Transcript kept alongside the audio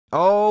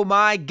Oh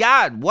my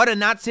God, what a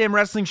Not Sam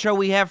Wrestling show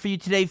we have for you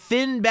today.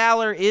 Finn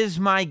Balor is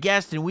my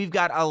guest, and we've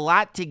got a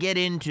lot to get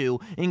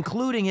into,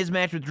 including his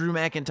match with Drew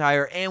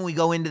McIntyre, and we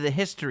go into the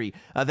history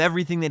of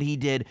everything that he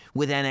did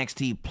with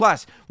NXT.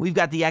 Plus, we've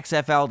got the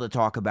XFL to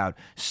talk about.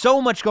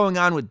 So much going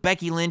on with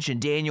Becky Lynch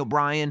and Daniel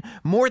Bryan.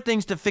 More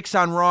things to fix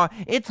on Raw.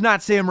 It's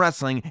Not Sam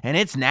Wrestling, and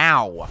it's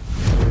now.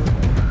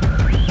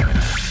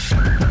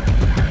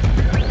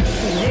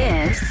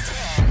 This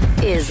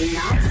is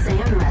Not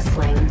Sam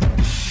Wrestling.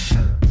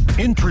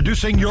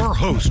 Introducing your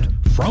host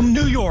from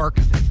New York,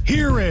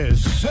 here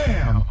is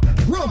Sam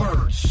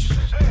Roberts.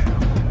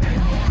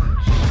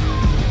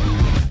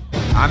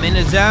 I'm in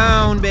the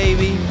zone,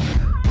 baby.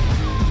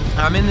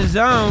 I'm in the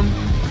zone.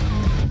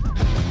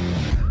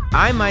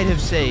 I might have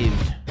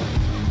saved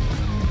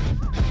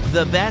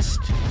the best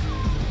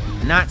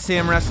Not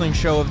Sam Wrestling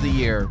show of the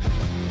year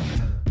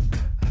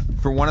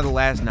for one of the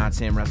last Not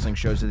Sam Wrestling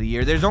shows of the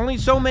year. There's only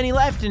so many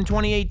left in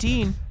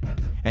 2018,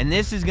 and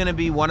this is going to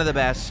be one of the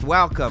best.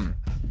 Welcome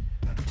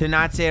to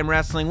Not Sam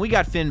Wrestling. We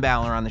got Finn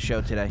Balor on the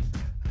show today.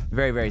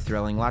 Very, very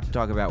thrilling. A lot to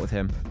talk about with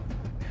him.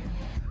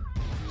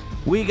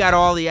 We got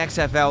all the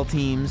XFL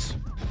teams,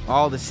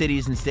 all the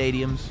cities and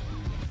stadiums.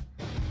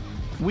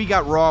 We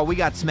got Raw. We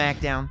got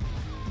Smackdown.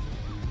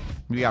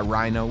 We got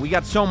Rhyno. We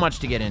got so much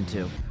to get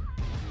into.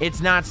 It's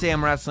Not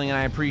Sam Wrestling, and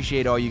I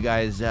appreciate all you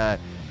guys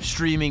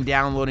streaming,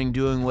 downloading,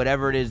 doing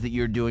whatever it is that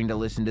you're doing to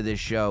listen to this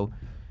show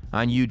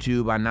on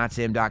YouTube, on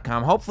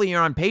notsam.com. Hopefully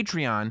you're on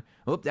Patreon.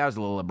 Oop, that was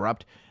a little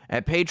abrupt.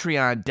 At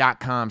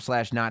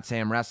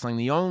patreon.com/NotSamWrestling,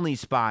 the only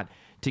spot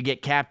to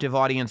get captive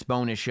audience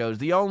bonus shows,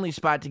 the only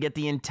spot to get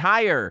the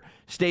entire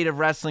State of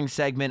Wrestling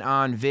segment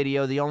on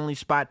video, the only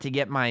spot to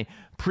get my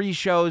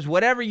pre-shows,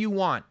 whatever you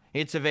want,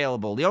 it's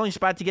available. The only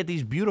spot to get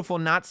these beautiful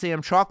Not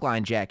Sam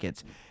chalkline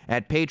jackets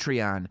at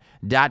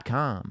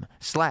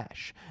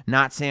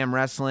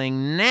patreon.com/NotSamWrestling.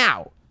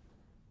 Now,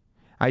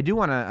 I do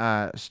want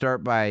to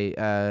start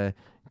by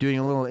doing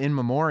a little in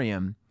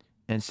memoriam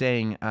and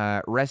saying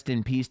rest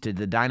in peace to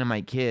the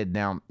Dynamite Kid.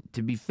 Now,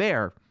 to be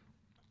fair,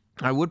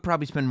 I would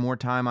probably spend more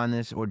time on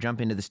this or jump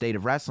into the State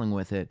of Wrestling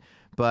with it,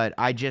 but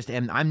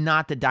I'm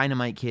not the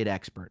Dynamite Kid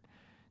expert.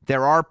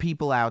 There are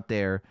people out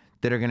there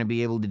that are going to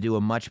be able to do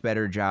a much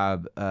better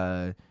job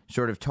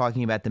sort of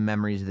talking about the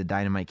memories of the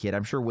Dynamite Kid.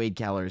 I'm sure Wade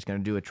Keller is going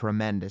to do a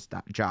tremendous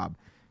job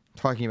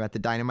talking about the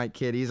Dynamite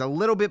Kid. He's a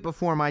little bit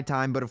before my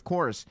time, but of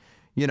course,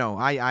 you know,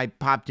 I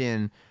popped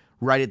in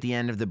right at the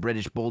end of the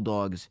British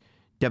Bulldogs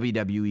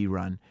WWE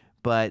run.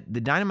 But the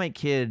Dynamite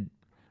Kid,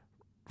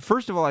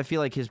 first of all, I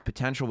feel like his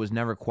potential was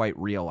never quite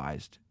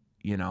realized,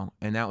 you know,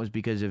 and that was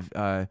because of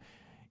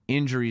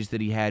injuries that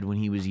he had when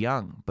he was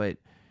young. But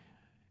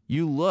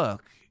you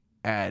look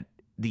at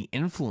the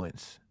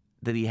influence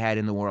that he had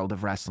in the world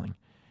of wrestling,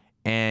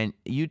 and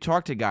you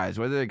talk to guys,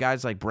 whether they're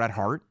guys like Bret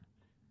Hart,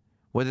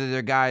 whether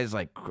they're guys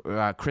like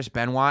Chris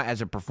Benoit as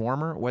a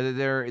performer, whether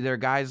they're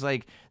guys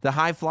like the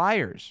High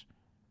Flyers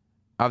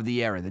of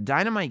the era. The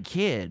Dynamite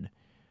Kid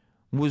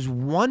was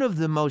one of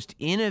the most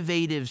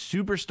innovative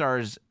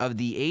superstars of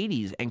the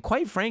 80s. And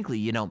quite frankly,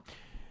 you know,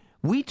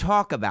 we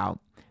talk about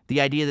the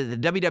idea that the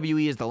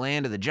WWE is the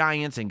land of the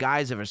giants and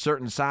guys of a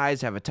certain size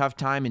have a tough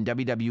time in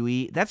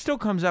WWE. That still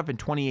comes up in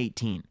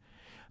 2018. I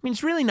mean,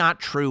 it's really not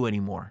true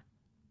anymore.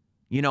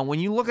 You know, when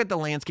you look at the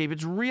landscape,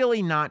 it's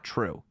really not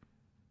true.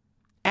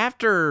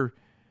 After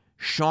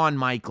Shawn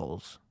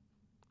Michaels,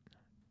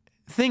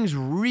 things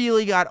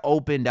really got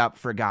opened up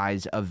for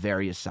guys of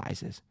various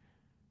sizes.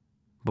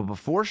 But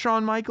before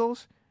Shawn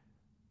Michaels,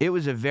 it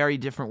was a very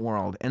different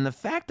world. And the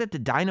fact that the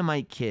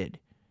Dynamite Kid,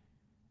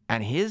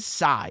 at his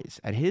size,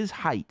 at his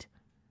height,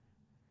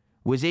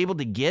 was able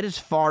to get as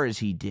far as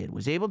he did,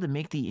 was able to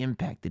make the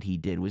impact that he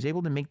did, was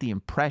able to make the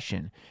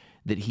impression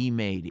that he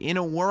made in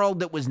a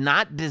world that was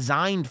not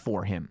designed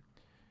for him.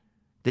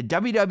 The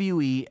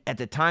WWE, at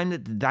the time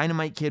that the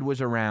Dynamite Kid was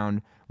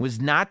around,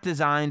 was not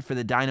designed for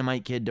the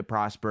Dynamite Kid to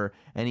prosper,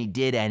 and he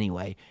did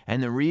anyway.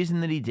 And the reason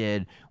that he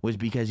did was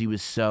because he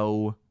was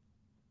so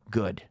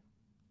good.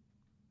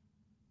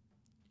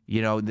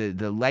 You know,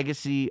 the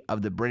legacy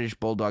of the British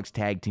Bulldogs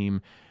tag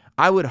team,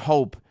 I would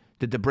hope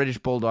that the British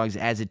Bulldogs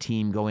as a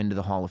team go into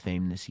the Hall of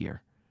Fame this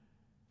year.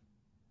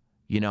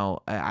 You know,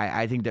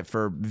 I think that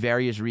for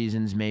various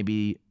reasons,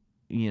 maybe,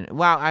 you know,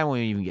 well, I won't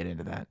even get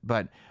into that,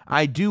 but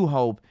I do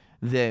hope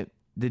that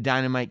the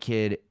Dynamite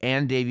Kid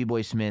and Davey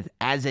Boy Smith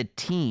as a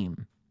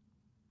team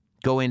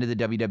go into the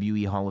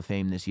WWE Hall of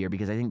Fame this year,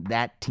 because I think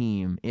that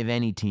team, if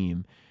any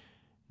team,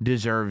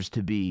 deserves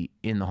to be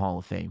in the Hall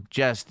of Fame.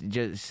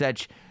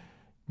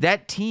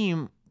 That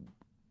team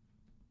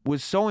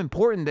was so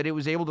important that it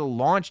was able to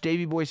launch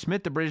Davey Boy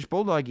Smith, the British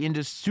Bulldog, into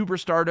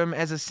superstardom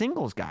as a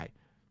singles guy.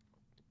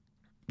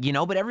 You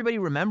know, but everybody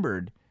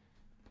remembered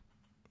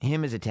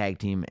him as a tag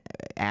team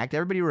act.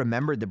 Everybody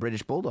remembered the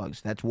British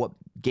Bulldogs. That's what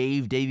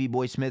gave Davey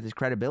Boy Smith his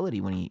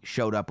credibility when he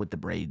showed up with the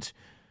braids.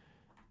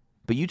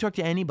 But you talk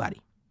to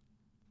anybody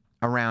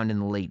around in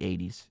the late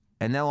 80s,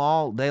 and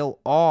they'll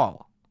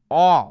all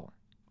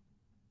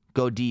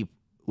go deep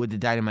with the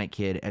Dynamite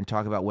Kid and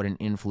talk about what an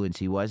influence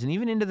he was. And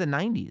even into the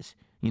 90s,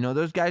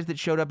 those guys that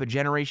showed up a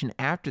generation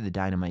after the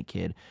Dynamite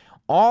Kid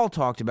all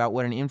talked about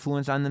what an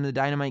influence on them the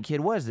Dynamite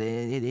Kid was,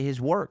 his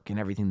work and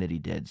everything that he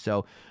did.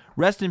 So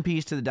rest in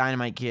peace to the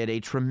Dynamite Kid, a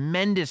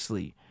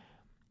tremendously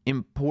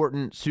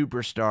important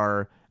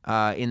superstar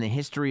in the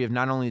history of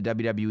not only the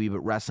WWE, but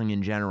wrestling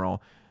in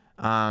general.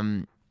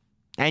 And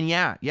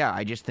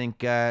I just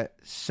think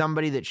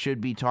somebody that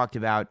should be talked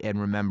about and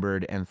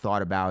remembered and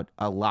thought about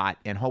a lot.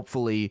 And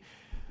hopefully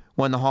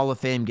when the Hall of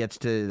Fame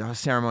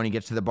ceremony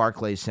gets to the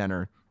Barclays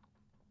Center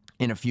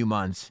in a few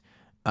months,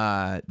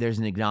 there's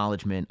an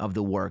acknowledgement of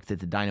the work that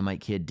the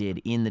Dynamite Kid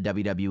did in the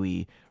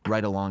WWE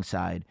right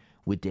alongside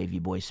with Davey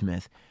Boy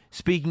Smith.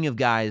 Speaking of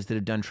guys that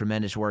have done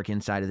tremendous work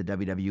inside of the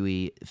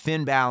WWE,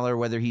 Finn Balor,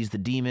 whether he's the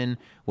Demon,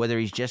 whether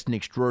he's just an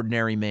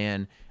extraordinary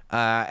man,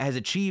 has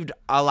achieved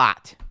a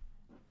lot.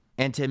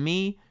 And to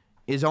me,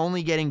 is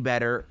only getting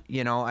better.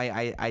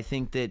 I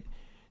think that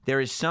there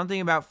is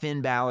something about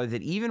Finn Balor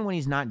that even when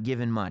he's not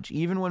given much,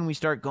 even when we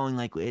start going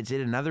like, is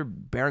it another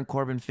Baron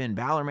Corbin-Finn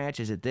Balor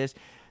match? Is it this?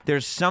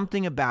 There's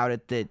something about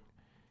it that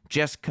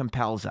just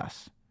compels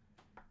us.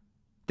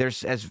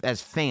 There's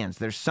as fans,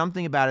 there's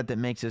something about it that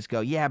makes us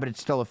go, yeah, but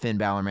it's still a Finn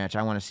Balor match.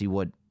 I want to see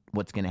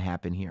what's going to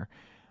happen here.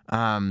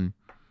 I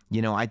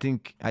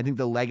think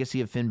the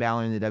legacy of Finn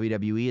Balor in the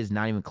WWE is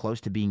not even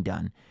close to being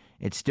done.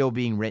 It's still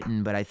being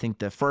written, but I think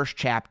the first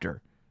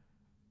chapter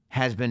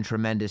has been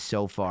tremendous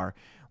so far.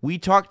 We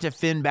talked to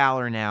Finn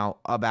Balor now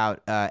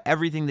about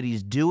everything that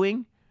he's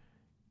doing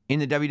in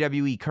the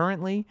WWE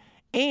currently,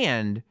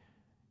 and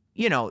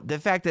the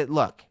fact that,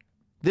 look,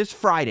 this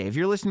Friday, if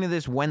you're listening to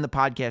this when the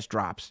podcast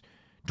drops,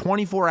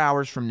 24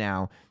 hours from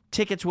now,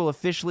 tickets will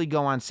officially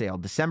go on sale.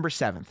 December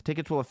 7th,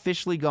 tickets will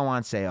officially go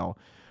on sale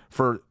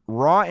for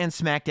Raw and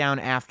SmackDown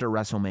after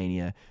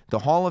WrestleMania, the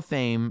Hall of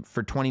Fame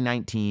for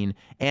 2019,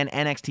 and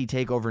NXT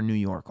TakeOver New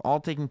York, all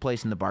taking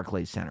place in the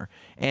Barclays Center.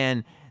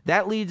 And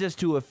that leads us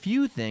to a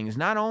few things.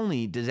 Not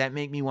only does that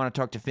make me want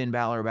to talk to Finn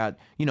Balor about,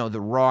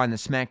 the Raw and the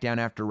SmackDown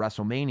after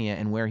WrestleMania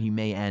and where he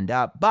may end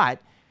up, but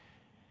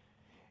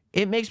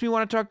it makes me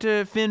want to talk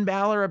to Finn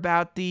Balor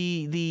about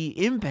the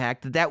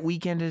impact that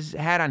weekend has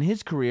had on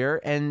his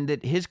career and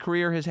that his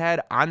career has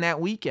had on that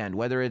weekend,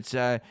 whether it's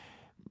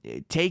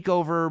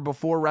TakeOver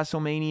before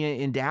WrestleMania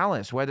in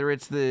Dallas, whether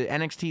it's the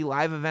NXT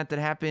live event that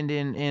happened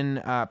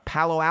in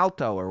Palo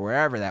Alto or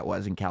wherever that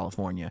was in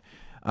California,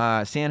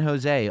 San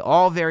Jose,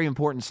 all very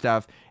important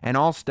stuff and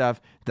all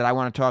stuff that I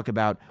want to talk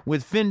about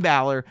with Finn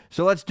Balor.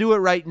 So let's do it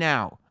right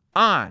now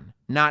on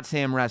Not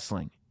Sam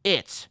Wrestling.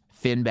 It's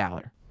Finn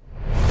Balor.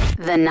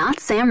 The Not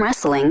Sam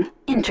Wrestling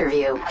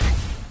interview.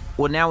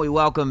 Well, now we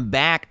welcome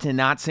back to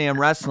Not Sam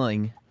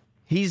Wrestling.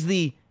 He's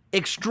the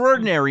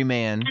extraordinary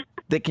man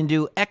that can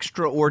do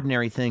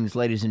extraordinary things,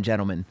 ladies and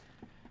gentlemen.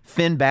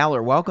 Finn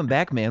Balor, welcome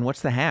back, man.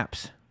 What's the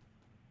haps?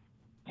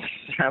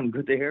 Sam,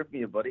 good to hear from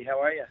you, buddy. How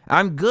are you?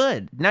 I'm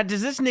good. Now,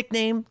 does this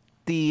nickname,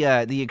 the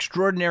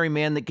extraordinary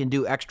man that can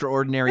do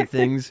extraordinary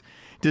things,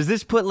 does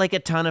this put like a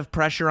ton of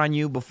pressure on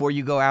you before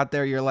you go out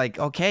there? You're like,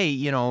 okay,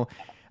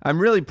 I'm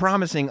really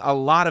promising a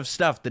lot of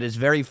stuff that is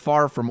very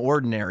far from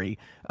ordinary.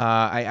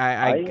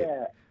 I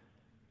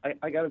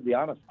got to be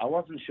honest. I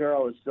wasn't sure I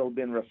was still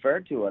being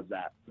referred to as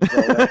that. So,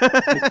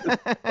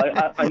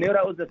 I knew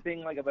that was a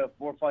thing like about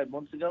 4 or 5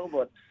 months ago,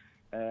 but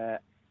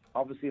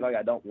obviously,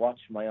 I don't watch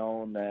my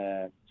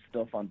own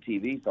stuff on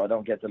TV, so I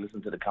don't get to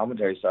listen to the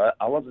commentary. So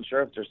I wasn't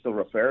sure if they're still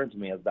referring to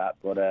me as that.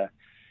 But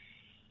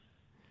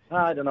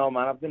I don't know,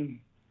 man. I've been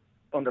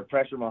under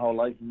pressure my whole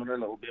life. Another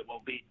little bit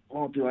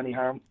won't do any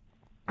harm.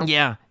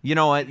 Yeah, you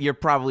know what? You're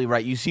probably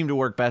right. You seem to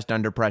work best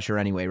under pressure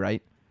anyway,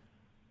 right?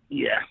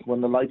 Yeah,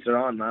 when the lights are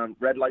on, man.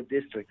 Red light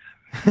district.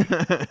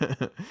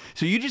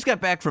 So you just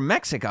got back from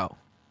Mexico.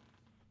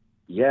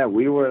 Yeah,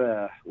 we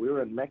were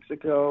in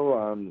Mexico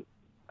on,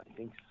 I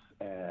think,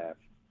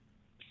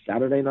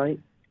 Saturday night,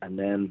 and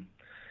then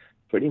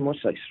pretty much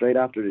straight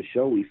after the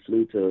show, we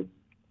flew to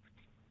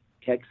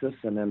Texas,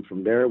 and then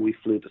from there we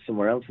flew to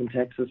somewhere else in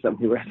Texas, and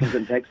we wrestled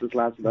in Texas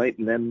last night,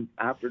 and then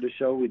after the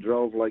show we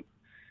drove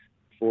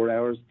 4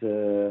 hours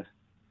to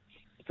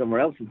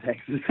somewhere else in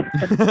Texas.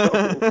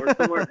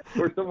 So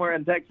we're somewhere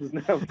in Texas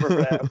now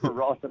for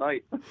Raw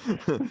tonight.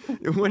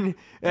 When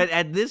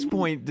at this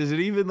point, does it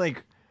even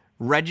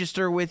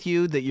register with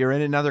you that you're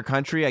in another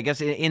country? I guess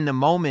in the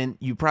moment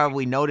you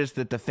probably notice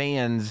that the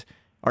fans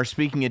are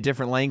speaking a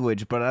different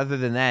language, but other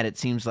than that, it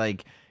seems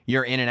like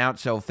you're in and out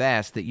so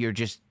fast that you're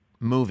just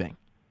moving.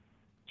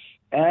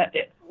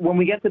 When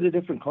we get to the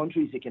different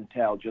countries, you can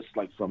tell just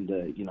from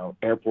the,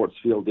 airports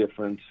feel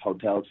different,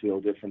 hotels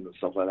feel different and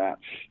stuff like that.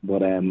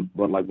 But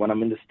when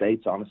I'm in the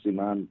States, honestly,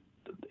 man,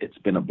 it's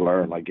been a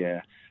blur.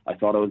 I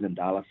thought I was in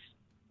Dallas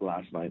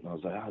last night, and I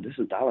was like, oh, this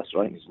is Dallas,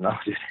 right? And he's no,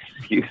 this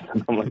is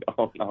Houston. I'm like,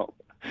 oh, no.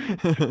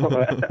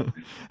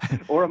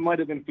 Or it might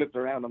have been flipped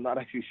around. I'm not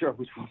actually sure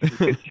which one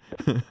it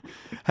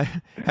is.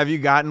 Have you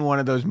gotten one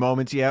of those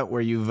moments yet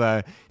where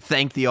you've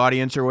thanked the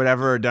audience or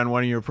whatever, or done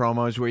one of your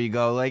promos where you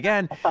go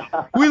and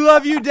we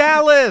love you,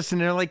 Dallas, and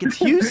they're like, it's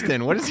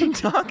Houston. What is he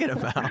talking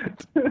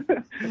about?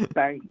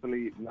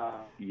 Thankfully,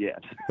 not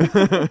yet.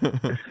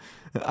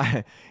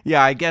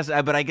 Yeah, I guess,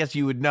 but I guess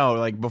you would know,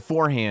 like,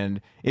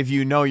 beforehand, if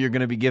you know you're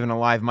going to be given a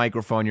live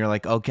microphone, you're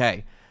like,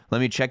 okay, let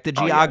me check the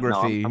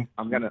geography. Oh,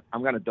 yeah, no,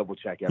 I'm gonna double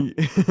check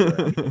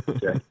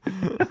everything.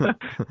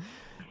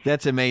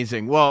 That's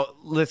amazing. Well,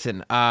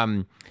 listen,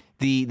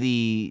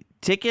 the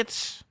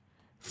tickets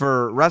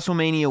for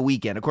WrestleMania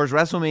weekend, of course,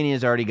 WrestleMania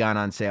has already gone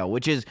on sale,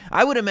 which is,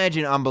 I would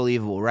imagine,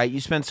 unbelievable, right? You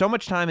spend so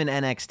much time in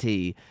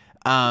NXT,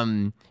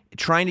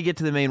 trying to get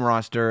to the main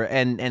roster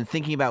and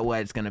thinking about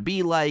what it's going to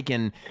be like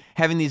and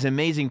having these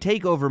amazing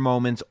takeover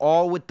moments,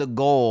 all with the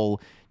goal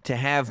to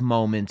have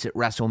moments at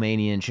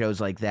WrestleMania and shows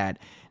like that.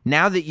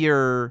 Now that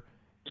you're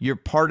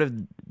part of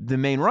the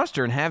main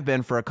roster and have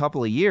been for a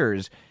couple of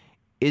years,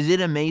 is it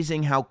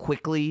amazing how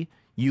quickly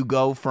you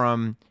go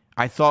from,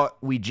 I thought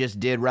we just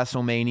did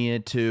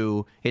WrestleMania,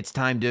 to it's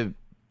time to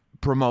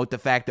promote the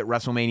fact that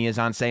WrestleMania is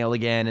on sale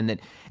again and that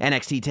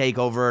NXT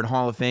TakeOver and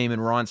Hall of Fame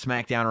and Raw and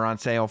SmackDown are on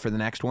sale for the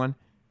next one?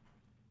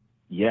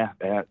 Yeah,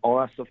 all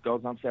that stuff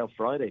goes on sale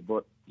Friday.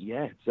 But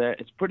yeah,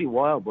 it's pretty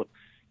wild. But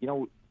you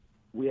know,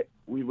 we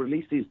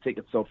release these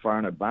tickets so far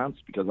in advance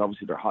because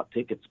obviously they're hot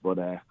tickets. But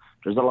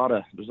there's a lot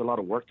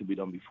of work to be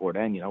done before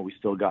then. You know, we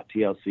still got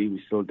TLC,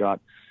 we still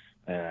got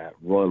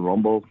Royal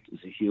Rumble is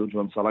a huge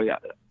one. So like,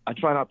 I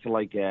try not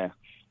to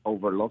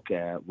overlook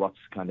what's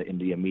kind of in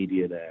the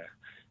immediate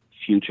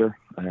future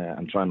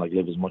and try and like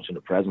live as much in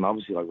the present.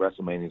 Obviously, like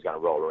WrestleMania is gonna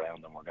roll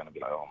around and we're gonna be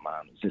like, oh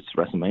man, it's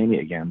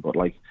WrestleMania again. But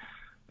like,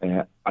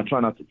 I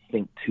try not to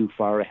think too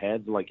far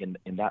ahead, like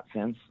in that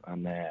sense,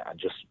 and I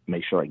just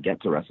make sure I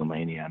get to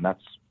WrestleMania, and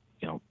that's,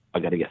 you know, I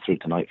got to get through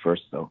tonight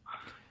first. So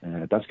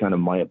that's kind of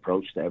my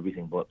approach to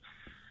everything. But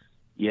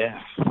yeah,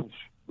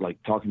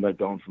 like talking about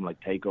going from like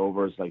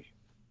takeovers, like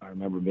I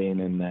remember being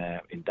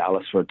in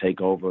Dallas for a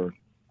takeover,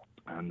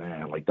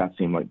 and like that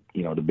seemed like,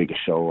 you know, the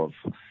biggest show of,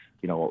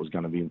 you know, what was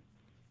going to be,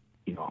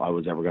 you know, I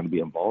was ever going to be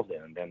involved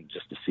in, and then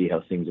just to see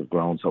how things have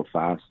grown so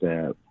fast.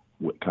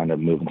 Kind of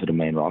moving to the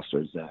main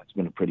rosters, it's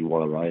been a pretty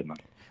wild ride, man.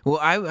 Well,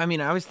 I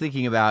mean, I was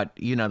thinking about,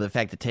 you know, the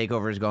fact that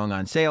TakeOver is going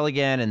on sale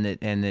again, and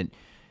that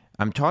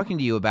I'm talking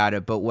to you about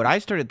it. But what I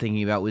started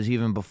thinking about was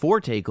even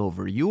before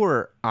TakeOver, you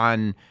were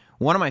on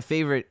one of my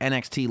favorite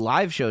NXT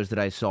live shows that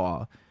I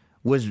saw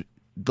was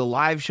the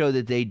live show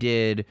that they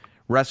did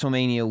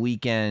WrestleMania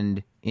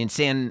weekend in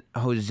San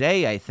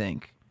Jose, I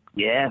think.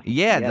 Yeah,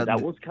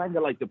 that was kind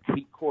of like the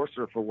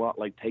precursor for what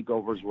like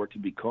takeovers were to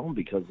become,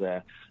 because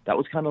that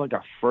was kind of like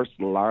our first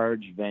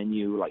large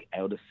venue, like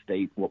out of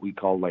state, what we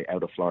call like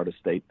out of Florida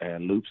state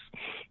loops,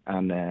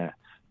 and that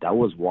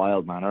was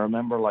wild, man. I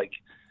remember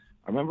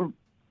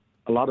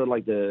a lot of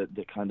like the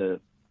kind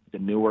of the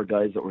newer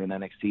guys that were in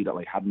NXT that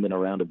like hadn't been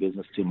around the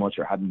business too much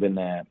or hadn't been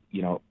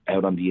you know,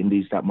 out on the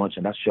indies that much,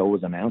 and that show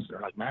was announced. They're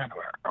like, man,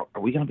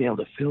 are we gonna be able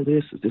to fill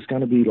this? Is this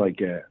gonna be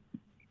like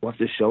what's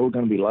this show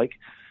gonna be like?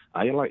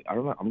 I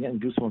remember, I'm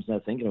getting goosebumps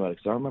now thinking about it,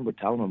 because I remember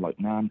telling them, like,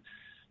 man,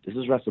 this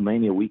is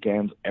WrestleMania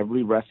weekend.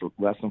 Every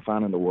wrestling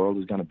fan in the world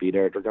is going to be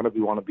there. They're going to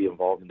want to be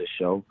involved in this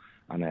show,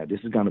 and this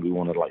is going to be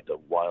one of like the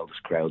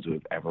wildest crowds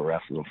we've ever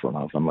wrestled in front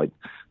of. And like,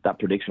 that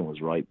prediction was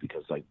right,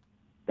 because like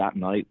that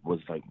night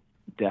was like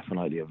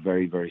definitely a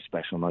very, very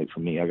special night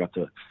for me. I got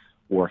to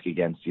work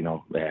against, you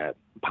know,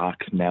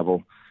 Pac,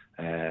 Neville,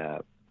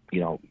 you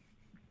know,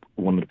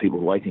 one of the people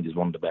who I think is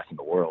one of the best in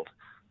the world.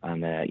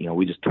 And, you know,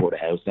 we just tore the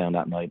house down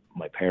that night.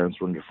 My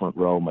parents were in the front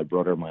row, my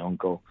brother, my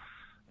uncle.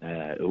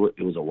 It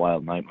was a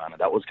wild night, man.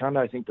 And that was kind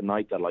of, I think, the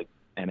night that, like,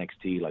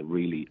 NXT, like,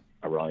 really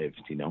arrived,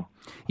 you know?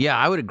 Yeah,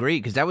 I would agree,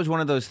 because that was one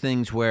of those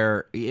things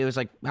where it was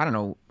like, I don't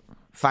know,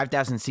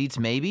 5,000 seats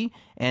maybe,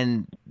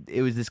 and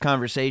it was this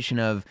conversation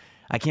of,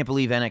 I can't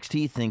believe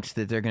NXT thinks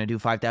that they're going to do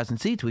 5,000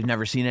 seats. We've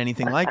never seen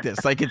anything like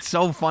this. Like, it's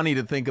so funny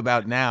to think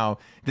about now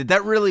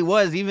that really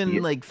was,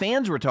 even, like,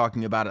 fans were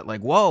talking about it, like,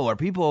 whoa, are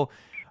people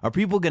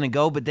going to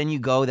go? But then you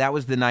go, that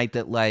was the night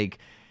that, like,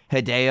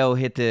 Hideo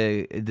hit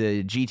the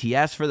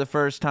GTS for the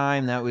first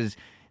time. That was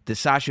the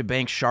Sasha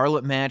Banks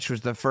Charlotte match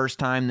was the first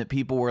time that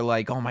people were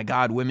like, oh my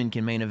God, women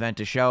can main event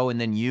a show.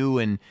 And then you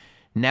and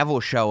Neville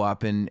show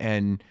up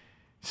and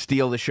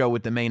steal the show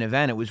with the main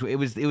event. It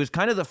was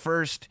kind of the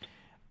first,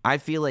 I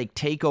feel like,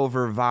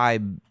 takeover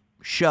vibe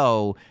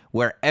show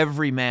where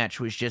every match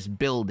was just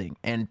building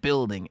and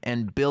building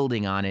and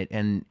building on it,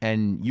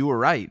 and you were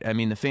right. I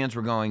mean, the fans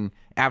were going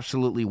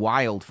absolutely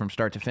wild from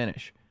start to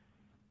finish.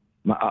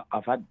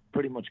 I've had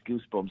pretty much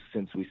goosebumps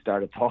since we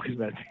started talking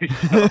about this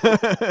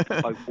show.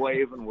 Like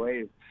wave and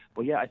wave.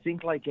 But yeah, I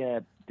think like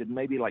did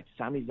maybe like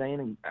Sami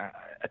Zayn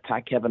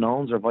attack Kevin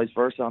Owens or vice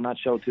versa on that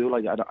show too?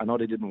 Like I know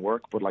they didn't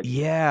work, but like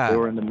they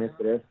were in the midst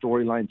of their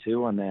storyline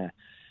too, and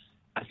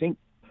I think,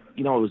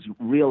 you know, it was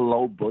real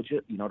low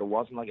budget. You know, there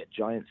wasn't like a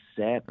giant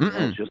set. It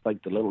was just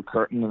like the little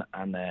curtain,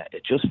 and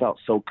it just felt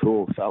so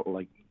cool. It felt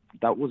like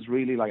that was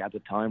really like at the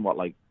time what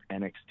like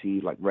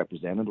NXT like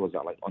represented, was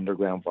that like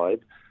underground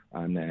vibe.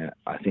 And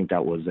I think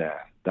that was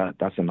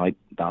that's a night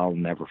that I'll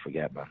never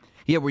forget, man.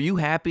 Yeah, were you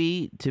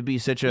happy to be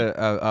such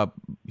a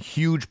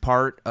huge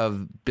part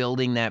of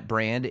building that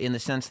brand, in the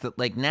sense that,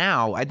 like,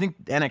 now I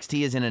think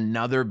NXT is in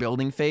another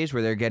building phase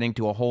where they're getting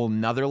to a whole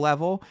nother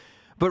level,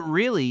 But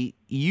really,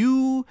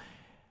 you,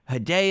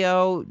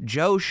 Hideo,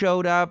 Joe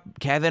showed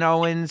up, Kevin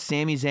Owens,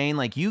 Sami Zayn,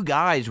 like you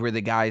guys were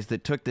the guys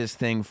that took this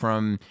thing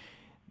from,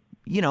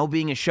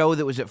 being a show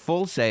that was at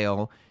Full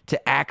Sail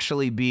to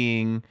actually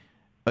being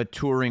a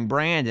touring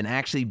brand and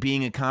actually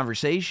being a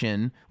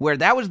conversation where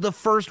that was the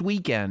first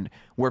weekend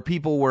where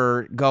people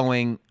were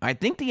going, I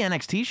think the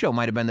NXT show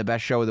might have been the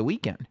best show of the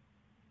weekend.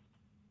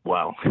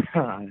 Wow.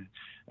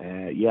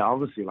 Yeah,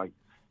 obviously, like,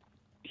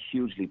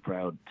 hugely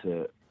proud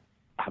to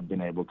have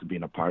been able to be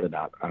in a part of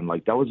that. And,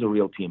 like, that was a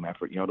real team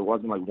effort. There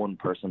wasn't, like, one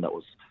person that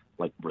was,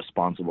 like,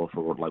 responsible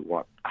for, like,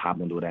 what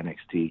happened with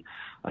NXT.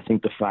 I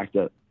think the fact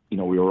that, we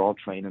were all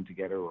training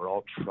together, we were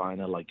all trying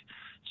to, like,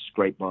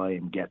 scrape by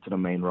and get to the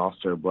main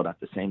roster, but at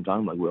the same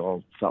time, like, we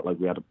all felt like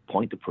we had a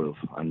point to prove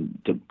and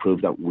to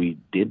prove that we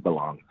did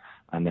belong.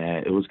 And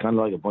it was kind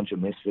of like a bunch of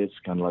misfits,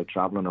 kind of like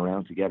traveling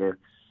around together.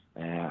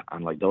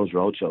 And like those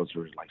road shows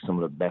were like some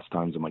of the best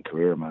times of my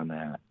career,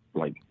 man.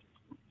 Like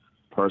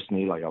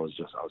personally, like I was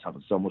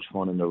having so much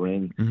fun in the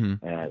ring.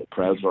 The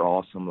crowds were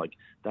awesome. Like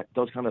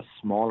those kind of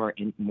smaller,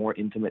 more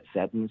intimate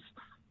settings,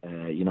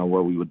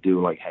 where we would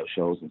do like house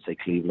shows in say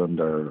Cleveland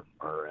or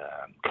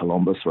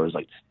Columbus, where it's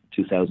like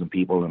 2,000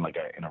 people in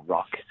in a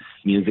rock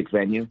music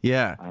venue.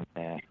 Yeah.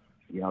 And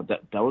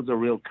that was a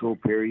real cool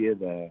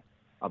period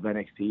of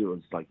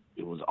NXT.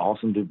 It was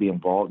awesome to be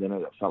involved in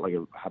it. It felt like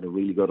it had a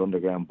really good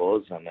underground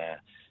buzz, and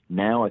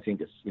now I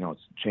think it's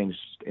it's changed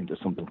into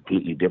something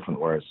completely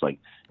different, where it's like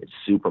it's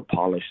super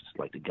polished.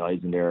 Like the guys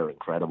in there are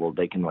incredible.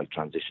 They can like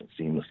transition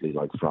seamlessly,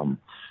 like from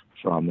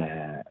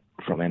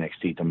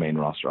NXT to main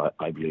roster.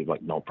 I believe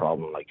like no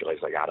problem. Like guys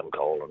like Adam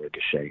Cole and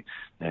Ricochet,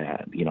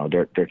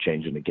 they're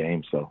changing the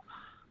game. So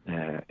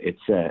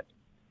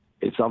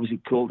it's obviously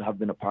cool to have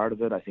been a part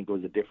of it. I think it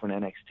was a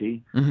different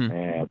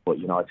NXT, but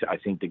I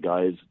think the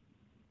guys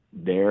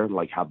there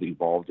like have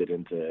evolved it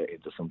into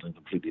something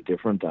completely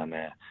different, and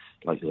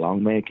like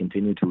long may it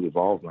continue to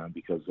evolve, man.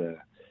 Because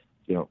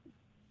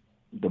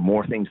the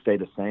more things stay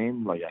the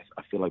same, like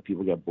I feel like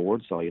people get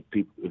bored. So if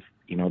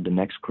the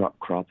next crop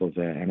of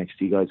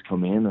NXT guys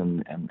come in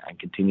and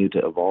continue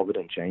to evolve it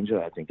and change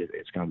it, I think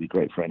it's going to be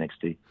great for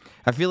NXT.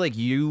 I feel like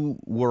you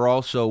were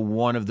also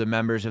one of the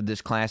members of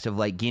this class of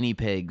like guinea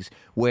pigs,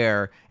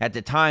 where at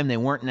the time they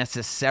weren't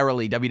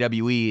necessarily,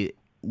 WWE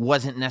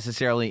wasn't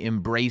necessarily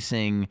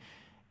embracing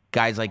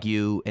guys like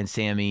you and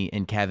Sammy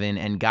and Kevin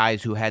and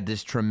guys who had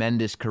this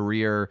tremendous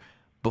career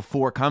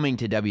before coming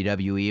to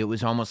WWE. It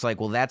was almost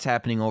like, well, that's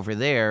happening over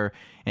there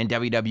and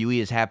WWE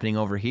is happening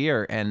over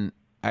here. And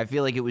I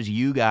feel like it was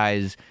you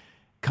guys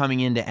coming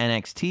into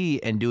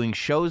NXT and doing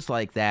shows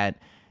like that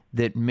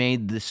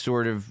made this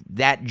sort of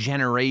that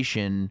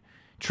generation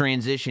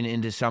transition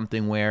into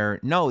something where,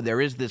 no, there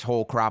is this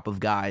whole crop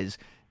of guys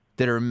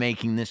that are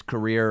making this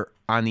career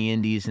on the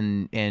indies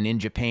and in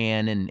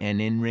Japan and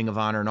in Ring of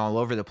Honor and all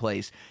over the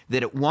place,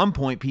 that at one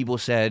point people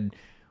said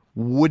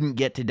wouldn't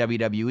get to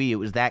WWE. It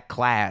was that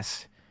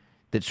class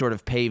that sort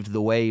of paved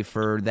the way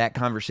for that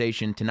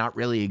conversation to not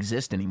really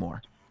exist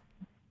anymore.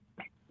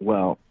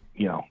 Well,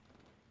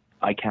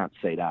 I can't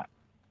say that,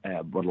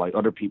 but like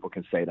other people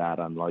can say that,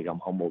 and like I'm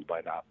humbled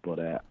by that. But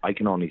I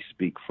can only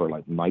speak for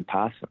like my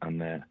path,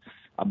 and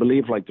I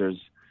believe like there's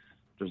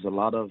a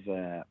lot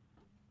to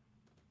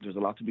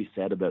be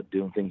said about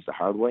doing things the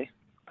hard way,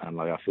 and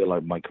like I feel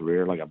like my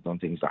career, like I've done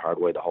things the hard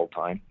way the whole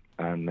time,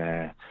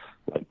 and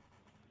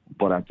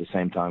but at the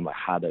same time I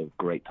had a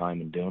great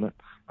time in doing it.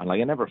 And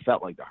like I never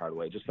felt like the hard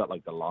way; it just felt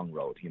like the long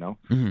road,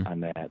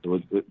 And there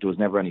was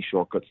never any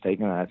shortcuts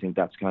taken. And I think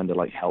that's kind of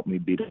like helped me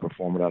be the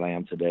performer that I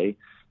am today.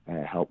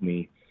 Helped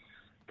me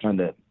kind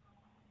of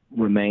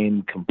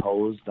remain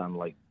composed and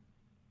like,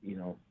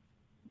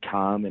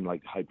 calm in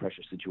like high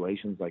pressure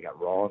situations, like at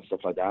Raw and stuff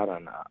like that,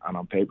 and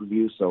on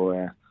pay-per-view.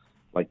 So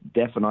like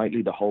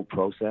definitely the whole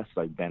process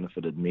like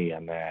benefited me.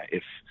 And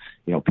if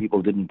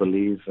people didn't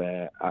believe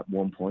at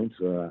one point,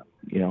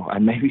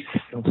 and maybe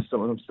some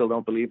of them still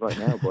don't believe right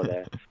now,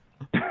 but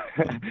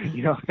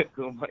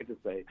who am I to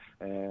say?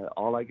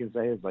 All I can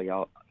say is like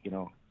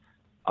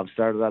I've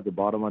started at the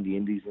bottom on the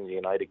indies in the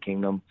United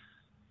Kingdom.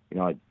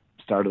 I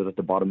started at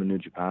the bottom in New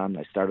Japan.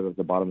 I started at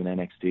the bottom in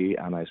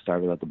NXT, and I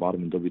started at the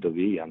bottom in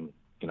WWE. And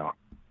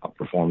I've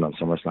performed on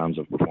SummerSlams,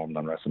 I've performed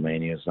on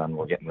WrestleManias, and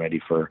we're getting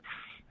ready for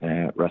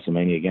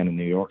WrestleMania again in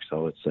New York.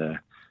 So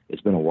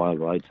it's been a wild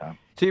ride, Sam.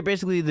 So you're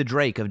basically the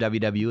Drake of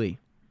WWE.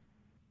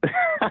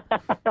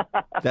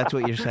 That's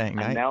what you're saying,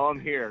 right? And now I'm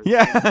here.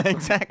 Yeah,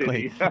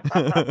 exactly.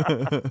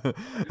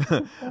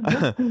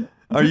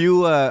 Are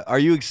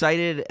you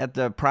excited at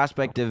the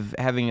prospect of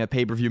having a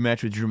pay-per-view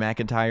match with Drew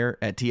McIntyre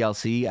at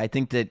TLC? I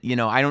think that,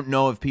 I don't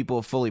know if people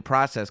have fully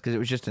processed, because it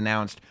was just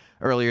announced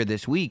earlier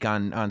this week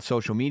on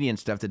social media and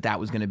stuff that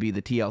was going to be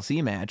the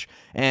TLC match.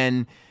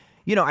 And,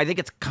 I think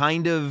it's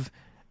kind of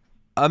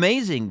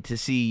amazing to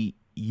see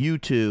you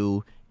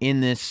two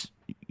in this,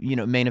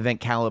 main event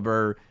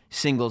caliber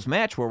singles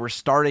match where we're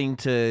starting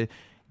to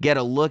get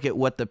a look at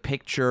what the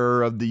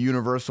picture of the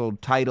Universal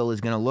title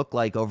is going to look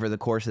like over the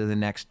course of the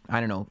next,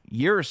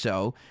 year or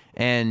so.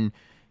 And,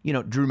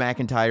 Drew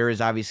McIntyre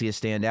is obviously a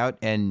standout,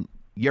 and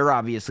you're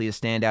obviously a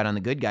standout on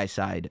the good guy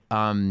side.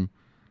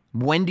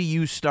 When do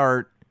you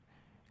start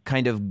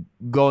kind of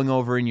going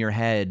over in your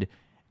head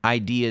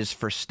ideas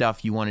for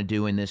stuff you want to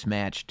do in this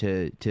match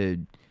to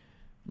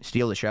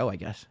steal the show, I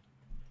guess?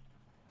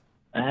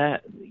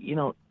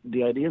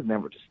 The idea is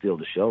never to steal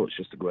the show. It's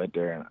just to go out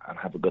there and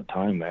have a good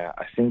time.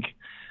 I think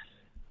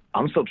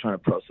I'm still trying to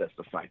process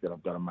the fact that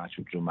I've got a match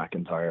with Drew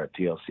McIntyre at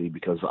TLC,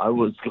 because I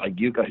was, like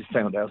you guys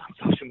found out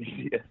on social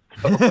media.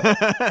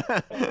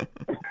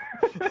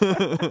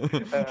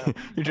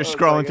 You're just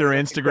scrolling through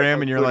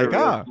Instagram and you're like,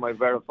 my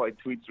verified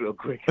tweets real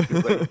quick. It's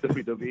like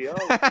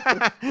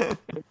WWE.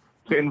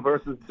 Finn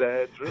versus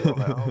Drew. I'm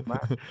like, oh,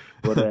 man.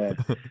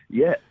 But,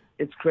 yeah.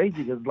 It's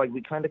crazy because, like,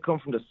 we kind of come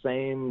from the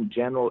same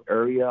general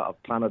area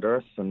of planet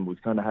Earth, and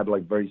we've kind of had,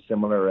 like, very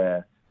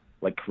similar,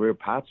 career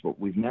paths, but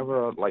we've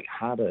never, like,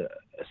 had a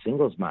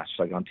singles match,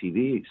 like, on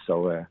TV.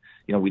 So,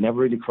 we never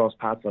really crossed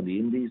paths on the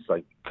indies,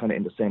 like, kind of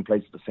in the same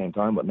place at the same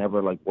time, but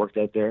never, like, worked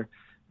out there.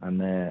 And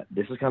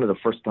this is kind of the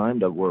first time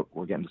that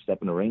we're getting to step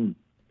in the ring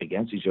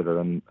against each other.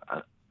 And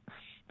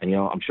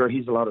I'm sure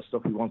he's a lot of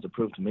stuff he wants to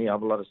prove to me. I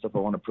have a lot of stuff I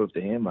want to prove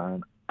to him.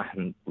 And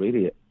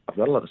really, I've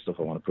got a lot of stuff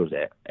I want to prove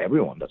to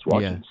everyone that's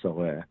watching.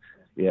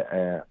 Yeah.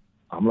 So,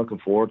 I'm looking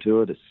forward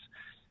to it. It's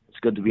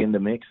good to be in the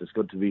mix. It's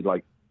good to be,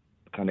 like,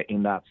 kind of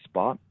in that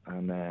spot.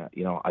 And,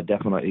 I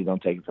definitely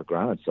don't take it for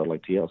granted. So,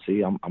 like,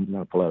 TLC, I'm going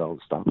to pull out all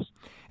the stops.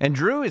 And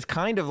Drew is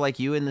kind of like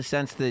you in the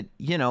sense that,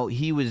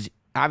 he was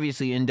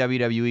obviously in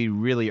WWE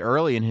really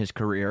early in his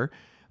career,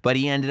 but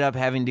he ended up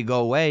having to go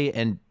away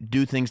and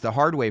do things the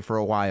hard way for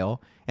a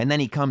while. And then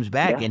he comes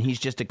back and he's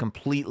just a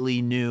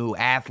completely new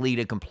athlete,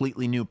 a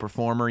completely new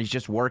performer. He's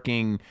just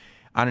working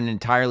on an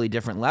entirely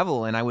different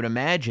level. And I would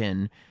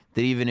imagine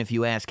that even if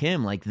you ask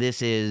him, like,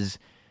 this is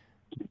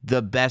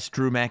the best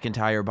Drew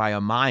McIntyre by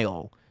a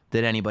mile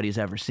that anybody's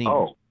ever seen.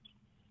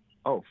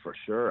 Oh, for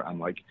sure. And,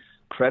 like,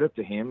 credit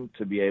to him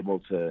to be able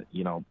to,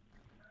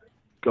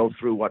 go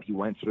through what he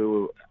went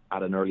through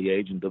at an early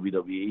age in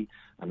WWE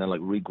and then,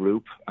 like,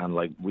 regroup and,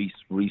 like,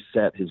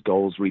 reset his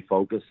goals,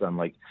 refocus, and,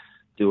 like,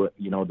 do it,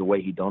 the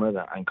way he done it,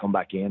 and come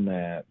back in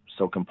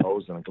so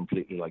composed and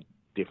completely, like,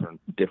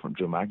 different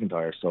Drew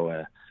McIntyre.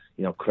 So,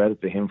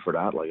 credit to him for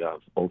that. Like, I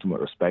have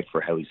ultimate respect for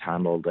how he's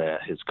handled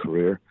his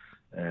career.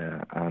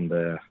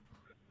 I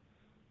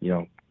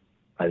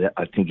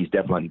think he's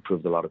definitely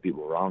proved a lot of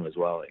people wrong as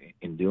well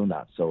in doing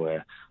that.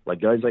 So,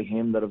 like, guys like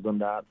him that have done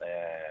that,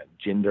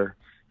 Jinder,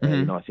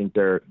 I think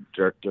they're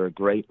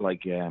great.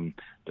 Like,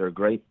 they're a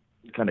great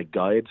kind of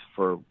guide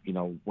for,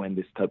 when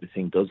this type of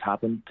thing does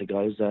happen to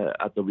guys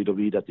at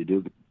WWE, that they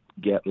do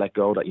get let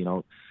go, that,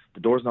 the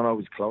door's not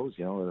always closed,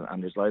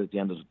 and there's light at the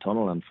end of the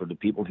tunnel. And for the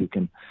people who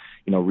can,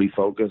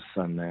 refocus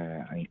and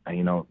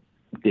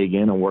dig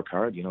in and work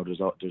hard,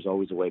 there's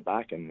always a way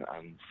back. And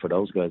for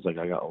those guys, like,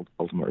 I got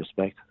ultimate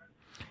respect.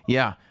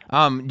 Yeah.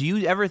 Do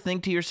you ever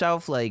think to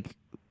yourself, like,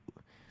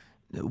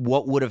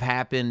 what would have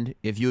happened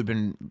if you had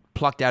been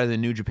plucked out of the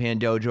New Japan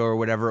dojo or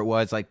whatever it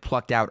was, like,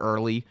 plucked out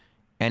early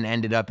and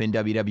ended up in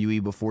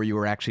WWE before you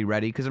were actually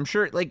ready? Because I'm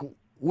sure, like,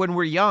 when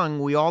we're young,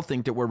 we all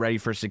think that we're ready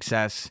for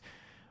success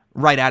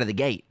right out of the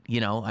gate.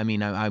 I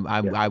mean,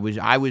 I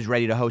was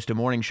ready to host a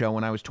morning show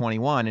when I was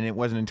 21, and it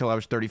wasn't until I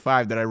was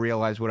 35 that I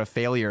realized what a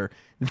failure,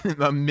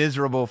 a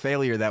miserable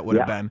failure that would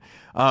have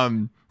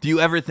been. Do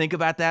you ever think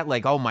about that?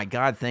 Like, oh my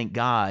God, thank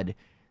God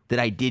that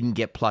I didn't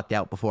get plucked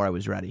out before I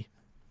was ready.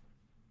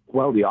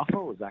 Well, the offer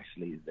was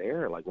actually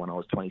there, like, when I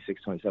was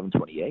 26, 27,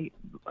 28.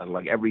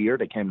 Like, every year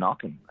they came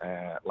knocking.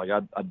 Like,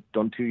 I'd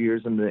done 2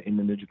 years in the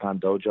New Japan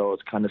dojo. I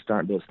was kind of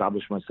starting to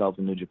establish myself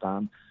in New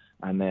Japan.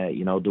 And,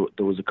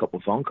 there was a couple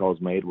of phone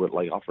calls made with,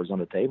 like, offers on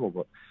the table.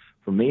 But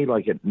for me,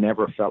 like, it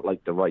never felt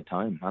like the right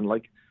time. And,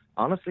 like,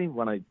 honestly,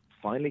 when I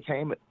finally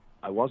came,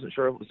 I wasn't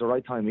sure it was the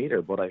right time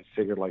either. But I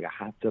figured, like, I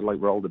had to,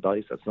 like, roll the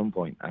dice at some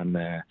point. And,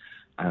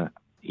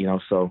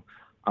 so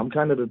I'm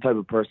kind of the type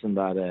of person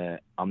that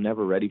I'm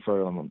never ready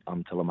for it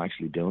until I'm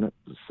actually doing it.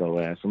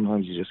 So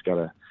sometimes you just got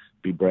to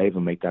be brave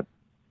and make that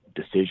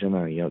decision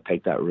and,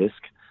 take that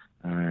risk.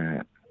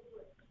 And,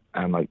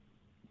 like,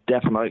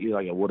 definitely,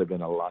 like, it would have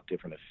been a lot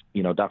different if,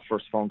 that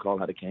first phone call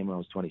had came when I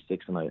was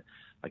 26 and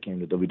I came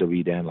to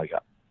WWE then. Like,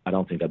 I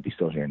don't think I'd be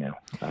still here now.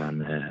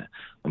 And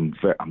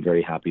I'm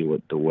very happy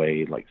with the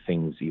way, like,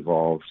 things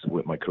evolved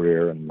with my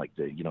career and, like,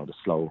 the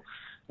slow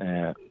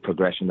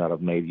progression that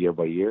I've made year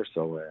by year.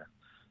 So,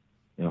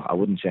 I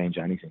wouldn't change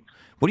anything.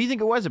 What do you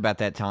think it was about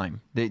that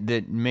time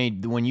that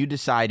made, when you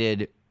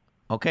decided,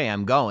 okay,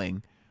 I'm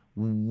going,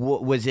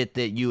 what was it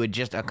that you had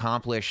just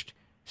accomplished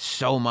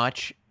so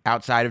much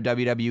outside of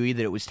WWE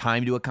that it was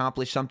time to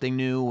accomplish something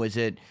new? Was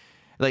it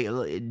like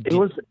it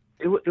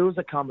was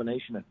a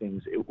combination of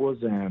things. It was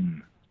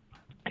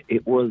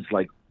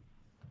like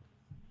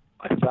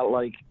I felt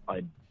like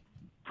I'd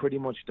pretty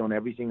much done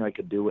everything I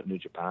could do at New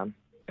Japan,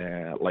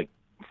 like,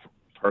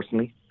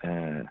 personally.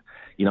 There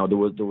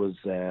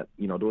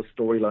was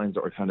storylines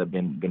that were kind of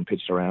been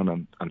pitched around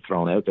and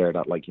thrown out there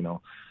that, like,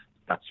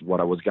 that's what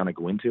I was gonna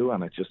go into,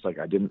 and it's just like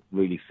I didn't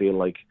really feel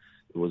like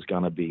it was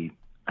gonna be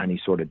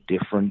any sort of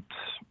different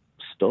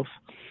stuff.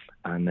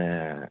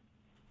 And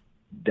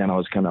then I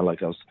was kind of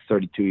like, I was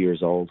 32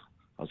 years old.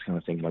 I was kind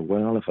of thinking like,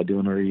 well, if I do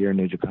another year in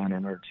New Japan,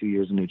 another 2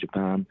 years in New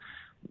Japan,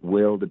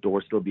 will the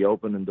door still be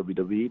open in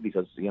WWE?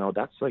 Because, you know,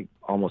 that's like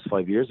almost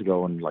 5 years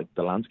ago, and like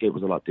the landscape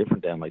was a lot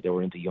different then. Like they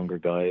were into younger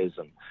guys,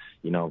 and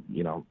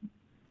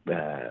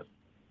it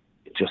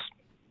just,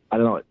 I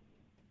don't know.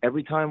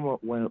 Every time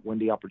when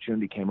the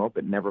opportunity came up,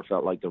 it never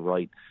felt like the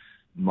right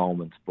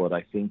moment. But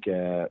I think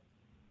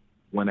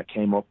when it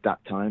came up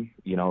that time,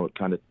 you know,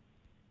 kind of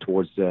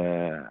towards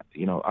I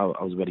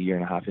was about a year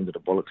and a half into the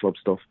Bullet Club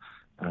stuff.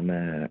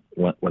 And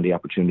when the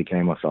opportunity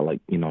came, I felt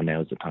like, you know,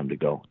 now's the time to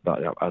go.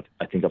 But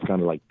I think I've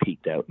kind of like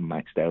peaked out and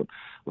maxed out,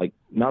 like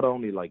not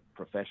only like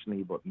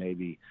professionally, but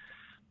maybe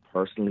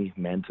personally,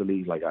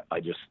 mentally. Like I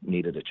just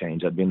needed a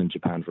change. I'd been in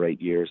Japan for 8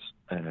 years.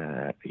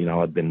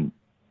 I'd been,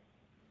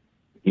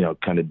 you know,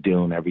 kind of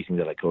doing everything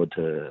that I could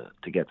to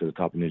get to the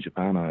top of New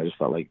Japan. And I just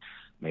felt like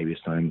maybe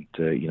it's time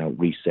to, you know,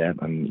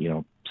 reset and, you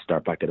know,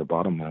 start back at the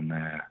bottom and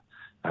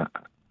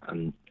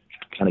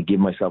kind of give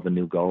myself a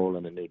new goal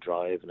and a new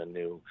drive and a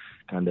new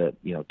kind of,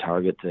 you know,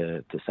 target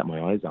to set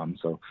my eyes on.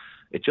 So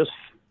it just,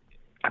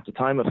 at the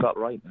time, it felt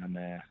right, and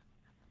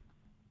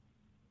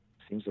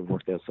seems to have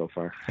worked out so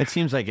far. It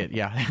seems like it,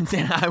 yeah.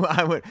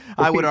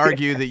 I would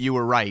argue that you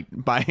were right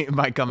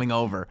by coming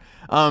over.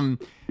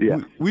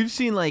 Yeah. We've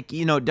seen, like,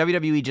 you know,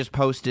 WWE just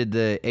posted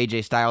the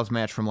AJ Styles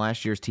match from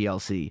last year's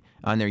TLC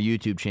on their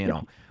YouTube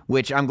channel,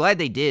 which I'm glad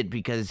they did,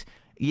 because,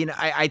 you know,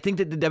 I think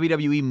that the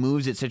WWE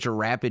moves at such a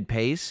rapid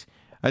pace.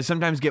 I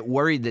sometimes get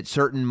worried that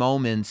certain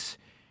moments,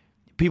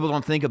 people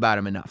don't think about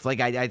them enough.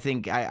 Like, I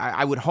think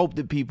I would hope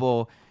that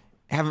people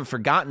haven't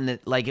forgotten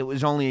that, like, it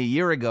was only a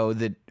year ago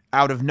that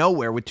out of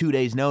nowhere, with 2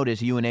 days'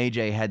 notice, you and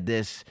AJ had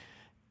this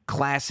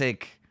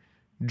classic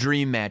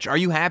dream match. Are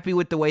you happy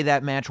with the way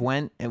that match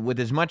went? And with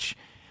as much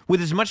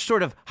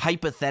sort of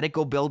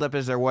hypothetical buildup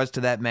as there was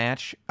to that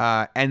match,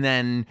 and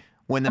then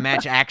when the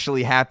match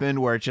actually happened,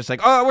 where it's just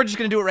like, oh, we're just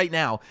going to do it right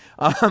now.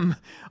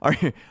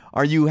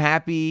 Are you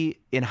happy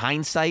in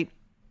hindsight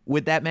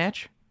with that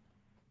match?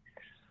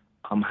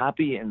 I'm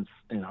happy in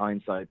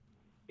hindsight,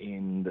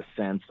 in the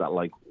sense that,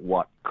 like,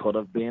 what could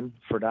have been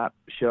for that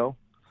show,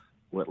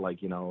 with,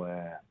 like, you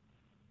know,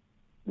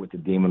 with the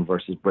Demon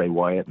versus Bray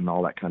Wyatt and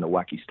all that kind of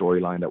wacky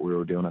storyline that we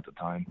were doing at the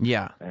time.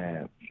 Yeah.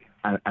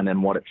 And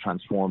then what it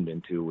transformed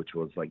into, which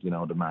was, like, you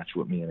know, the match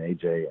with me and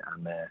AJ.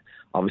 And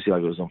obviously,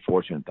 like, it was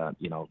unfortunate that,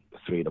 you know,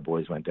 3 of the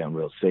boys went down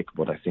real sick,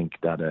 but I think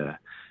that,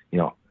 you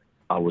know,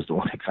 I was the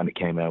one that kind of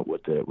came out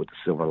with the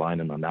silver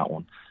lining on that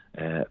one.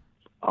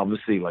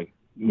 Obviously, like,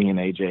 me and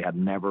AJ had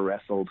never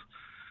wrestled,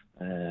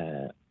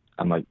 and,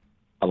 like,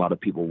 a lot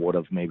of people would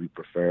have maybe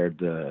preferred,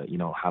 you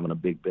know, having a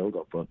big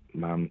build-up. But,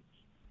 man,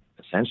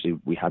 essentially,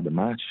 we had the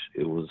match.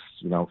 It was,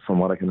 you know, from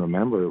what I can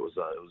remember, it was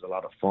a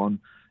lot of fun.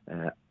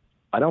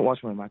 I don't watch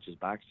my matches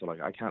back, so,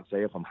 like, I can't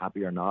say if I'm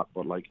happy or not.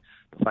 But, like,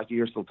 the fact that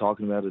you're still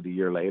talking about it a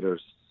year later,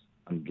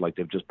 and, like,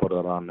 they've just put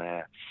it on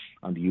the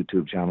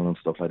YouTube channel and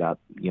stuff like that,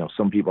 you know,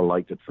 some people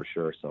liked it for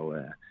sure.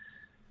 So,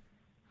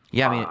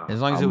 yeah, I mean,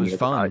 as long as it was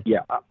fun.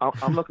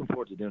 I'm looking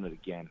forward to doing it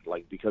again,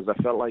 like, because I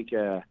felt like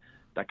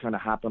that kind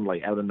of happened,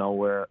 like, out of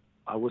nowhere.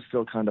 I was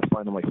still kind of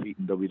finding my feet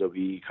in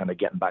WWE, kind of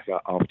getting back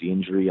off the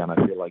injury, and I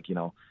feel like, you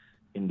know,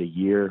 in the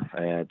year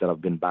that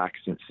I've been back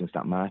since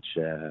that match,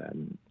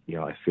 you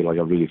know, I feel like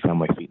I really found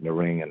my feet in the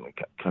ring and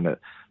kind of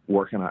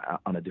working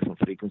on a different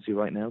frequency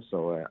right now.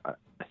 So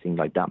I think,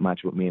 like, that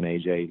match with me and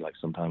AJ, like,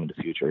 sometime in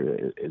the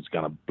future, is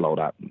gonna blow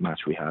that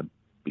match we had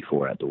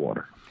before at the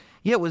water.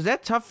 Yeah, was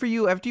that tough for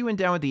you after you went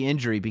down with the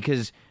injury?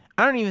 Because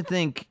I don't even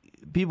think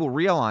people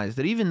realize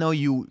that even though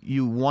you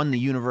won the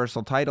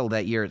Universal title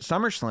that year at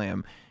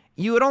SummerSlam,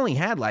 you had only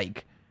had,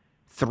 like,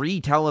 3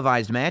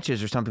 televised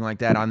matches or something like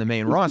that on the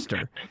main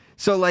roster.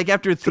 So, like,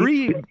 after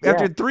three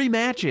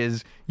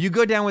matches, you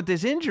go down with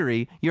this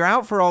injury, you're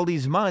out for all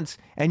these months,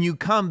 and you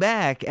come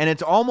back, and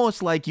it's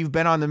almost like you've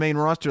been on the main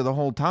roster the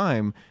whole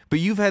time, but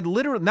you've had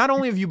literally, not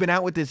only have you been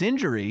out with this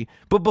injury,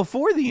 but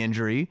before the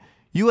injury,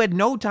 you had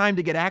no time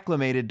to get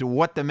acclimated to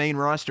what the main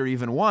roster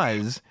even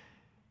was.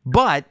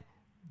 But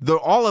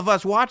all of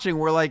us watching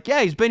were like,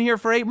 yeah, he's been here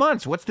for 8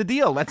 months. What's the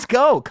deal? Let's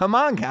go. Come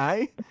on,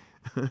 guy.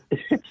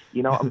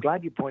 You know, I'm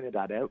glad you pointed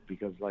that out,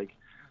 because, like,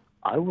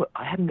 I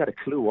hadn't got a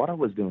clue what I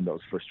was doing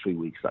those first 3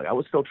 weeks. Like, I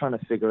was still trying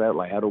to figure out,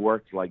 like, how to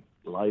work, like,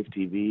 live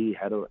TV,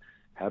 how to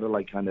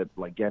like, kind of,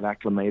 like, get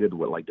acclimated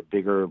with, like, the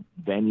bigger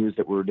venues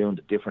that we were doing,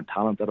 the different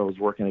talent that I was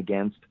working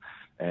against.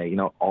 You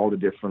know, all the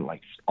different,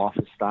 like,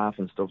 office staff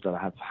and stuff that I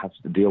have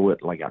to deal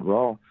with, like, at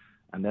Raw.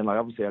 And then, like,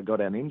 obviously I got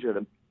down injured,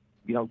 and,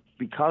 you know,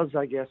 because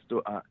I guess,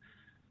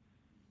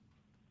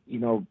 you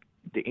know,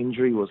 the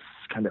injury was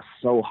kind of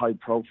so high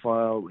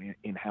profile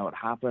in how it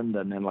happened.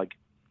 And then, like,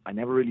 I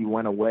never really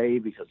went away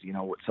because, you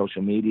know, with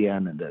social media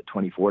and the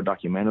 24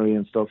 documentary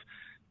and stuff,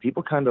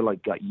 people kind of,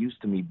 like, got used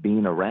to me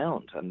being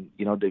around. And,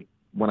 you know,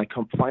 when I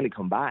finally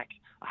come back,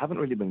 I haven't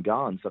really been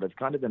gone. So they've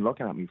kind of been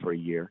looking at me for a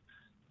year.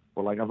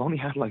 But, like, I've only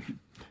had, like,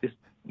 this,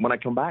 when I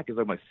come back, it's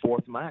like my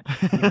 4th match,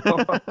 you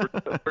know,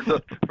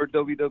 for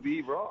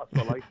WWE Raw.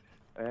 So, like,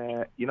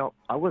 you know,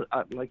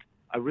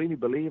 I really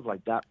believe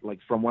like that, like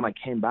from when I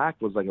came back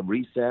was like a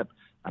reset.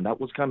 And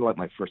that was kind of like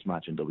my first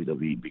match in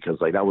WWE,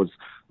 because like that was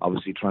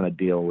obviously trying to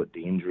deal with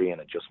the injury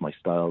and adjust my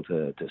style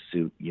to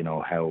suit, you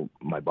know, how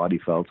my body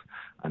felt.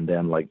 And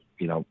then like,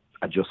 you know,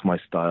 adjust my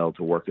style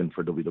to working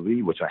for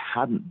WWE, which I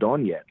hadn't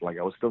done yet. Like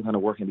I was still kind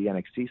of working the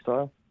NXT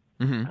style.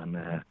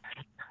 Mm-hmm.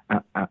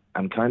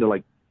 And kind of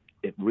like,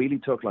 it really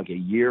took like a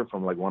year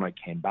from like when I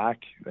came back,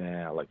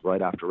 like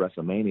right after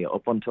WrestleMania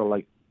up until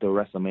like the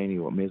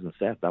WrestleMania with Miz and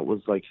Seth. That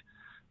was like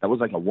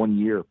a 1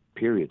 year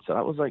period. So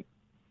that was like,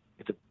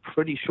 it's a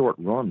pretty short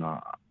run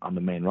on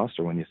the main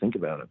roster when you think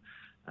about it.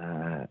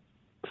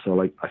 So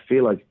like, I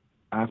feel like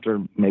after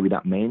maybe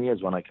that Mania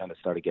is when I kind of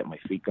started getting my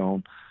feet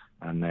going.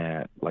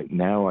 And like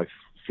now I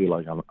feel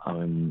like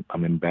I'm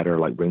in better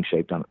like ring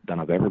shape than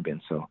I've ever been.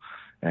 So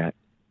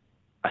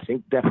I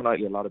think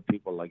definitely a lot of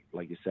people,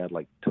 like you said,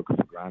 like took it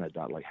for granted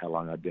that like how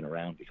long I'd been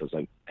around, because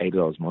like 8 of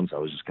those months I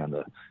was just kind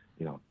of,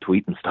 you know,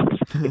 tweeting stuff.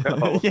 You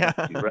know, yeah,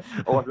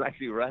 I wasn't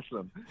actually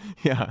wrestling.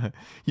 Yeah,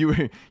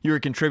 you were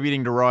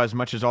contributing to Raw as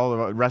much as all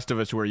the rest of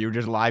us were. You were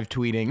just live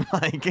tweeting,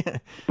 like.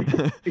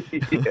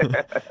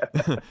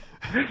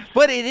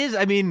 But it is.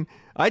 I mean,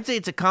 I'd say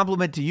it's a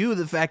compliment to you,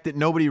 the fact that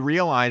nobody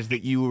realized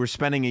that you were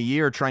spending a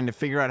year trying to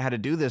figure out how to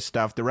do this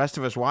stuff. The rest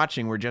of us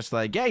watching were just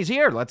like, yeah, he's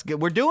here.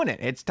 We're doing it.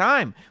 It's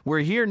time.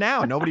 We're here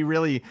now. Nobody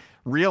really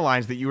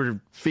realized that you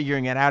were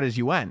figuring it out as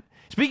you went.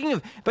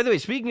 By the way,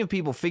 speaking of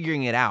people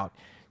figuring it out,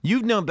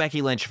 you've known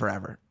Becky Lynch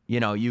forever. You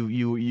know,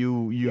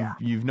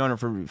 you've known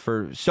her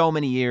for so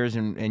many years,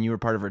 and you were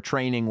part of her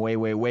training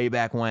way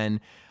back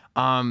when.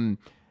 Can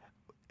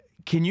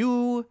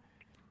you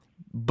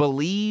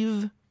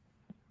believe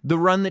the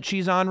run that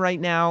she's on right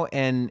now,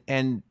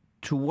 and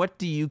to what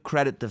do you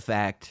credit the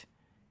fact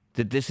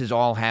that this is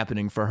all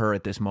happening for her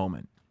at this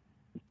moment?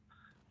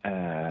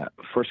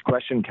 First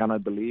question, can I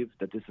believe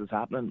that this is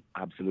happening?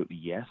 Absolutely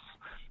yes.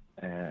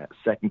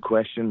 Second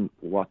question,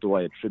 what do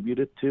I attribute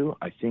it to?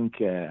 I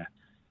think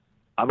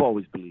I've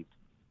always believed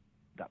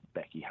that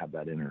Becky had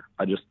that in her.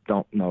 I just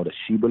don't know that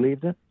she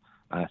believed it.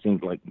 And I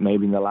think like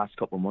maybe in the last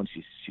couple of months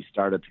she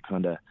started to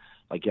kind of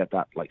like get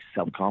that like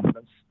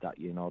self-confidence that,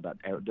 you know,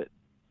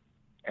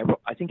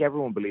 I think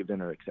everyone believed in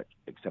her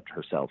except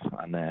herself.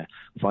 And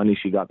finally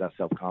she got that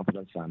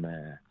self-confidence,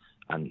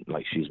 and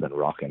like she's been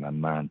rocking.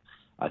 And man,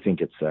 I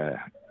think it's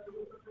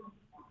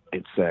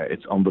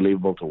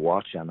unbelievable to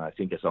watch, and I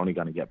think it's only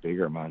going to get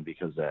bigger, man,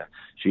 because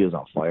she is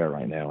on fire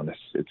right now, and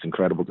it's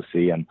incredible to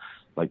see. And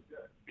like,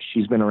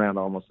 she's been around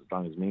almost as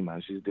long as me,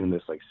 man. She's doing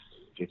this like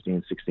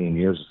 15, 16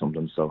 years or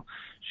something. So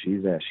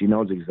she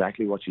knows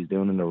exactly what she's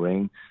doing in the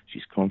ring.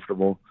 She's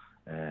comfortable.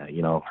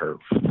 You know, her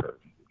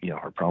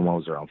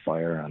promos are on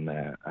fire,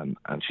 and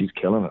she's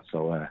killing it.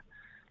 So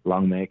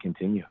long may it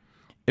continue.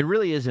 It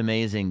really is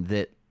amazing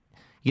that,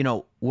 you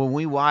know, when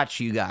we watch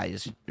you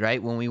guys,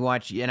 right? When we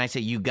watch, and I say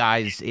you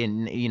guys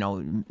in, you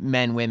know,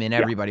 men, women,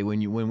 everybody,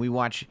 when we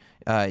watch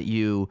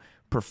you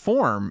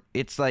perform,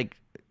 it's like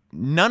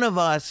none of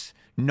us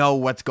know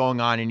what's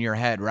going on in your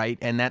head, right?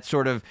 And that's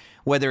sort of,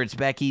 whether it's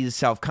Becky's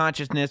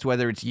self-consciousness,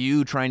 whether it's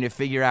you trying to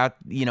figure out,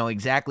 you know,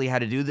 exactly how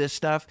to do this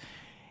stuff,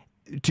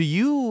 to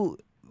you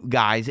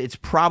guys, it's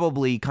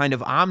probably kind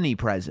of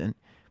omnipresent,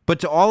 but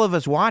to all of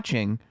us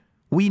watching,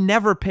 we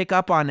never pick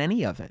up on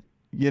any of it,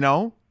 you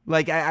know?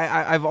 Like,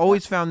 I've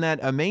always found that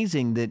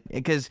amazing, that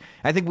because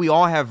I think we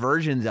all have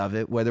versions of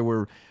it, whether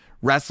we're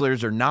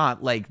wrestlers or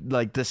not, like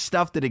the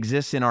stuff that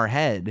exists in our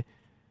head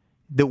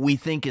that we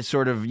think is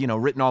sort of, you know,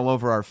 written all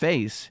over our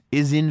face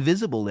is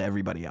invisible to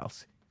everybody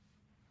else.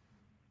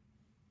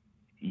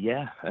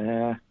 Yeah.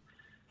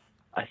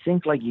 I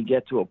think like you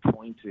get to a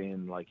point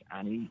in like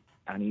any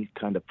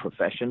kind of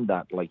profession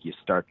that like you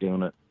start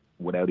doing it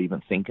without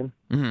even thinking.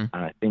 Mm-hmm.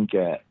 And I think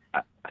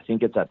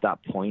it's at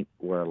that point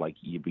where like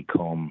you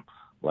become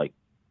like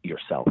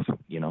yourself,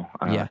 you know,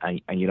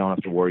 and you don't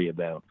have to worry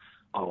about,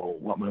 oh,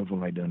 what move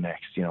am I doing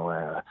next? You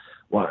know,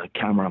 what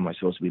camera am I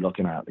supposed to be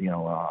looking at? You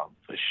know,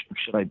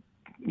 should I,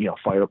 you know,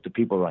 fire up the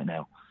people right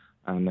now?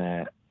 And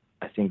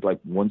I think like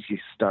once you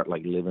start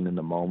like living in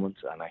the moment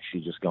and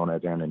actually just going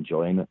out there and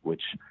enjoying it,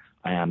 which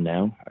I am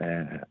now,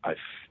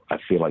 I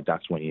feel like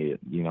that's when you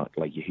know,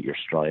 like you hit your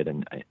stride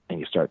and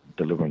you start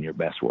delivering your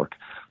best work.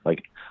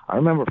 Like I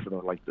remember for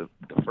the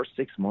first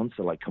 6 months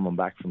of like coming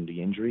back from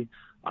the injury,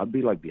 I'd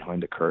be like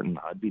behind the curtain.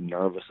 I'd be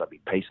nervous. I'd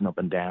be pacing up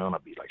and down.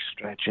 I'd be like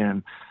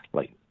stretching,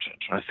 like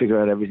trying to figure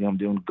out everything I'm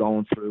doing,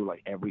 going through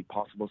like every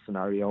possible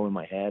scenario in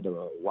my head.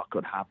 What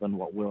could happen?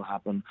 What will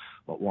happen?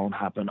 What won't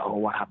happen? Oh,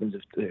 what happens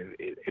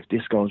if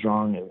this goes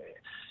wrong?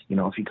 You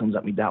know, if he comes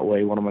at me that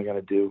way, what am I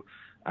gonna do?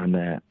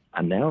 And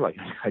now like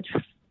I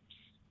just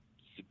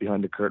sit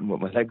behind the curtain with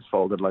my legs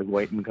folded, like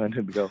waiting kind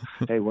of to go,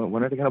 hey,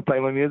 when are they gonna play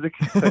my music?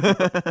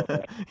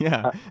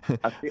 Yeah.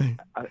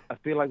 I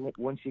feel like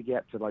once you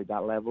get to like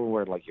that level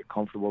where like you're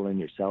comfortable in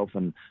yourself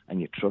and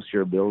you trust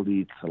your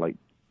ability to like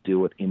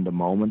do it in the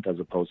moment, as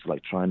opposed to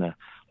like trying to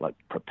like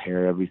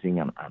prepare everything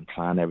and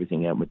plan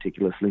everything out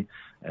meticulously,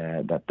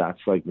 that's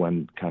like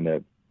when kind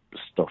of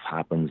stuff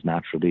happens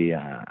naturally,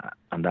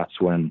 and that's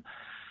when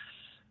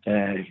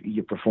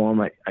you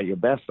perform at your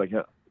best. Like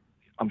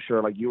I'm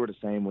sure, like you were the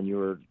same when you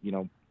were,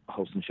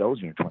 hosting shows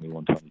when you're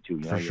 21,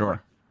 22. For sure. Like,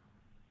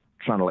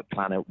 trying to like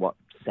plan out what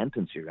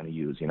sentence you're going to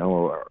use,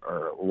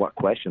 or what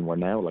question. Where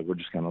now, like, we're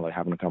just kind of like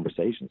having a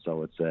conversation.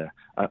 So it's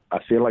I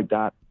feel like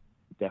that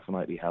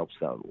definitely helps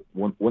out.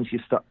 Once you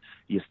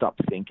stop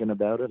thinking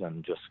about it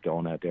and just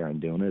going out there and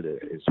doing it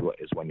is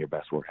when your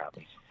best work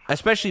happens.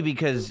 Especially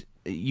because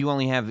you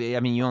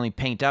only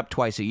paint up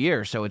twice a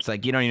year, so it's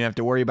like you don't even have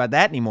to worry about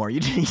that anymore.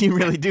 You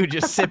really do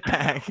just sit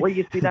back. Well,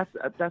 you see, that's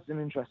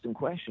an interesting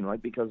question,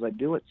 right? Because I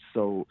do it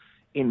so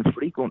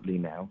infrequently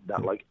now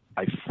that like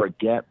I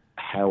forget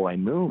how I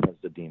move as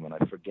the demon.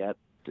 I forget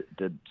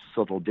the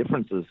subtle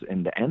differences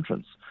in the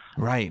entrance.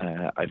 Right.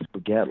 I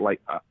forget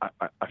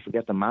I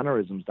forget the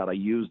mannerisms that I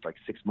used like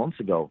 6 months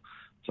ago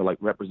to like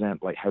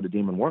represent like how the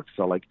demon works.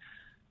 So like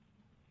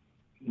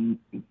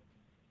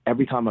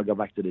every time I go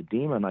back to the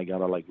demon, I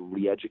gotta like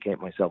re-educate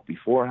myself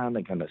beforehand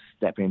and kind of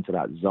step into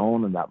that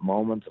zone and that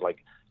moment. Like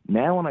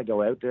now when I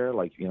go out there,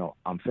 like,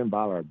 I'm Finn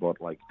Balor, but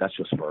like that's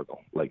just Virgo.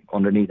 Like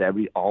underneath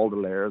all the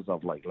layers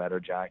of like leather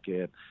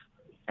jacket,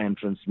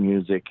 entrance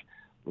music,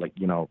 like,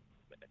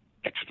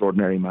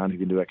 extraordinary man who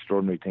can do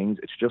extraordinary things.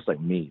 It's just like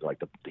me, like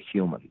the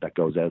human that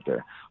goes out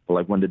there. But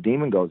like when the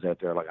demon goes out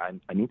there, like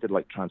I need to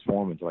like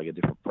transform into like a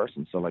different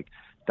person. So like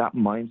that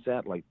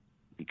mindset, like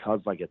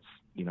because like it's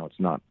it's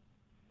not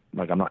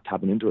like I'm not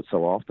tapping into it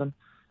so often.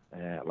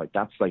 Like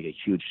that's like a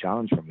huge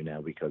challenge for me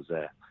now because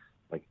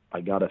like I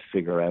gotta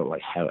figure out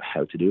like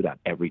how to do that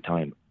every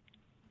time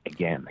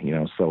again.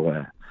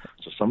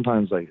 So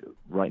sometimes, like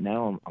right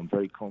now, I'm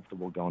very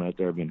comfortable going out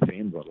there being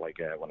Finn, but like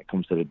when it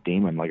comes to the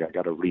demon, like I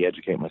got to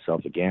re-educate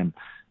myself again.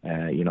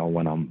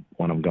 When I'm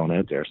going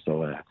out there.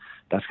 So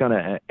that's kind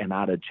of an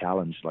added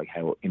challenge, like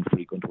how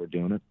infrequent we're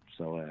doing it.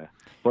 So,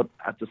 but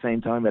at the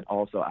same time, it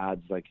also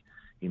adds like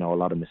a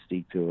lot of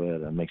mystique to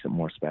it and makes it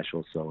more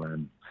special. So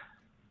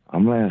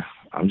I'm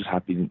just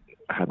happy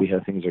how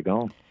things are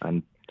going.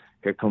 And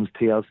here comes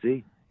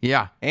TLC.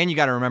 Yeah, and you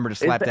got to remember to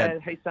slap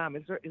that. Hey Sam,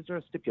 is there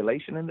a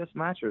stipulation in this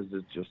match, or is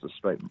it just a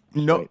straight?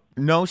 No.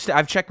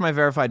 I've checked my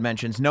verified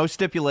mentions. No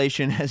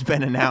stipulation has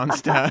been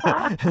announced.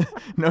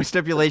 No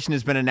stipulation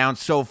has been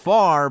announced so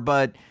far,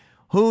 but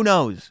who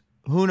knows?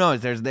 Who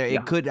knows?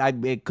 It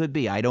could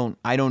be. I don't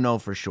know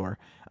for sure.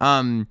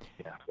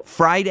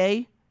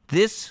 Friday,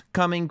 this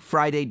coming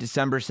Friday,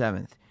 December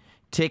 7th,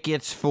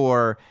 tickets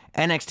for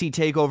NXT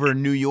TakeOver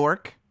New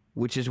York,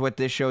 which is what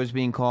this show is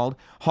being called,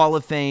 Hall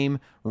of Fame,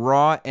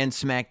 Raw, and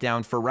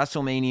SmackDown for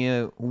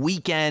WrestleMania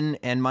weekend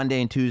and Monday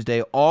and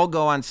Tuesday all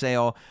go on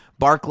sale.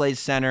 Barclays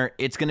Center.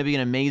 It's going to be an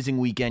amazing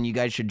weekend. You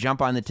guys should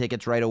jump on the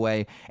tickets right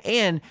away.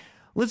 And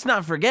let's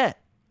not forget,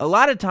 a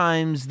lot of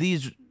times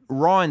these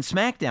Raw and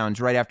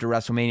SmackDowns right after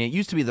WrestleMania, it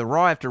used to be the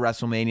Raw after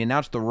WrestleMania, now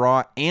it's the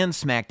Raw and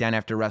SmackDown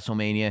after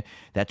WrestleMania.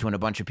 That's when a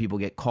bunch of people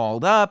get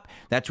called up.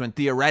 That's when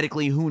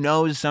theoretically, who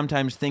knows,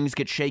 sometimes things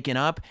get shaken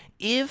up.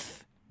 And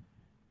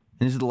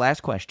this is the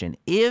last question.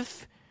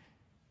 If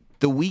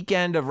the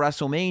weekend of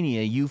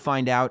WrestleMania, you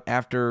find out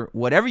after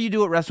whatever you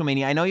do at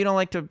WrestleMania, I know you don't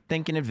like to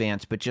think in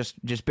advance, but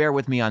just bear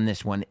with me on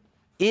this one.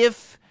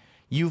 If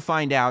you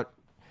find out,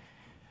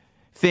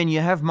 Finn,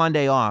 you have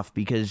Monday off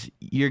because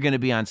you're going to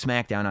be on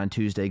SmackDown on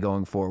Tuesday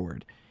going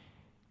forward,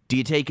 do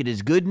you take it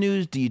as good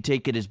news? Do you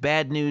take it as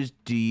bad news?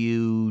 Do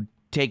you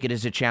take it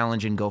as a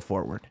challenge and go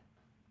forward?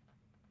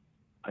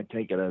 I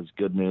take it as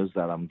good news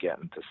that I'm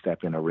getting to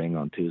step in a ring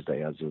on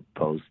Tuesday as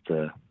opposed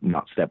to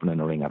not stepping in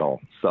a ring at all.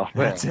 So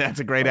that's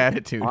a great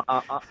attitude.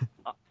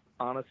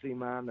 Honestly,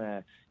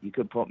 man, you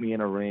could put me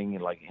in a ring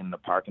like in the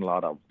parking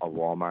lot of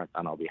Walmart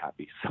and I'll be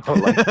happy. So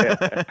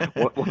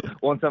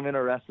like once I'm in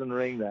a wrestling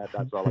ring,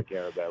 that's all I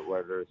care about,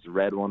 whether it's a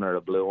red one or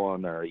a blue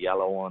one or a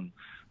yellow one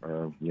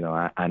or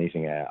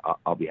anything.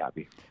 I'll be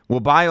happy.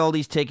 We'll buy all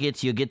these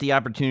tickets. You'll get the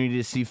opportunity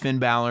to see Finn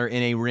Balor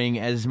in a ring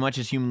as much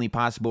as humanly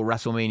possible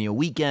WrestleMania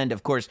weekend.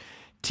 Of course,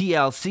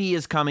 TLC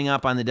is coming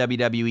up on the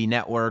WWE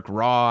Network,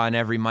 Raw on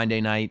every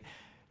Monday night.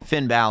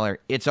 Finn Balor,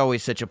 it's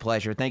always such a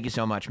pleasure. Thank you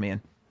so much,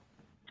 man.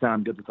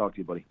 Sam, good to talk to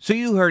you, buddy. So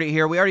you heard it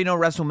here. We already know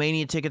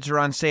WrestleMania tickets are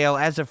on sale.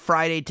 As of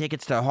Friday,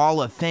 tickets to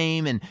Hall of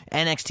Fame and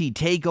NXT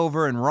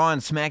TakeOver and Raw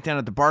and SmackDown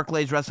at the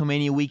Barclays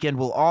WrestleMania weekend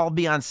will all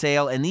be on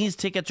sale. And these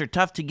tickets are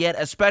tough to get,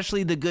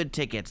 especially the good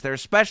tickets. They're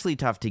especially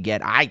tough to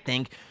get, I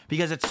think,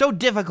 because it's so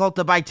difficult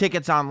to buy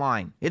tickets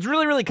online. It's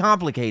really, really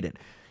complicated.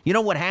 You know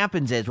what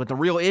happens is, what the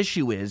real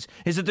issue is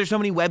that there's so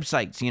many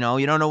websites, you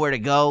don't know where to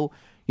go.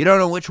 You don't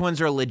know which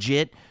ones are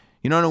legit.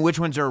 You don't know which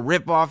ones are a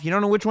ripoff. You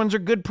don't know which ones are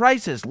good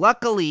prices.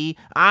 Luckily,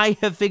 I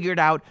have figured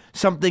out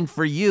something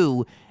for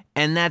you,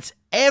 and that's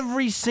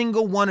every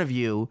single one of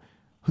you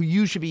who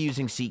you should be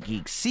using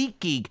SeatGeek.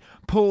 SeatGeek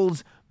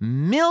pulls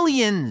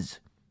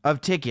millions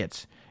of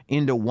tickets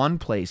into one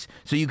place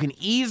so you can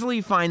easily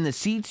find the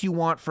seats you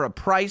want for a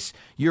price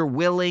you're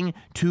willing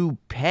to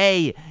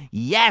pay.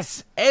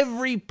 Yes,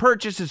 every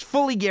purchase is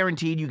fully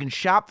guaranteed. You can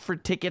shop for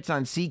tickets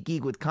on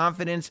SeatGeek with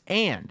confidence,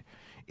 and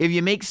if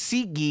you make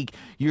SeatGeek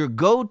your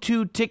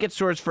go-to ticket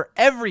source for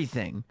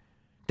everything,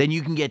 then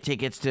you can get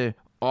tickets to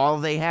all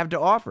they have to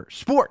offer.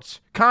 Sports,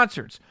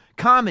 concerts,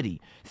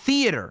 comedy,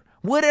 theater,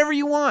 whatever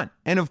you want.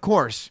 And of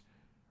course,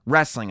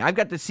 wrestling. I've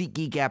got the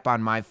SeatGeek app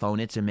on my phone.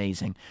 It's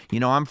amazing. You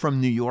know, I'm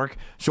from New York,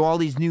 so all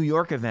these New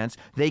York events,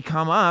 they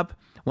come up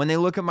when they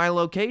look at my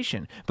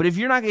location. But if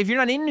you're not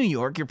in New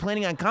York, you're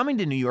planning on coming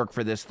to New York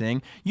for this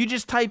thing, you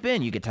just type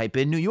in. You could type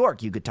in New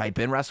York. You could type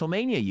in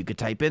WrestleMania. You could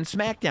type in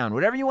Smackdown.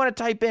 Whatever you want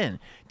to type in.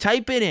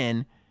 Type it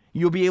in.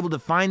 You'll be able to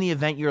find the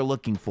event you're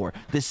looking for.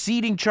 The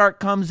seating chart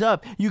comes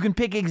up. You can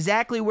pick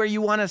exactly where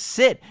you want to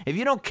sit. If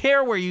you don't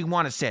care where you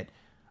want to sit,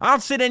 I'll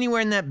sit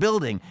anywhere in that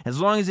building. As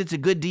long as it's a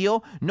good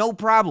deal, no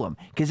problem.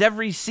 Because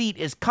every seat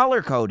is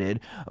color-coded.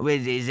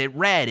 Is it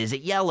red? Is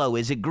it yellow?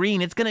 Is it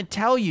green? It's going to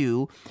tell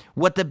you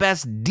what the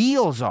best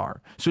deals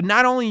are. So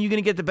not only are you going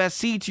to get the best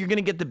seats, you're going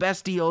to get the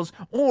best deals.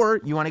 Or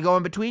you want to go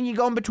in between, you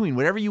go in between.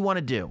 Whatever you want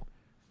to do.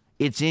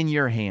 It's in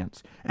your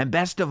hands. And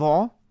best of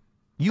all,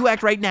 you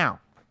act right now.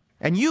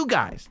 And you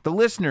guys, the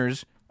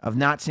listeners of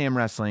Not Sam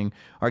Wrestling,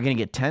 are going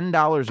to get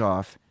 $10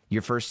 off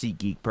your first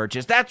SeatGeek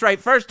purchase. That's right.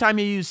 First time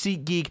you use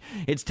SeatGeek,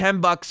 it's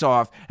 $10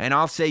 off, and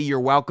I'll say you're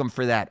welcome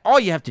for that. All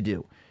you have to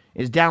do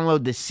is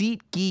download the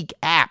SeatGeek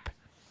app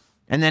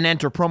and then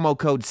enter promo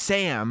code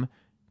SAM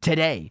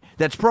today.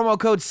 That's promo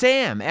code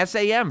SAM,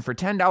 S-A-M, for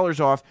 $10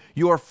 off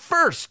your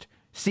first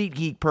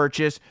SeatGeek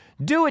purchase.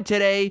 Do it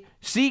today.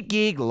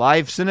 SeatGeek,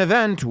 life's an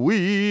event.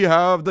 We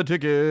have the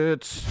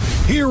tickets.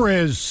 Here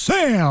is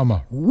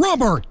Sam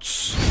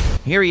Roberts.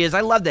 Here he is.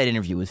 I love that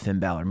interview with Finn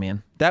Balor,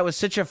 man. That was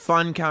such a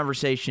fun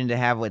conversation to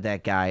have with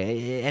that guy.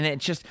 And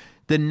it's just,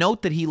 the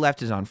note that he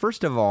left is on.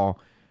 First of all,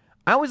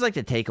 I always like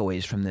the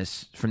takeaways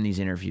from these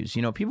interviews.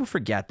 You know, people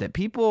forget that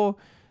people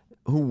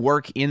who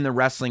work in the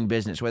wrestling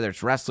business, whether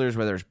it's wrestlers,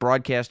 whether it's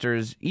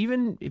broadcasters,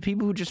 even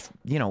people who just,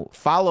 you know,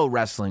 follow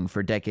wrestling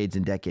for decades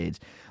and decades.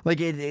 Like,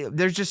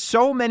 there's just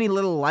so many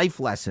little life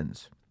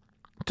lessons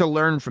to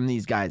learn from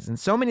these guys and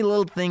so many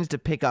little things to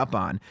pick up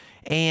on.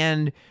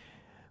 And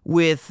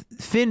with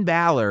Finn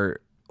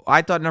Balor,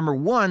 I thought, number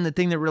one, the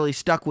thing that really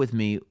stuck with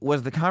me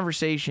was the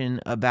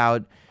conversation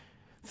about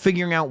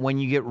figuring out when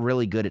you get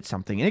really good at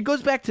something. And it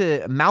goes back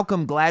to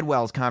Malcolm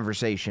Gladwell's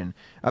conversation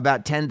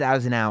about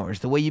 10,000 hours.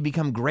 The way you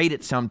become great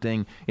at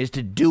something is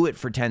to do it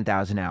for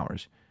 10,000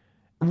 hours.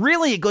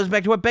 Really, it goes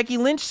back to what Becky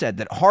Lynch said,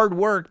 that hard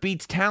work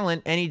beats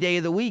talent any day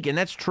of the week. And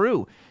that's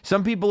true.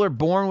 Some people are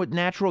born with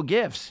natural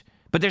gifts,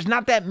 but there's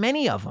not that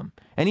many of them.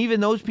 And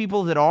even those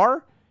people that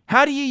are,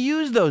 how do you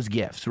use those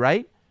gifts,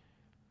 right?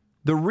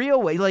 The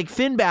real way, like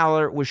Finn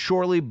Balor was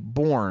surely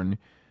born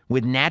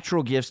with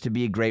natural gifts to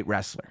be a great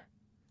wrestler.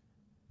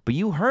 But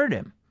you heard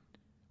him.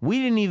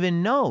 We didn't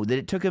even know that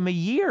it took him a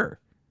year.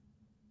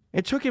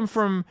 It took him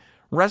from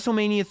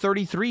WrestleMania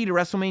 33 to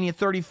WrestleMania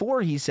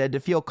 34, he said, to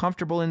feel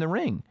comfortable in the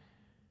ring.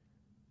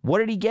 What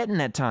did he get in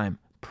that time?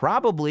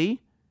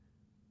 Probably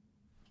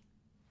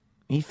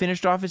he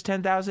finished off his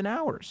 10,000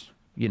 hours.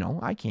 You know,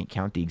 I can't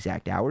count the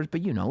exact hours,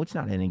 but you know, it's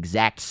not an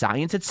exact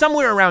science. It's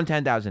somewhere around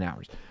 10,000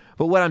 hours.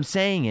 But what I'm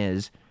saying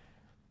is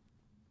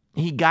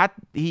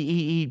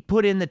he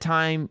put in the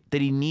time that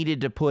he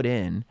needed to put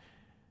in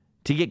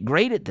to get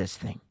great at this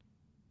thing.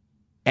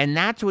 And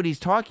that's what he's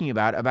talking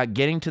about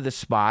getting to the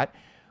spot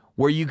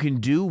where you can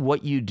do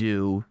what you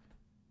do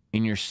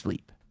in your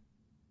sleep.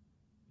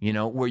 You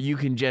know, where you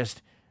can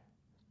just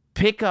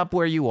pick up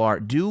where you are,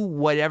 do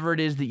whatever it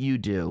is that you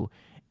do,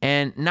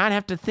 and not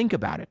have to think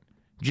about it.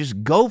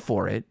 Just go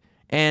for it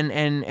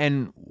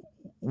and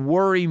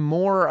worry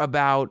more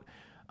about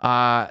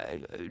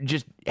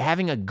just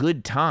having a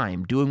good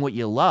time doing what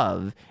you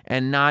love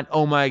and not,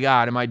 oh my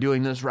God, am I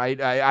doing this right?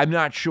 I'm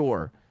not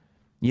sure.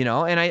 You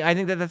know, and I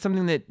think that that's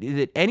something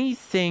that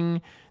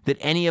anything that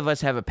any of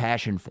us have a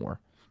passion for,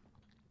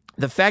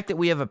 the fact that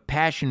we have a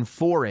passion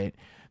for it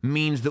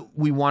means that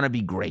we want to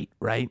be great,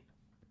 right?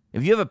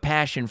 If you have a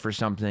passion for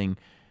something,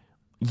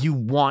 you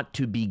want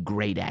to be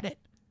great at it.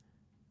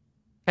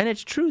 And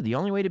it's true. The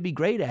only way to be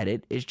great at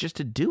it is just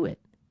to do it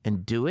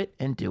and do it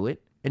and do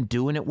it and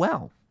doing it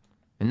well.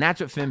 And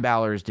that's what Finn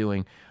Balor is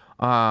doing.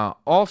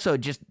 Also,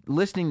 just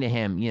listening to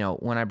him, you know,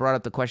 when I brought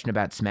up the question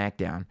about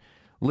Smackdown,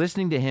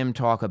 listening to him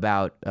talk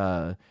about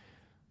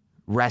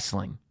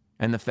wrestling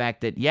and the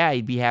fact that, yeah,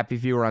 he'd be happy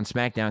if he were on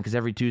Smackdown because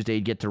every Tuesday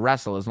he'd get to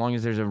wrestle. As long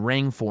as there's a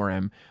ring for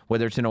him,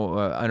 whether it's in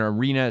an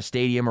arena, a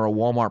stadium, or a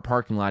Walmart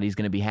parking lot, he's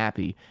going to be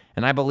happy.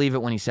 And I believe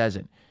it when he says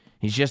it.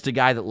 He's just a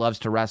guy that loves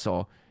to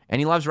wrestle, and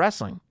he loves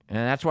wrestling. And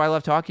that's why I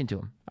love talking to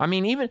him. I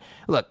mean, even,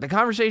 look, the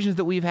conversations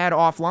that we've had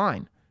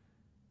offline,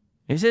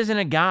 this isn't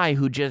a guy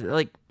who just,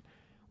 like,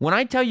 when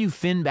I tell you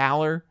Finn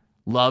Balor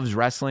loves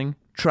wrestling,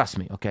 trust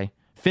me, okay?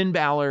 Finn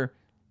Balor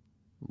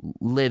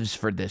lives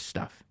for this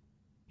stuff.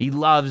 He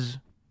loves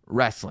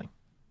wrestling.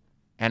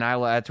 And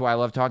that's why I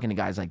love talking to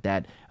guys like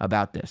that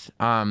about this.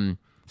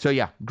 So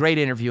yeah, great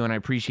interview, and I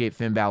appreciate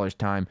Finn Balor's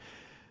time.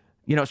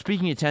 You know,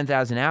 speaking of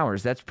 10,000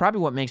 hours, that's probably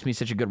what makes me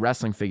such a good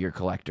wrestling figure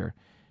collector,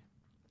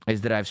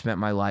 is that I've spent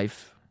my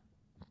life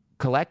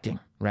collecting,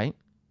 right?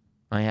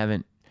 I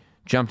haven't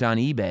jumped on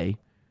eBay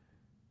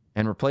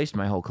and replaced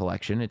my whole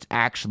collection. It's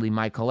actually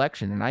my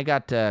collection. And I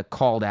got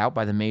called out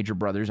by the Major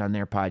Brothers on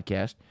their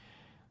podcast.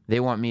 They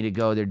want me to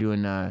go. They're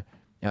doing a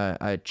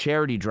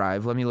charity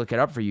drive. Let me look it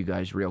up for you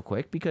guys real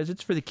quick because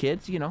it's for the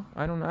kids. You know,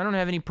 I don't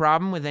have any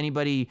problem with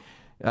anybody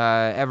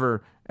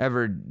ever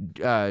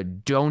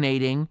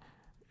donating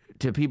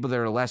to people that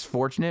are less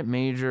fortunate.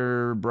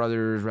 Major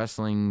Brothers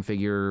Wrestling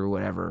figure,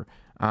 whatever.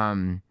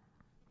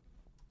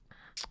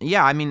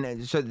 Yeah, I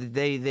mean, so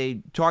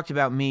they talked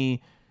about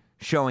me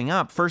showing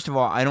up. First of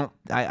all, I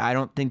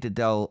don't think that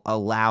they'll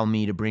allow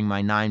me to bring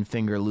my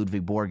 9-finger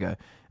Ludwig Borga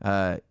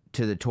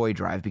to the toy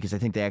drive because I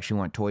think they actually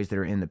want toys that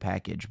are in the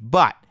package.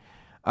 But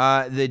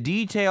the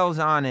details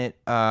on it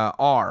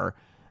are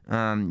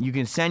you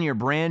can send your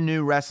brand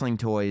new wrestling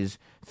toys,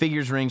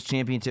 figures, rings,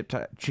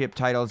 championship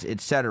titles,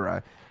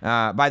 etc.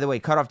 By the way,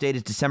 cutoff date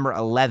is December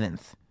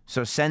 11th.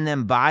 So send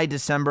them by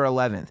December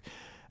 11th.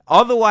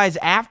 Otherwise,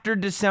 after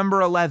December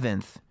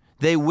 11th,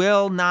 they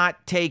will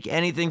not take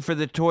anything for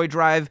the toy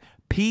drive.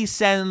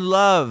 Peace and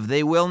love.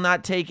 They will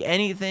not take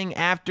anything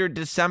after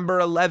December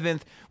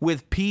 11th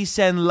with peace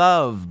and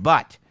love.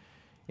 But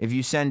if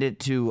you send it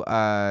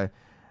to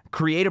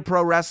Creative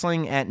Pro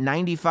Wrestling at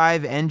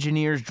 95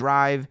 Engineers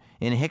Drive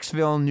in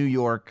Hicksville, New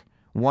York,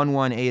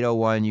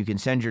 11801, you can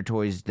send your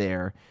toys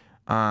there.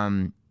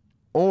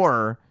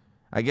 Or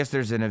I guess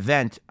there's an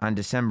event on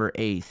December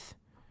 8th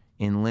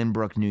in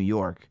Lynbrook, New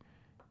York.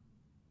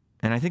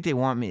 And I think they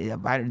want me,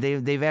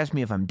 they've asked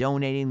me if I'm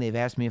donating. They've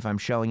asked me if I'm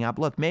showing up.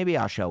 Look, maybe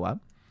I'll show up.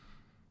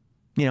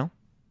 You know,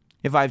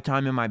 if I have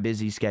time in my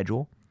busy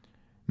schedule,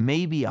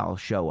 maybe I'll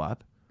show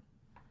up.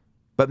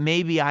 But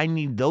maybe I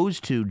need those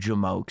two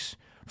jamokes.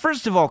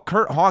 First of all,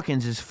 Kurt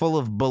Hawkins is full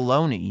of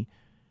baloney.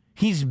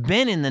 He's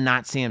been in the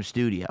Notsam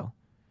studio.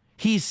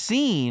 He's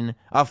seen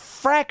a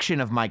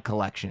fraction of my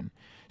collection.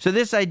 So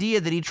this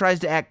idea that he tries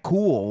to act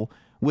cool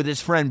with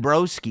his friend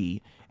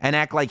Broski and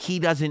act like he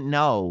doesn't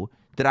know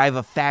that I have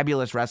a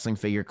fabulous wrestling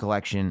figure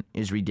collection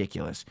is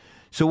ridiculous.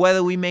 So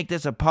whether we make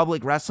this a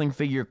public wrestling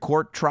figure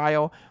court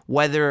trial,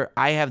 whether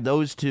I have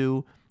those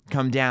two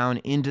come down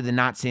into the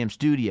Notsam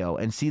studio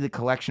and see the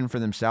collection for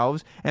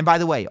themselves, and by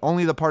the way,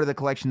 only the part of the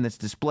collection that's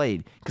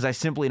displayed, because I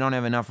simply don't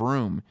have enough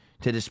room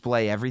to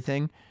display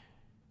everything,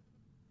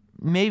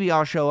 maybe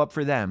I'll show up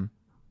for them.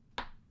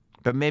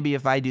 But maybe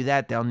if I do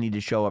that, they'll need to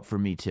show up for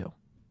me too.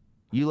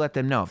 You let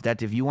them know.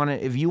 If you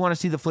want to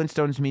see the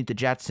Flintstones meet the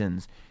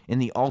Jetsons in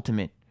the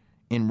Ultimate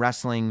in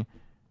Wrestling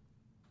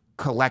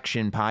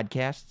collection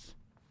podcasts,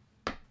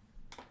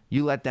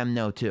 you let them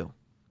know too.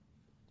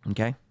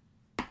 Okay?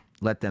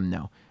 Let them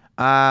know.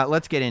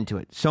 Let's get into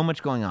it. So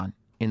much going on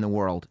in the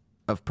world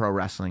of pro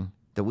wrestling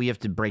that we have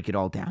to break it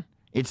all down.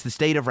 It's the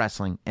state of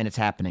wrestling, and it's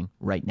happening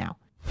right now.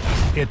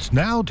 It's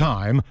now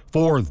time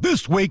for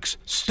this week's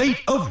State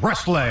of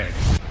Wrestling.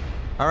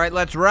 All right,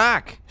 let's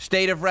rock.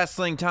 State of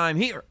Wrestling time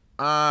here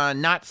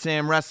on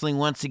Notsam Wrestling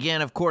once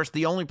again. Of course,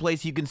 the only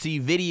place you can see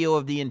video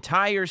of the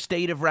entire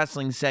State of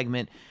Wrestling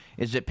segment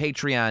is at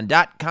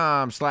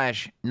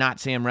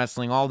patreon.com/Notsam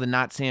Wrestling. All the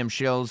Notsam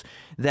shows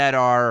that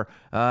are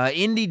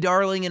indie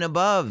darling and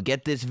above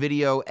get this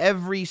video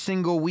every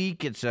single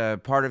week. It's a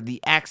part of the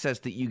access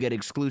that you get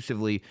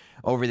exclusively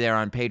over there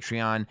on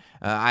Patreon.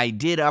 I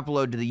did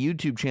upload to the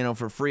YouTube channel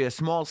for free a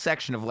small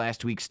section of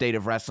last week's State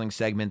of Wrestling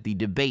segment, the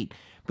debate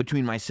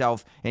between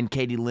myself and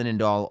Katie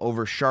Linendahl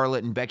over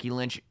Charlotte and Becky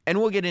Lynch. And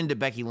we'll get into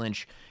Becky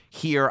Lynch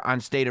here on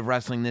State of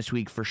Wrestling this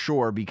week for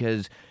sure,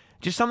 because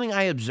just something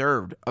I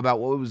observed about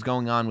what was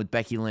going on with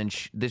Becky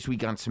Lynch this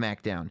week on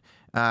SmackDown.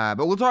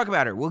 But we'll talk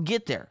about her. We'll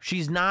get there.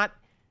 She's not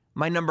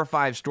my number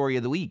 5 story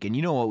of the week. And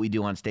you know what we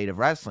do on State of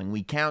Wrestling.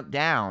 We count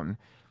down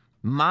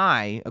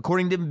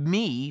according to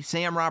me,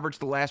 Sam Roberts,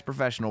 the last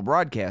professional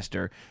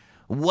broadcaster,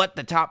 what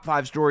the top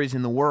 5 stories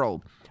in the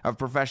world of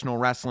professional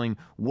wrestling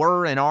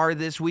were and are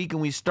this week.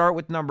 And we start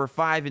with number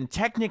 5. And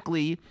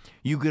technically,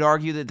 you could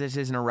argue that this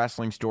isn't a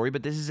wrestling story,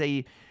 but this is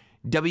a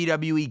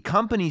WWE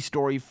company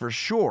story for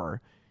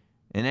sure.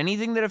 And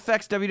anything that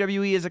affects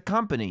WWE as a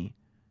company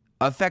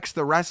affects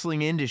the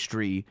wrestling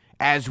industry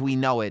as we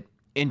know it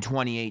in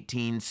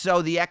 2018.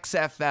 So the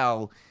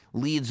XFL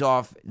leads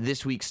off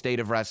this week's State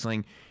of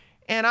Wrestling.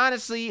 And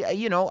honestly,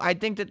 I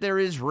think that there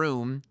is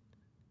room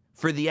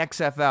for the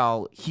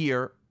XFL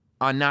here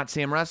on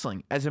Notsam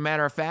Wrestling. As a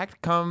matter of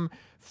fact, come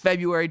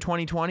February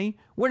 2020,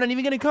 we're not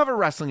even going to cover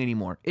wrestling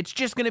anymore. It's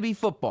just going to be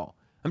football.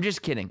 I'm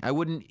just kidding. I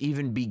wouldn't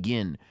even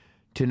begin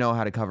to know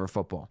how to cover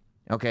football.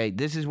 Okay,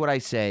 this is what I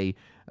say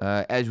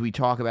as we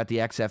talk about the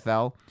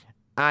XFL.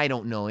 I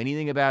don't know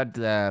anything about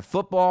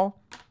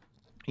football.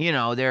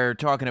 They're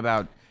talking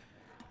about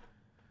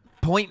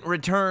point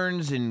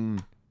returns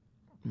and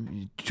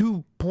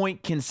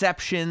 2-point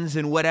conceptions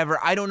and whatever.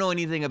 I don't know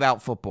anything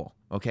about football,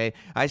 okay?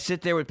 I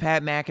sit there with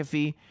Pat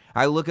McAfee.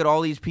 I look at all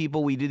these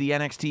people. We do the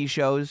NXT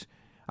shows.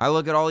 I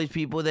look at all these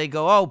people. They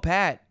go, "Oh,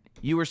 Pat,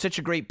 you were such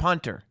a great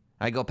punter."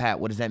 I go,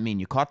 "Pat, what does that mean?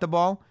 You caught the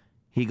ball?"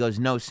 He goes,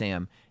 "No,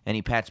 Sam." And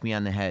he pats me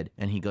on the head.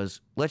 And he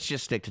goes, "Let's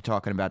just stick to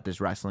talking about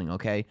this wrestling,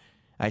 okay?"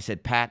 I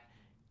said, "Pat,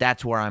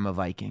 that's where I'm a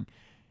Viking."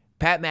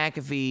 Pat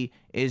McAfee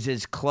is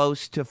as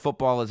close to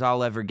football as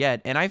I'll ever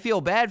get. And I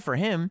feel bad for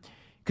him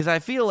because I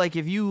feel like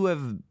if you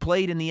have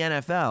played in the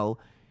NFL,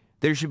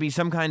 there should be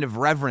some kind of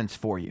reverence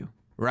for you,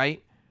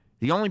 right?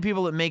 The only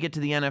people that make it to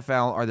the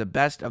NFL are the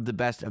best of the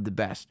best of the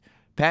best.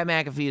 Pat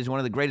McAfee is one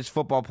of the greatest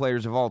football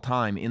players of all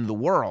time in the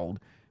world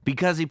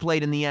because he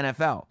played in the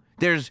NFL.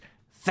 There's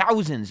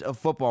thousands of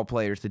football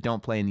players that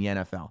don't play in the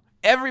NFL.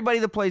 Everybody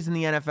that plays in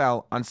the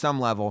NFL on some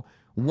level,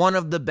 one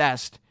of the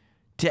best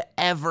to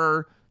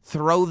ever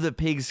throw the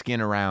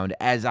pigskin around,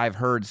 as I've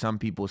heard some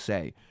people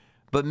say.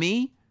 But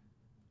me,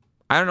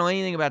 I don't know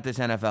anything about this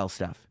NFL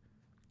stuff.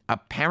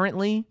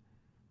 Apparently,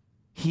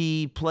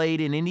 he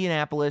played in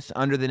Indianapolis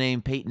under the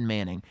name Peyton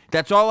Manning.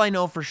 That's all I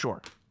know for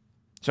sure.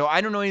 So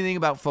I don't know anything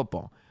about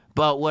football.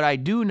 But what I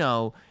do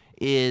know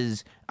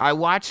is I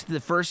watched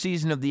the first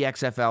season of the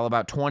XFL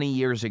about 20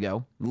 years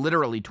ago,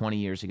 literally 20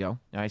 years ago.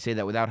 I say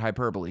that without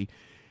hyperbole.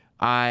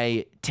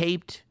 I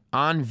taped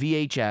on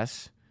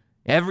VHS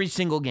every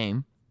single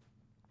game.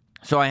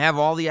 So I have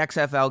all the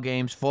XFL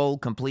games, full,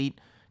 complete,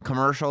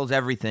 commercials,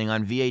 everything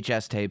on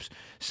VHS tapes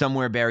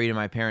somewhere buried in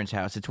my parents'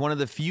 house. It's one of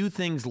the few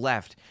things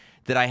left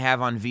that I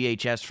have on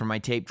VHS from my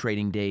tape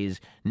trading days,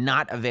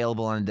 not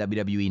available on the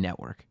WWE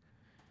Network.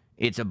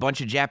 It's a bunch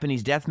of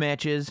Japanese death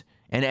matches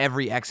and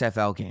every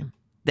XFL game.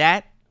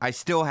 That I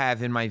still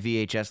have in my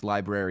VHS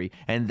library,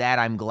 and that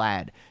I'm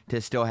glad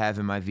to still have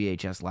in my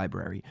VHS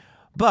library.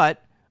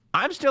 But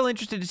I'm still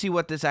interested to see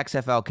what this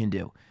XFL can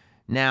do.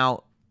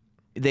 Now,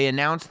 they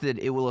announced that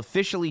it will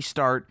officially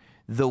start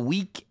the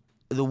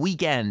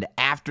weekend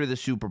after the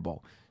Super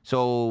Bowl.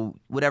 So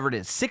whatever it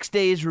is, 6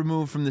 days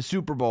removed from the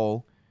Super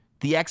Bowl,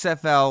 the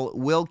XFL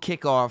will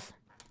kick off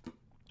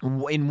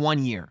in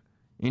 1 year,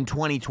 in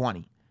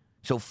 2020.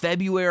 So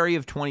February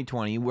of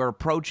 2020, we're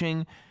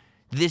approaching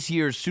this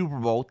year's Super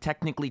Bowl,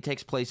 technically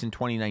takes place in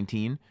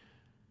 2019.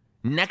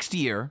 Next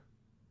year,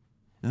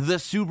 the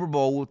Super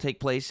Bowl will take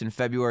place in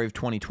February of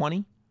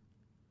 2020.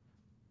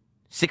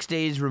 6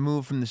 days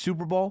removed from the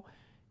Super Bowl,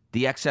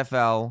 the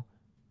XFL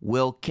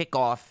will kick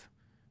off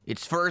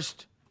its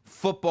first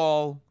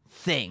football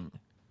thing.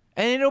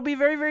 And it'll be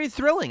very, very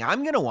thrilling.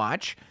 I'm going to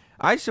watch.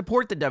 I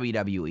support the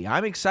WWE.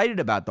 I'm excited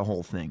about the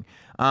whole thing.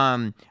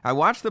 I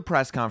watched the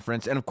press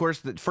conference, and of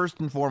course, first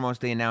and foremost,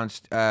 they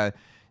announced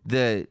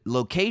the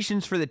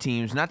locations for the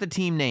teams, not the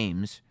team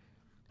names.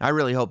 I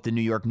really hope the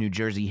New York, New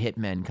Jersey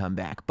Hitmen come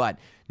back, but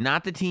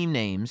not the team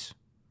names.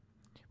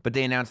 But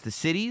they announced the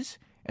cities,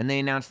 and they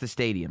announced the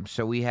stadiums.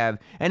 So we have,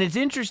 and it's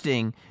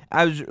interesting,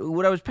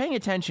 what I was paying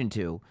attention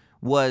to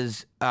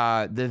was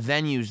the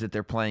venues that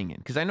they're playing in,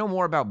 because I know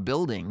more about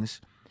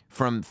buildings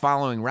from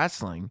following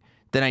wrestling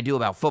than I do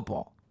about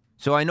football.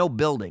 So I know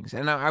buildings,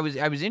 and I was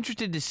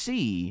interested to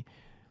see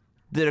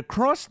that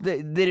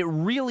that it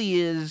really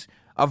is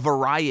a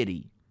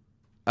variety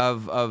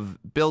of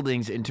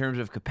buildings in terms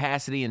of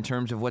capacity, in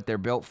terms of what they're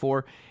built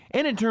for,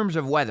 and in terms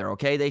of weather.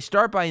 Okay, they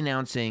start by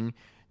announcing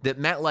that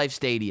MetLife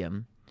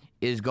Stadium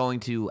is going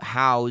to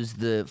house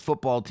the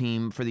football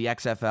team for the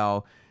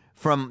XFL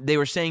from, they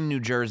were saying New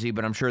Jersey,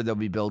 but I'm sure they'll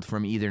be built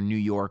from either New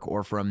York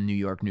or from New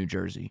York, New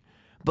Jersey.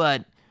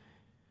 But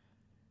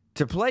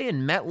to play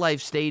in MetLife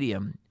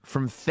Stadium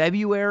from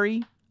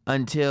February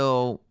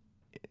until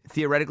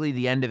theoretically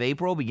the end of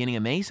April, beginning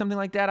of May, something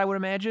like that, I would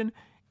imagine,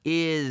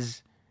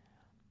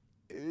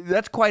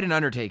 that's quite an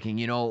undertaking.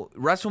 You know,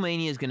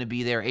 WrestleMania is going to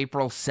be there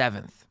April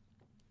 7th.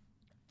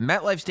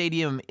 MetLife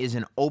Stadium is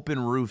an open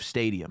roof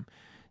stadium.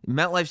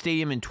 MetLife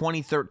Stadium in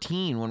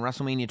 2013, when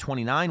WrestleMania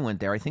 29 went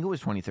there, I think it was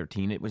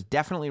 2013, it was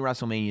definitely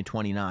WrestleMania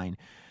 29,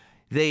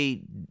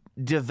 they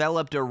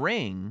developed a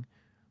ring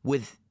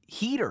with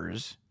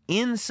heaters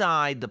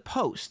inside the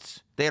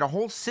posts. They had a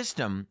whole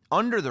system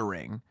under the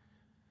ring,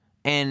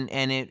 and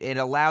it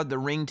allowed the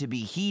ring to be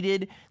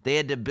heated. They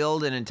had to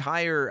build an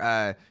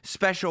entire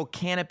special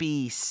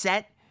canopy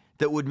set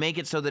that would make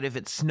it so that if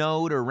it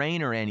snowed or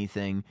rained or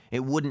anything,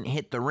 it wouldn't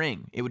hit the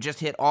ring. It would just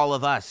hit all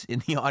of us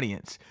in the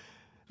audience.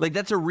 Like,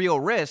 that's a real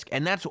risk,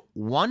 and that's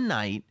one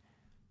night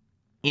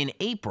in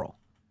April.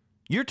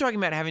 You're talking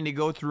about having to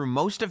go through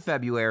most of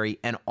February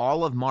and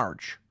all of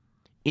March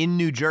in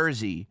New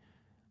Jersey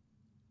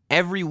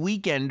every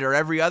weekend or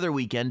every other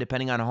weekend,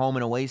 depending on home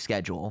and away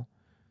schedule.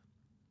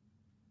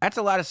 That's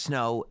a lot of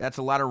snow. That's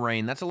a lot of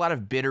rain. That's a lot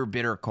of bitter,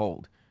 bitter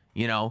cold.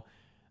 You know,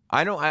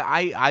 I don't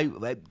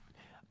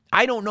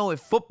know if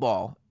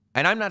football,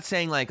 and I'm not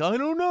saying like, I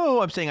don't know.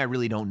 I'm saying I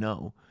really don't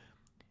know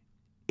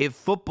if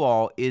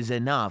football is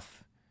enough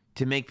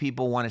to make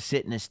people want to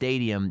sit in a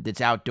stadium that's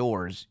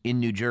outdoors in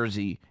New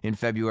Jersey in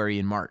February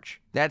and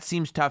March. That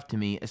seems tough to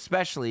me,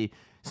 especially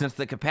since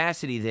the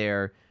capacity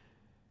there,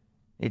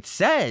 it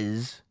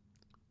says,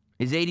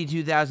 is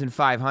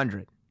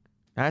 82,500.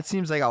 That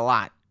seems like a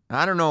lot.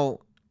 I don't know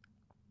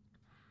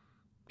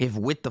if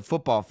with the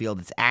football field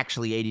it's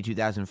actually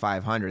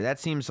 82,500. That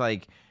seems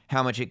like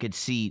how much it could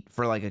seat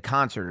for like a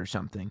concert or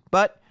something.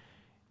 But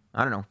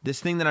I don't know. This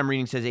thing that I'm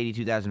reading says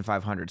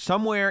 82,500.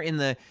 Somewhere in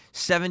the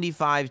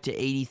 75 to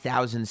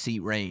 80,000 seat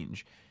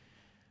range.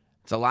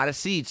 It's a lot of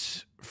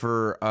seats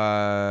for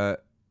a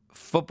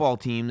football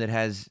team that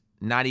has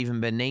not even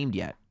been named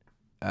yet,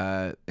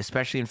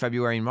 especially in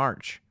February and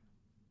March.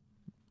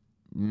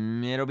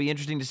 It'll be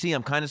interesting to see.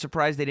 I'm kind of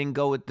surprised they didn't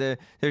go with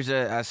there's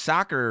a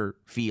soccer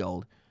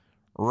field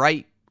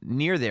right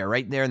there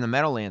in the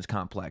Meadowlands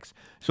complex.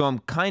 So I'm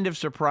kind of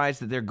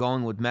surprised that they're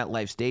going with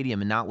MetLife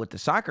Stadium and not with the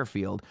soccer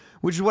field,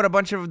 which is what a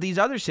bunch of these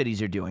other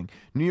cities are doing.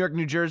 New York,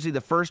 New Jersey,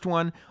 the first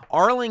one.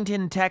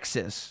 Arlington,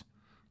 Texas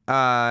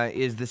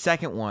is the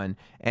second one,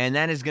 and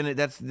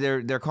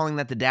they're calling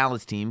that the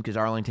Dallas team because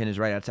Arlington is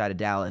right outside of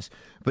Dallas.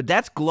 But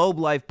that's Globe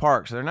Life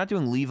Park, so they're not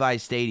doing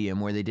Levi's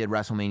Stadium where they did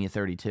WrestleMania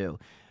 32.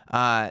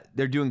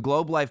 They're doing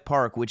Globe Life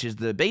Park, which is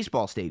the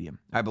baseball stadium,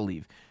 I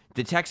believe.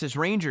 The Texas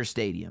Rangers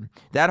Stadium,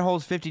 that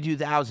holds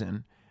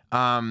 52,000.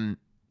 And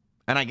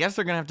I guess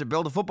they're going to have to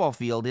build a football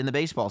field in the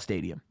baseball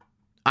stadium.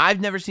 I've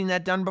never seen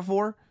that done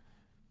before.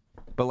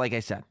 But like I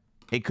said,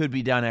 it could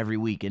be done every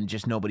week, and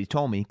just nobody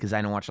told me because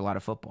I don't watch a lot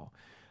of football.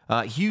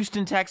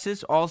 Houston,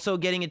 Texas, also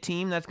getting a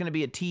team. That's going to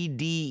be a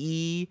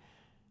TDECU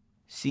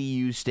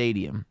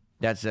Stadium.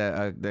 That's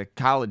the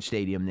college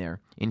stadium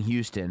there in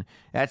Houston.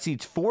 That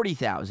seats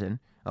 40,000.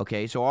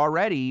 Okay, so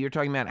already you're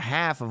talking about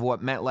half of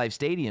what MetLife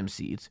Stadium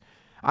seats.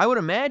 I would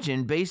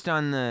imagine, based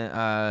on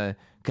the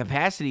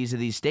capacities of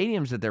these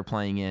stadiums that they're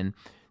playing in,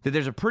 that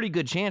there's a pretty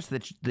good chance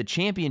that the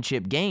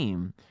championship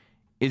game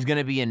is going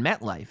to be in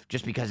MetLife,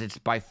 just because it's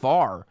by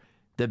far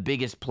the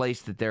biggest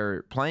place that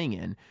they're playing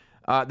in.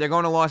 They're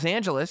going to Los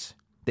Angeles.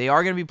 They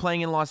are going to be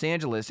playing in Los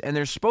Angeles, and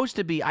they're supposed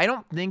to be, I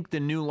don't think the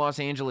new Los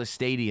Angeles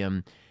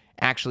Stadium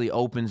actually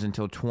opens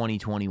until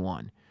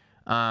 2021.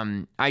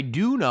 I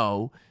do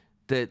know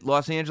that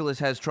Los Angeles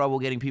has trouble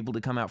getting people to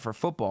come out for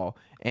football,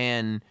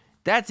 and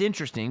that's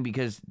interesting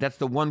because that's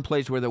the one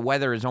place where the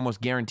weather is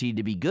almost guaranteed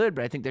to be good,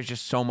 but I think there's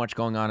just so much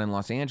going on in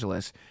Los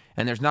Angeles,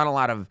 and there's not a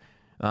lot of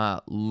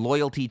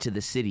loyalty to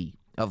the city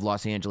of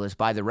Los Angeles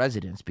by the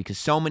residents because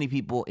so many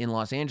people in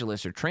Los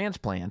Angeles are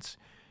transplants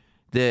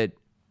that,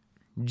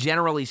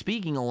 generally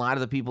speaking, a lot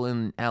of the people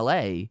in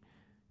L.A.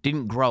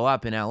 didn't grow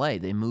up in L.A.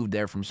 They moved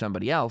there from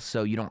somebody else,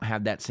 so you don't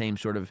have that same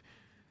sort of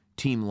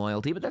team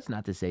loyalty, but that's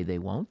not to say they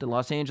won't. The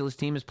Los Angeles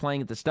team is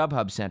playing at the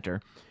StubHub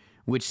Center,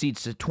 which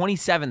seats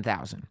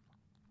 27,000.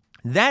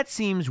 That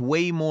seems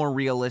way more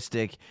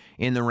realistic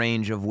in the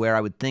range of where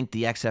I would think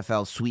the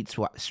XFL sweet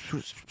spot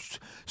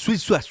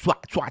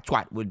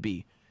would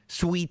be.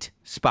 Sweet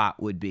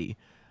spot would be.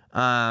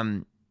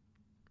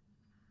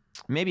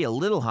 Maybe a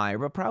little higher,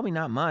 but probably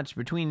not much.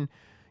 Between,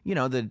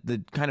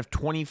 the kind of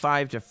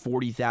 25 to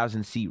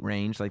 40,000 seat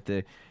range, like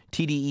the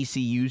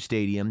TDECU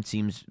Stadium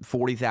seems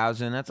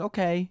 40,000. That's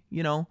okay,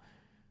 I don't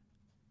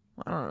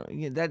know.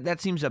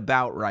 That seems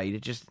about right.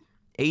 It just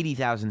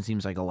 80,000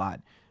 seems like a lot.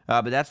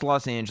 But that's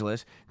Los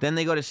Angeles. Then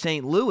they go to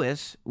St.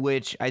 Louis,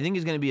 which I think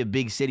is going to be a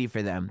big city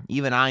for them.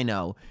 Even I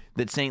know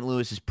that St.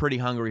 Louis is pretty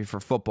hungry for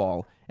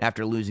football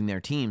after losing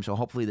their team, so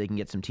hopefully they can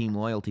get some team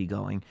loyalty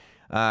going.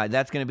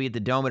 That's going to be at the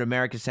Dome at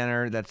America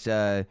Center. That's,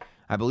 I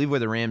believe,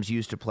 where the Rams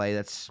used to play.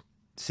 That's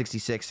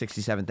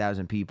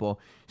 67,000 people.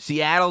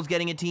 Seattle's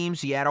getting a team.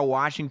 Seattle,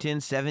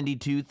 Washington,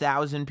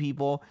 72,000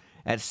 people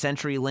at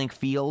CenturyLink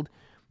Field.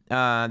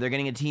 They're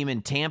getting a team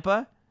in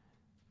Tampa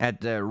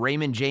at the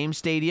Raymond James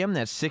Stadium.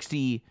 That's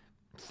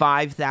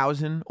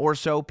 65,000 or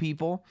so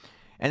people.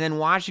 And then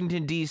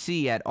Washington,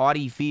 D.C. at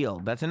Audi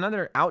Field. That's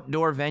another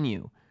outdoor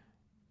venue.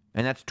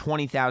 And that's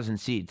 20,000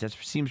 seats. That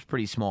seems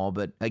pretty small,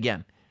 but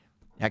again,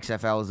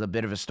 XFL is a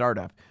bit of a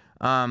startup.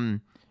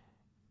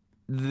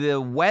 The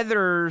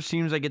weather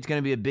seems like it's going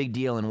to be a big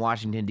deal in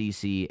Washington,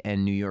 D.C.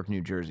 and New York,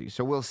 New Jersey.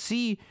 So we'll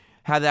see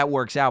how that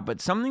works out. But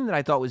something that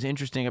I thought was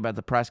interesting about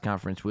the press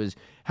conference was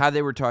how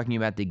they were talking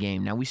about the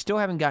game. Now, we still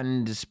haven't gotten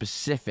into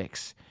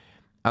specifics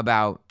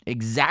about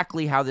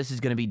exactly how this is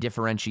going to be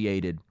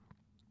differentiated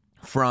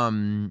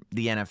from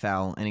the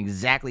NFL and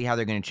exactly how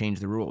they're going to change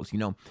the rules.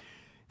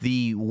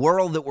 The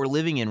world that we're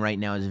living in right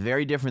now is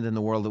very different than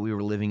the world that we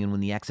were living in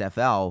when the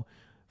XFL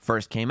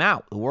first came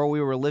out. The world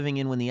we were living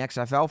in when the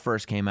XFL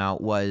first came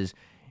out was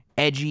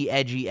edgy,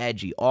 edgy,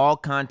 edgy. All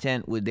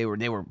content, they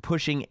were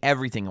pushing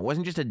everything. It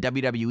wasn't just a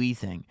WWE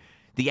thing.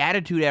 The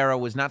Attitude Era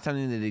was not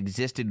something that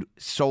existed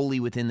solely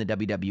within the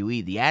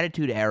WWE. The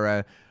Attitude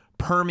Era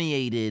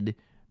permeated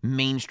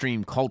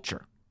mainstream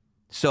culture.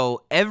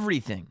 So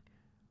everything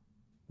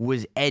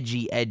was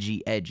edgy,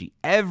 edgy, edgy.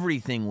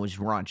 Everything was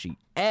raunchy.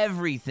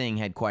 Everything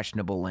had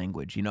questionable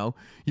language, You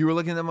were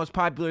looking at the most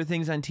popular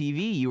things on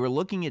TV. You were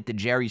looking at the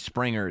Jerry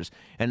Springers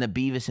and the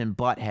Beavis and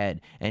Butthead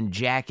and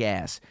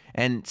Jackass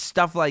and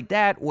stuff like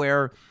that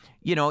where,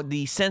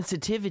 the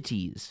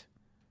sensitivities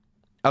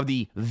of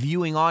the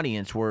viewing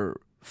audience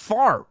were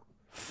far,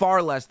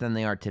 far less than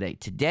they are today.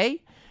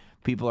 Today,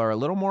 people are a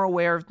little more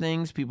aware of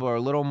things. People are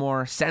a little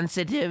more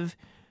sensitive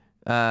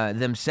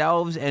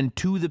themselves and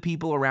to the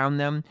people around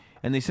them,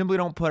 and they simply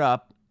don't put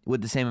up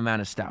with the same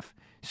amount of stuff.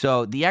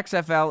 So the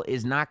XFL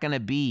is not going to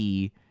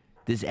be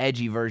this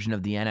edgy version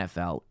of the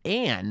NFL,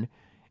 and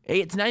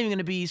it's not even going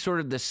to be sort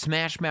of the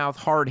smash-mouth,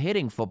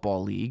 hard-hitting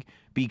football league,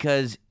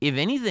 because if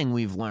anything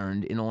we've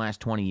learned in the last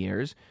 20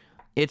 years,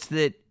 it's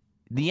that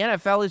the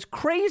NFL is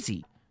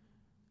crazy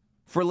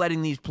for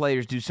letting these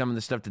players do some of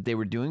the stuff that they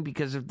were doing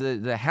because of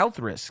the health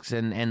risks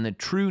and the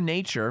true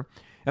nature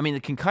I mean, the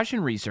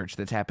concussion research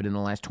that's happened in the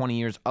last 20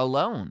 years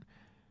alone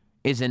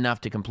is enough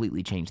to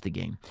completely change the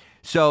game.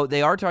 So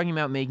they are talking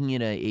about making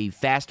it a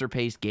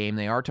faster-paced game.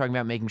 They are talking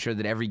about making sure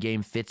that every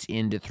game fits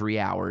into 3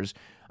 hours,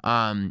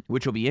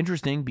 which will be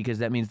interesting because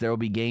that means there will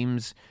be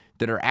games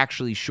that are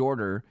actually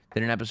shorter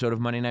than an episode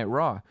of Monday Night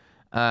Raw,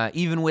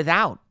 even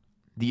without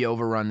the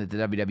overrun that the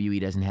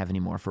WWE doesn't have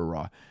anymore for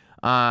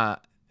Raw.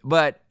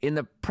 But in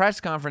the press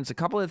conference, a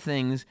couple of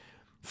things.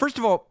 First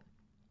of all,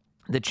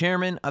 the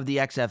chairman of the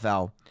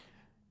XFL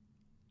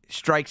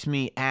strikes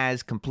me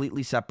as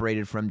completely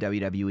separated from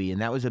WWE,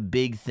 and that was a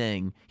big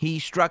thing. He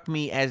struck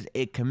me as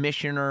a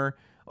commissioner,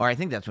 or I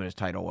think that's what his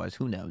title was,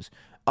 who knows,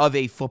 of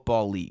a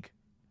football league.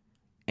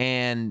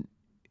 And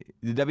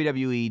the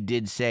WWE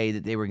did say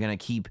that they were going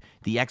to keep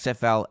the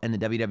XFL and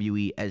the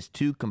WWE as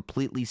two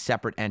completely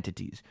separate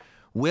entities.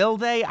 Will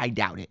they? I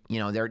doubt it. You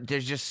know,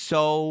 there's just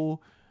so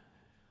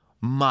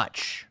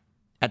much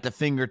at the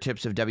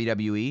fingertips of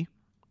WWE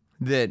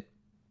that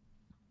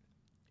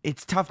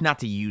it's tough not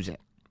to use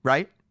it,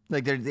 right?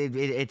 Like,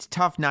 it's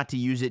tough not to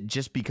use it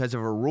just because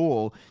of a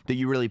rule that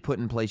you really put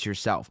in place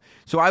yourself.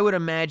 So I would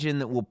imagine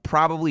that we'll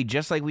probably,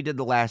 just like we did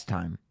the last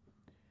time,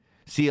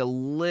 see a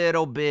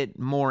little bit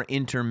more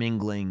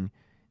intermingling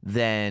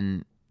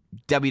than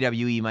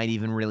WWE might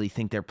even really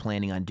think they're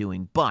planning on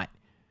doing. But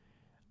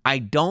I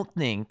don't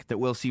think that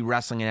we'll see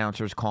wrestling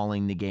announcers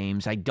calling the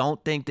games. I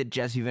don't think that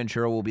Jesse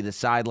Ventura will be the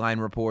sideline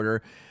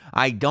reporter.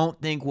 I don't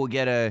think we'll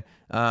get a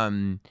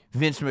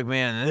Vince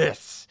McMahon,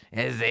 this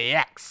is the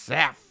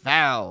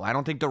XFL. I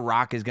don't think The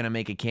Rock is going to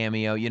make a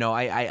cameo. You know,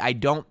 I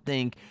don't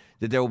think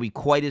that there will be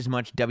quite as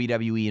much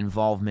WWE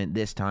involvement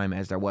this time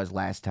as there was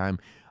last time.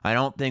 I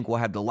don't think we'll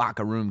have the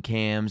locker room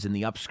cams and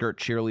the upskirt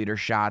cheerleader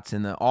shots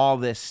and all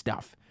this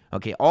stuff.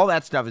 Okay, all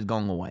that stuff is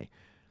going away.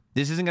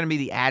 This isn't going to be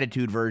the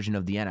attitude version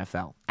of the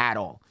NFL at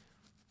all.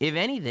 If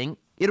anything,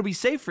 it'll be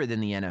safer than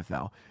the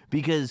NFL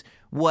because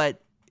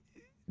what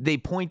they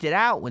pointed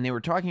out when they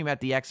were talking about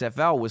the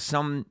XFL was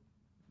something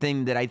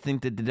that I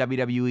think that the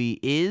WWE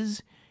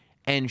is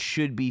and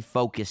should be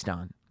focused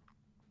on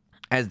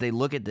as they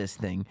look at this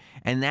thing,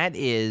 and that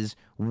is,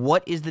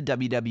 what is the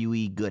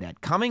WWE good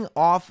at? Coming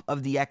off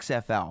of the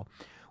XFL,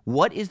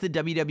 what is the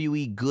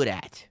WWE good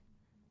at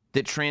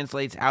that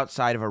translates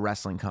outside of a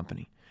wrestling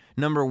company?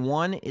 Number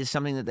one is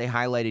something that they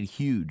highlighted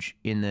huge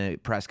in the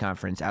press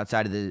conference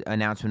outside of the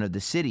announcement of the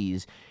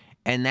cities,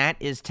 and that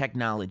is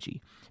technology.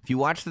 If you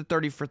watch the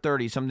 30 for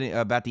 30, something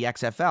about the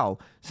XFL,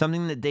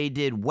 something that they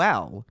did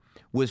well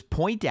was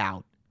point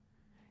out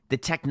the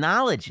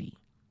technology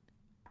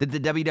that the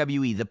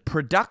WWE, the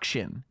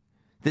production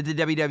that the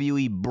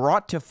WWE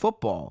brought to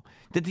football,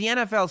 that the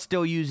NFL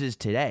still uses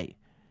today.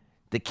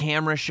 The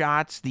camera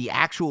shots, the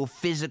actual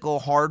physical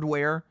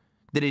hardware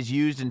that is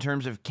used in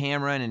terms of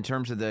camera and in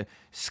terms of the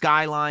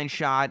skyline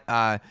shot,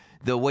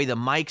 the way the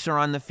mics are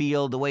on the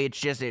field, the way it's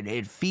just,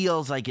 it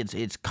feels like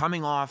it's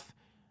coming off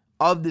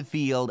of the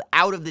field,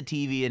 out of the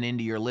TV and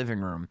into your living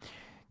room.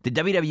 The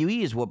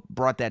WWE is what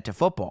brought that to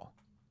football.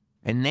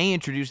 And they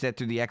introduced that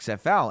through the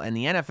XFL, and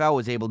the NFL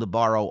was able to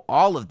borrow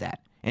all of that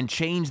and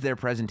change their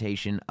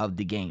presentation of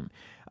the game.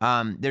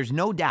 There's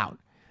no doubt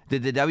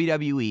that the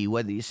WWE,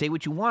 whether you say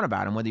what you want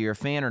about them, whether you're a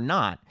fan or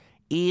not,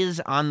 is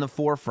on the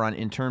forefront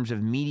in terms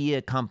of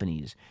media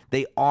companies.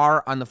 They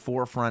are on the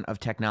forefront of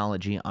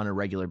technology on a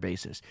regular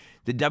basis.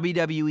 The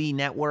WWE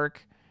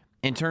network,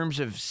 in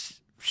terms of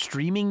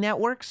streaming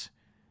networks,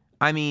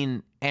 I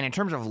mean, and in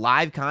terms of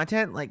live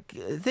content, like,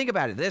 think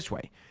about it this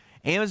way.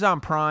 Amazon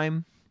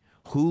Prime,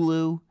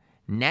 Hulu,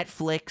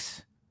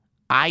 Netflix,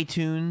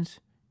 iTunes,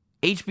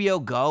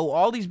 HBO Go,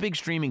 all these big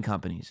streaming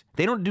companies,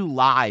 they don't do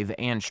live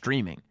and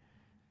streaming.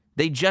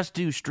 They just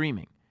do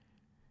streaming.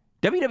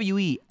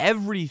 WWE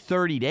every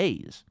 30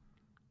 days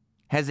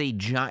has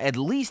at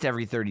least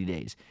every 30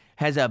 days,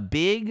 has a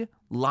big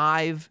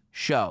live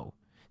show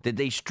that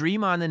they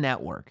stream on the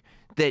network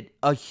that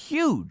a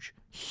huge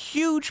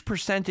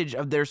percentage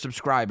of their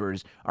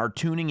subscribers are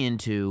tuning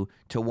into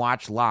to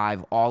watch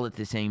live all at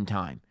the same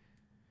time.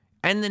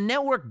 And the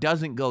network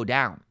doesn't go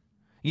down.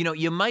 You know,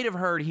 you might have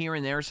heard here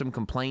and there some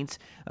complaints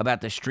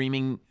about the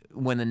streaming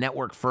when the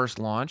network first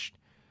launched,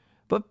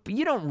 but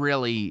you don't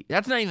really,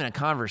 that's not even a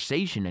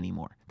conversation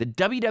anymore. The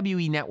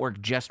WWE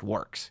network just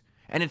works.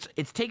 And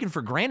it's taken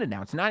for granted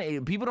now. It's not,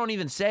 people don't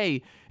even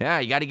say, yeah,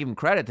 you got to give them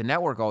credit, the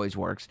network always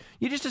works.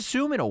 You just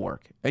assume it'll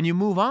work and you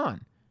move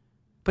on.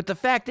 But the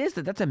fact is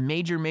that that's a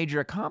major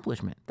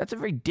accomplishment. That's a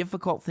very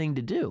difficult thing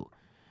to do.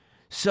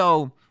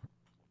 So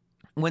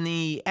when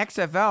the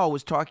XFL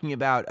was talking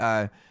about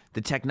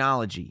the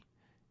technology,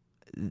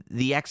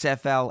 the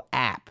XFL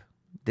app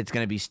that's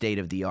going to be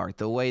state-of-the-art,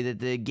 the way that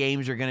the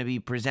games are going to be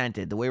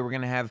presented, the way we're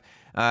going to have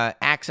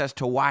access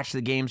to watch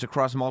the games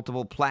across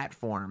multiple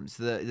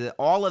platforms,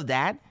 all of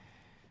that,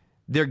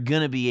 they're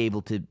going to be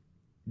able to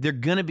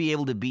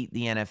beat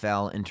the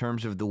NFL in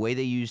terms of the way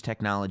they use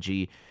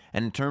technology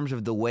and in terms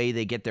of the way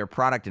they get their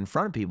product in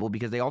front of people,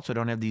 because they also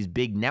don't have these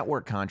big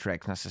network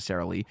contracts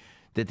necessarily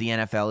that the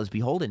NFL is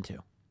beholden to.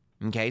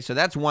 Okay, so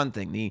that's one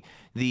thing.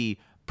 The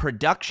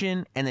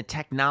production and the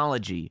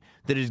technology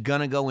that is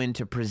going to go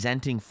into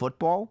presenting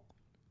football,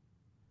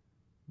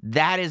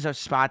 that is a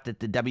spot that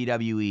the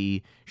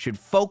WWE should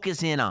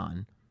focus in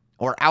on,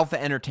 or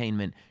Alpha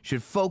Entertainment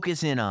should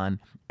focus in on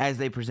as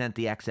they present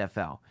the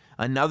XFL.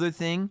 Another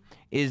thing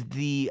is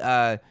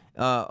the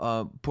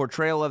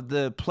portrayal of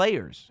the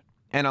players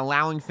and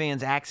allowing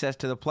fans access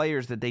to the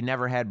players that they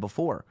never had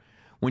before.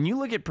 When you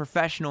look at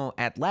professional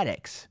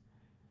athletics,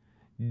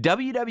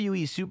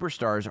 WWE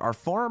superstars are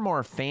far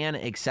more fan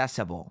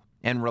accessible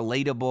and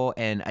relatable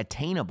and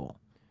attainable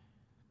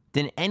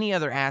than any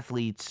other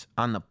athletes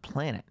on the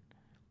planet.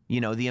 You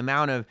know, the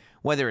amount of,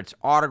 whether it's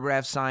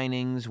autograph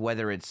signings,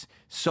 whether it's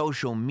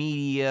social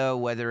media,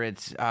 whether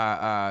it's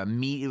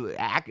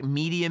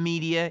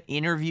media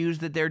interviews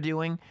that they're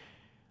doing,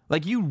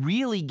 like, you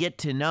really get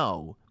to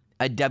know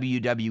a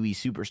WWE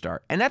superstar.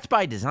 And that's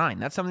by design.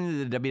 That's something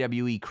that the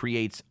WWE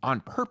creates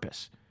on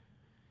purpose.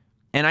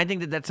 And I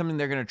think that that's something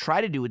they're going to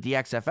try to do with the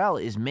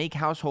XFL, is make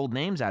household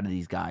names out of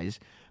these guys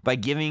by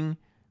giving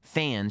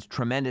fans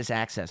tremendous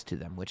access to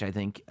them, which I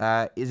think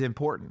is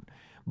important.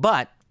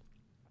 But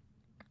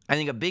I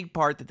think a big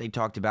part that they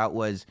talked about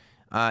was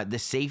the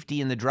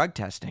safety and the drug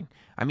testing.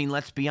 I mean,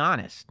 let's be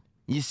honest.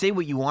 You say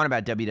what you want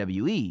about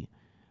WWE,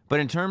 but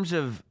in terms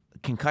of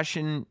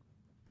concussion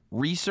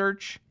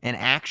research and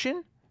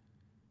action,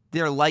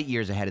 they're light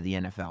years ahead of the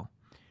NFL.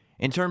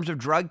 In terms of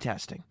drug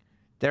testing,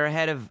 they're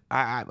ahead of,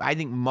 I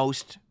think,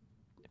 most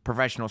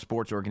professional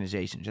sports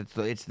organizations.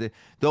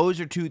 Those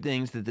are two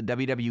things that the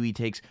WWE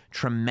takes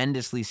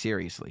tremendously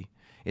seriously,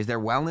 is their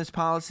wellness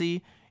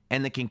policy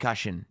and the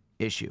concussion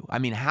issue. I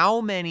mean,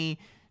 how many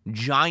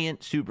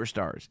giant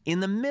superstars in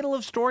the middle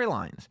of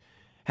storylines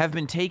have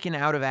been taken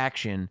out of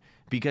action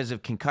because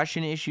of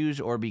concussion issues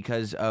or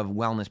because of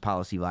wellness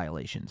policy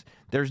violations?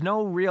 There's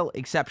no real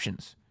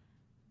exceptions,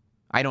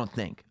 I don't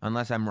think,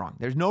 unless I'm wrong.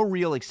 There's no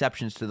real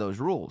exceptions to those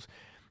rules.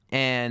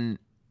 And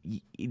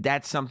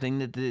that's something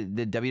that the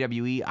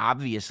WWE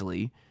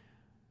obviously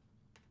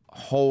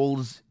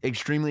holds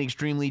extremely,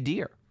 extremely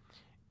dear.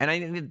 And I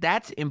think that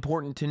that's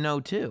important to know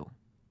too,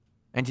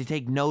 and to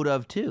take note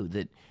of too,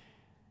 that,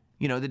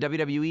 you know, the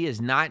WWE is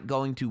not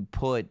going to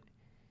put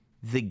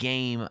the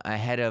game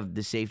ahead of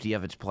the safety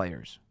of its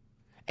players.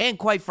 And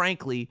quite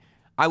frankly,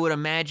 I would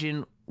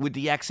imagine with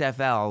the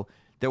XFL,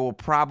 there will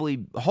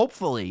probably,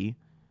 hopefully,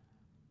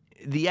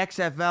 the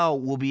XFL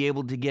will be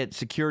able to get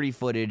security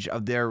footage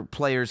of their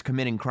players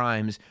committing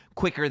crimes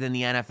quicker than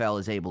the NFL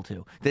is able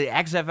to. The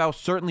XFL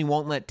certainly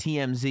won't let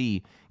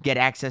TMZ get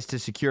access to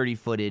security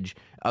footage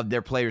of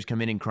their players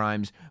committing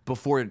crimes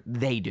before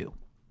they do,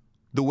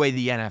 the way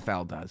the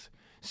NFL does.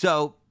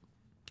 So,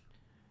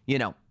 you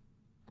know,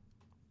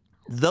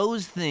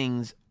 those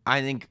things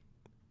I think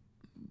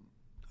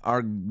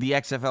are the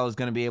XFL is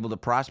going to be able to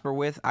prosper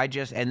with.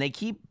 And they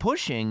keep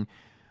pushing,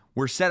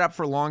 we're set up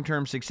for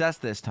long-term success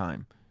this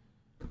time.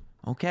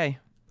 Okay.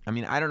 I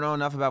mean, I don't know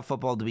enough about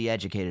football to be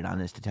educated on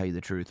this, to tell you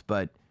the truth,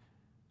 but,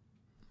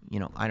 you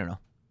know, I don't know.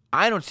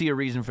 I don't see a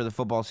reason for the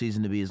football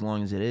season to be as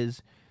long as it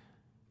is.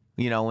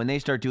 You know, when they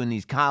start doing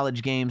these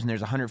college games and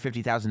there's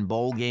 150,000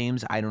 bowl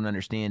games, I don't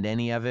understand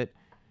any of it.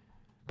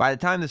 By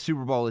the time the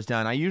Super Bowl is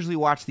done, I usually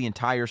watch the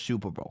entire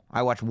Super Bowl.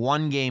 I watch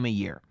one game a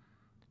year,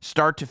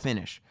 start to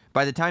finish.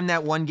 By the time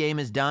that one game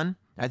is done,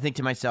 I think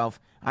to myself,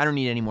 I don't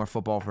need any more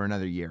football for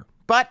another year.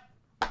 But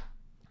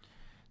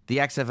the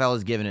XFL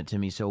has given it to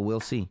me, so we'll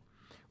see.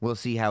 We'll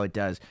see how it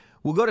does.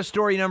 We'll go to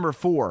story number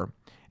 4.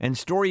 And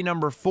story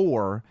number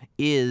 4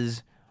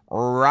 is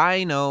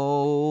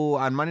Rhyno.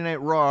 On Monday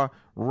Night Raw,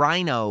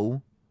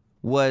 Rhyno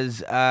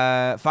was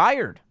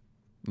fired.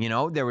 You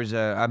know, there was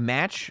a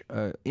match,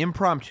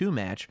 impromptu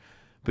match,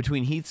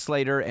 between Heath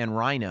Slater and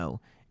Rhyno.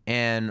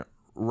 And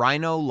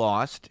Rhyno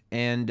lost,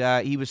 and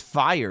he was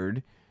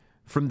fired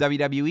from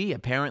WWE.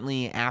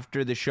 Apparently,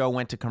 after the show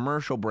went to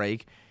commercial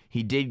break,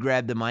 he did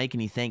grab the mic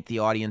and he thanked the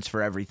audience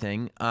for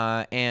everything.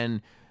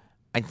 And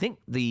I think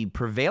the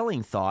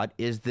prevailing thought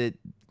is that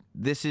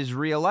this is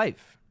real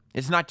life.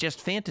 It's not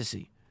just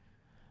fantasy.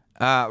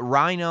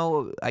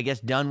 Rhyno, I guess,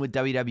 done with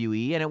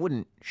WWE, and it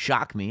wouldn't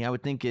shock me. I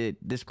would think at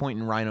this point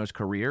in Rhyno's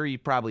career, he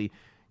probably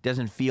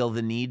doesn't feel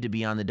the need to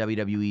be on the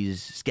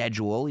WWE's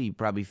schedule. He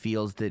probably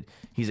feels that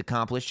he's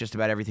accomplished just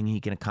about everything he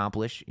can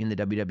accomplish in the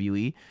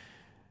WWE.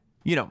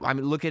 You know, I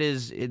mean, look at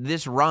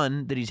this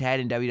run that he's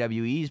had in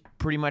WWE. He's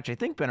pretty much, I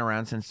think, been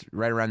around since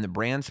right around the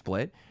brand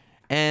split.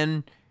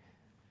 And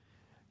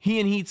he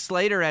and Heath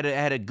Slater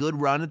had a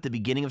good run at the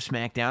beginning of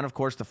Smackdown. Of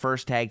course, the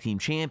first tag team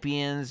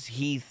champions.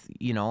 Heath,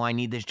 you know, I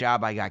need this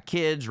job, I got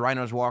kids.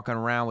 Rhyno's walking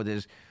around with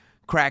his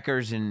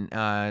crackers and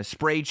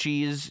spray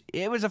cheese.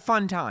 It was a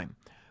fun time.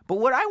 But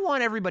what I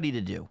want everybody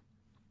to do,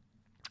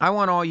 I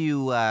want all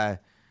you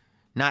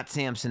not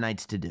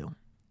Samsonites to do,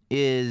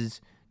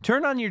 is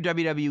turn on your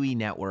WWE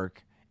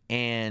network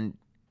and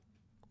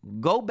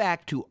go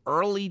back to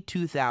early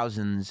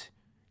 2000s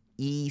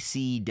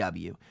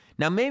ECW.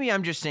 Now, maybe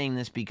I'm just saying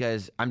this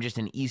because I'm just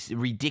an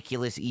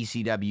ridiculous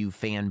ECW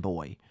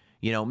fanboy.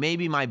 You know,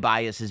 maybe my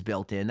bias is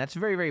built in. That's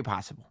very, very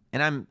possible.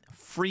 And I'm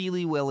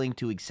freely willing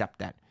to accept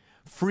that.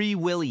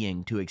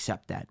 freewilling to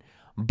accept that.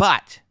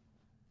 But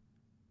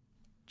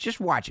just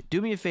watch it.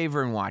 Do me a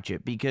favor and watch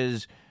it,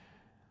 because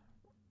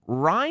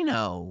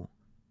Rhyno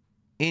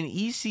in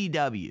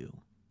ECW,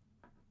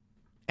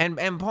 and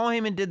Paul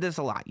Heyman did this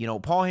a lot. You know,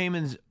 Paul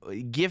Heyman's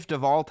gift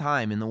of all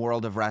time in the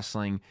world of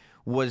wrestling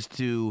was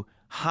to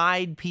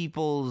hide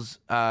people's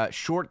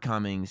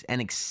shortcomings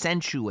and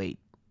accentuate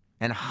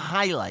and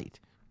highlight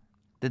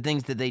the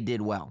things that they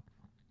did well.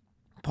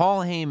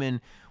 Paul Heyman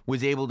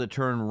was able to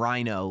turn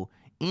Rhyno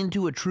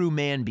into a true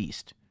man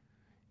beast.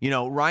 You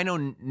know,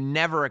 Rhyno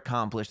never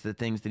accomplished the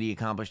things that he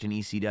accomplished in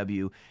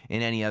ECW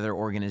in any other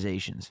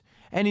organizations.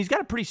 And he's got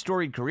a pretty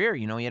storied career.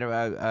 You know, he had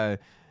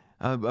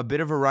a bit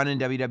of a run in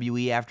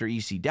WWE after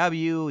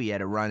ECW. He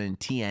had a run in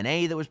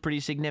TNA that was pretty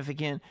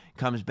significant.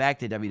 Comes back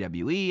to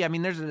WWE. I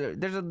mean,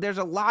 there's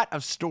a lot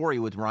of story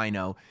with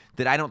Rhyno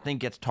that I don't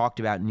think gets talked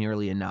about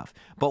nearly enough.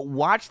 But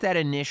watch that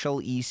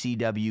initial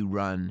ECW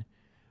run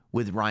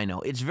with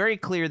Rhyno. It's very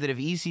clear that if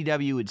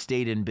ECW had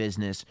stayed in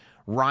business,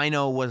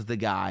 Rhyno was the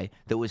guy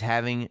that was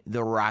having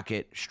the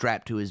rocket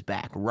strapped to his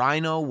back.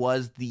 Rhyno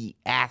was the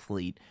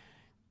athlete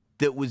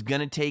that was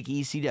going to take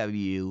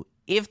ECW,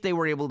 if they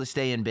were able to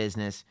stay in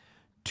business,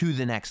 to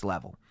the next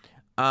level.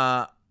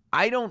 I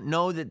don't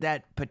know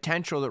that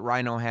potential that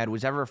Rhyno had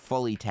was ever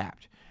fully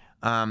tapped.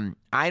 If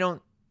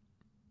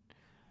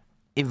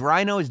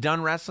Rhyno is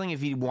done wrestling,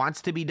 if he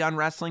wants to be done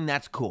wrestling,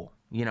 that's cool.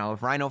 You know, if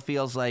Rhyno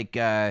feels like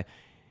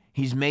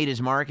he's made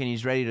his mark and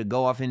he's ready to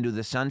go off into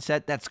the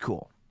sunset, that's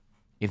cool.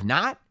 If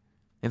not,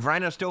 if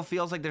Rhyno still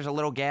feels like there's a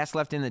little gas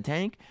left in the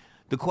tank,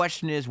 the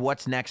question is,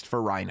 what's next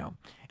for Rhyno?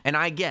 And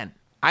I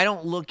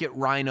don't look at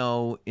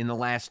Rhyno in the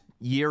last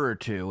year or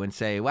two and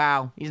say,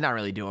 wow, he's not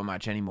really doing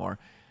much anymore.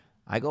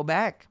 I go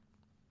back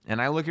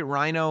and I look at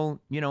Rhyno,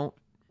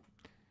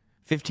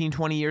 15,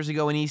 20 years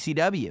ago in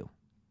ECW.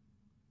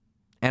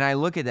 And I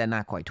look at that,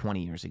 not quite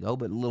 20 years ago,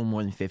 but a little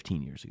more than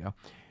 15 years ago.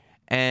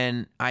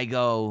 And I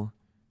go,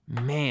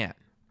 man,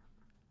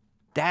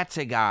 that's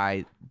a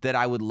guy that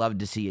I would love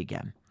to see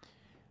again.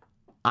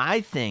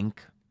 I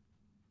think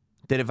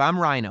that if I'm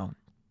Rhyno,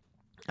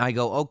 I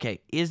go,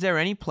 okay, is there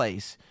any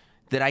place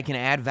that I can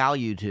add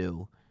value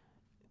to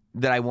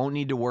that I won't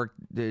need to work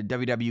the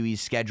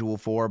WWE's schedule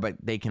for, but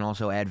they can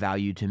also add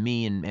value to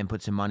me and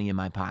put some money in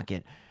my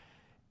pocket?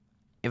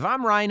 If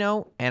I'm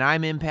Rhyno and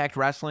I'm Impact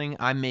Wrestling,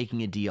 I'm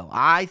making a deal.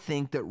 I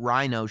think that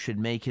Rhyno should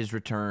make his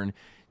return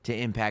to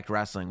Impact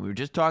Wrestling. We were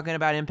just talking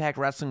about Impact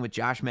Wrestling with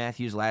Josh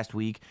Matthews last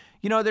week.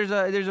 You know, there's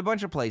a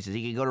bunch of places.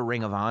 He could go to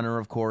Ring of Honor,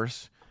 of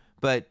course.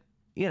 But,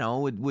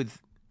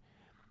 with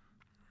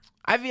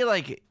I feel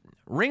like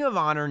Ring of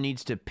Honor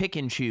needs to pick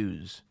and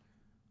choose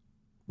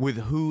with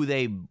who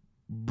they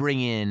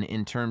bring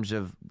in terms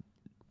of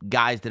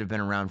guys that have been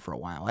around for a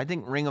while. I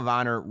think Ring of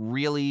Honor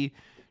really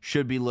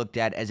should be looked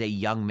at as a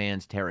young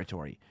man's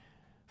territory.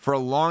 For a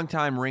long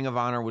time, Ring of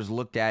Honor was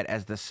looked at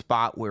as the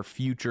spot where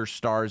future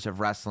stars of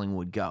wrestling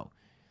would go.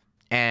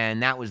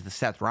 And that was the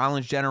Seth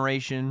Rollins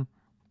generation,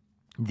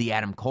 the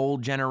Adam Cole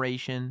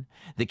generation,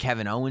 the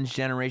Kevin Owens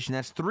generation.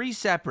 That's three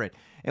separate.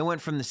 It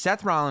went from the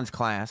Seth Rollins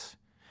class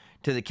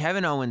to the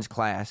Kevin Owens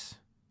class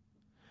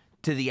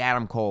to the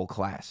Adam Cole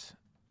class,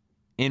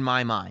 in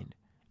my mind.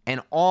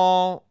 And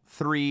all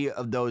three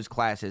of those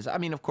classes, I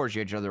mean, of course, you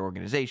had your other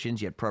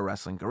organizations. You had Pro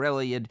Wrestling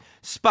Guerrilla, you had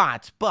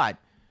spots, but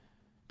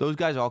those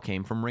guys all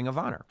came from Ring of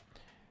Honor.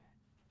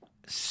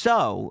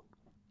 So,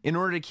 in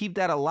order to keep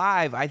that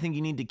alive, I think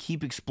you need to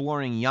keep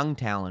exploring young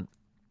talent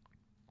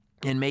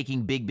and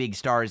making big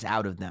stars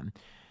out of them.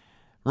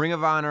 Ring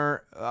of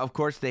Honor, of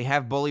course, they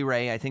have Bully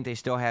Ray. I think they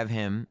still have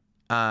him.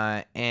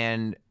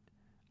 And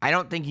I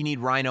don't think you need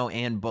Rhyno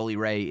and Bully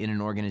Ray in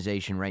an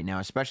organization right now,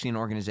 especially an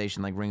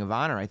organization like Ring of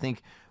Honor. I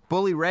think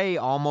Bully Ray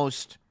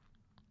almost,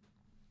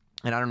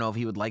 and I don't know if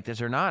he would like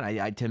this or not,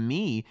 to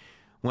me,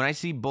 when I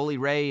see Bully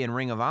Ray in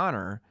Ring of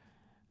Honor,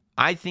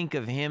 I think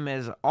of him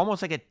as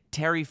almost like a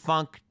Terry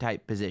Funk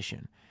type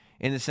position,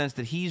 in the sense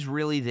that he's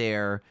really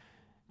there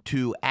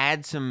to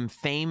add some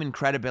fame and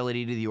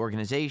credibility to the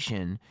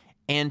organization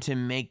and to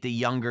make the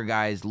younger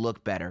guys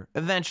look better.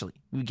 Eventually,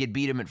 we could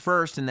beat him at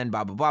first and then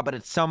blah, blah, blah, but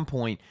at some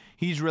point,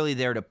 he's really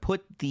there to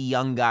put the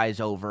young guys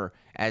over,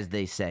 as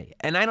they say.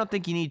 And I don't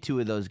think you need two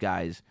of those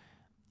guys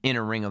in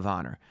a Ring of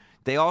Honor.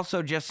 They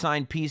also just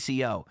signed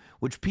PCO,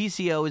 which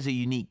PCO is a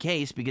unique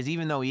case because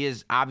even though he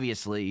is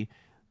obviously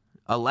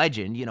a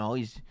legend,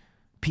 he's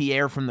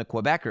Pierre from the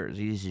Quebecers.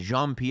 He's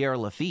Jean-Pierre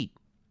Lafitte.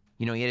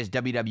 He had his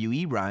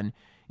WWE run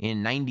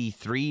in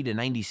 93 to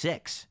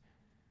 96.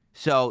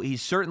 So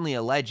he's certainly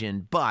a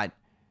legend, but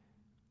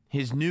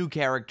his new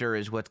character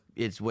is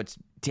what's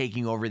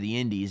taking over the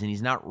indies, and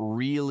he's not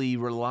really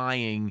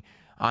relying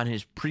on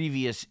his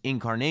previous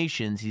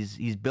incarnations.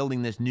 He's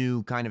building this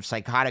new kind of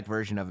psychotic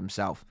version of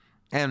himself.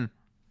 And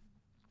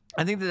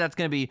I think that's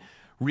going to be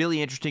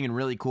really interesting and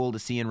really cool to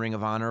see in Ring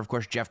of Honor. Of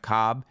course, Jeff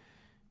Cobb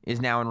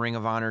is now in Ring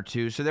of Honor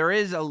too. So there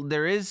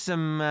is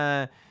some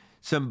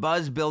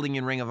buzz building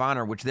in Ring of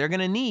Honor, which they're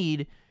going to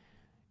need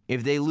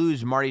if they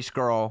lose Marty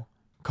Scurll,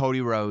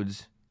 Cody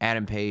Rhodes,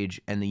 Adam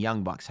Page and the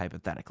Young Bucks,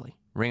 hypothetically.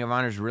 Ring of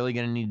Honor is really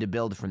going to need to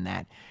build from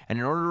that. And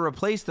in order to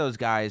replace those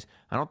guys,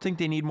 I don't think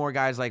they need more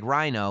guys like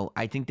Rhyno.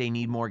 I think they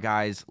need more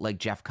guys like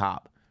Jeff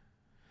Cobb.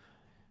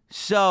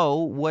 So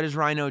what does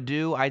Rhyno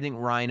do? I think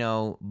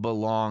Rhyno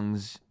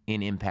belongs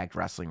in Impact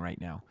Wrestling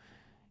right now.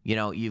 You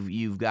know,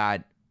 you've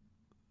got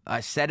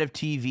a set of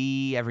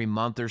TV every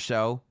month or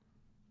so.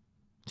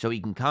 So he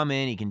can come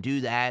in, he can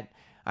do that.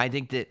 I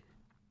think that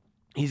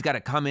he's got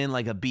to come in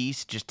like a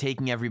beast, just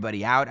taking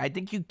everybody out. I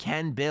think you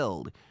can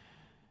build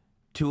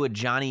to a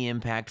Johnny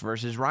Impact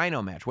versus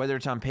Rhyno match, whether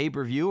it's on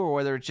pay-per-view or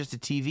whether it's just a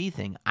TV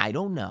thing. I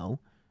don't know.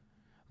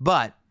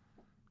 But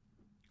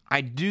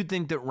I do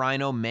think that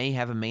Rhyno may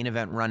have a main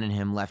event run in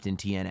him left in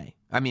TNA.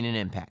 I mean, in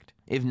Impact.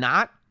 If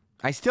not,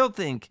 I still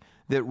think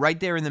that right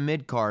there in the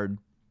mid-card,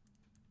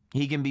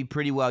 he can be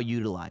pretty well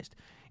utilized.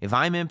 If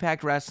I'm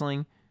Impact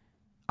Wrestling,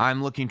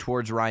 I'm looking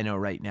towards Rhyno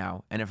right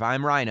now. And if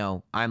I'm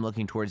Rhyno, I'm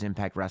looking towards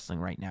Impact Wrestling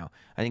right now.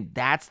 I think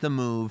that's the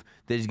move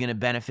that is going to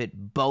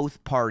benefit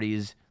both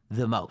parties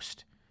the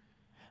most.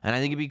 And I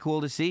think it'd be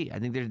cool to see. I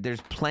think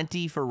there's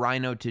plenty for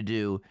Rhyno to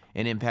do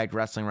in Impact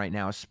Wrestling right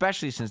now,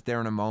 especially since they're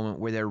in a moment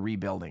where they're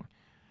rebuilding.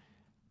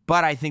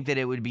 But I think that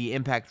it would be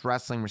Impact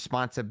Wrestling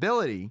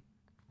responsibility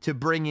to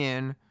bring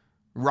in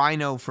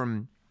Rhyno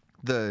from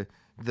the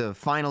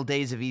final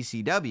days of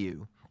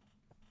ECW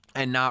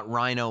and not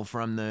Rhyno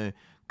from the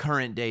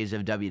current days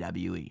of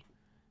WWE.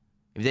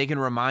 If they can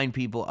remind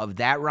people of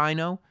that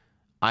Rhyno,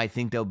 I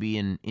think they'll be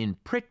in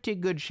pretty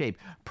good shape.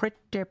 Pretty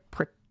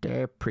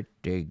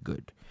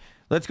good.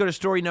 Let's go to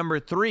story number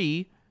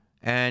 3.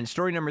 And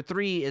story number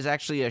 3 is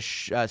actually a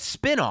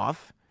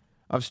spin-off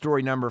of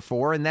story number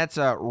 4, and that's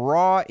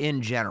Raw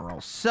in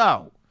general.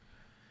 So,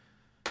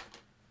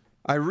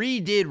 I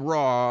redid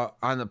Raw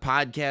on the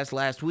podcast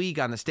last week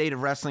on the State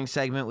of Wrestling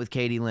segment with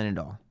Katie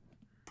Linendahl.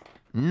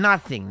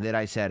 Nothing that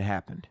I said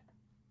happened.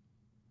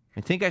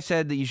 I think I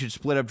said that you should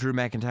split up Drew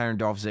McIntyre and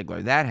Dolph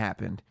Ziggler. That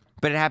happened.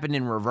 But it happened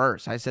in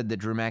reverse. I said that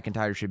Drew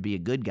McIntyre should be a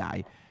good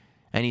guy,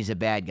 and he's a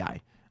bad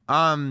guy.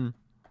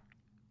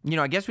 You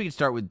know, I guess we could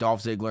start with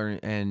Dolph Ziggler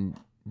and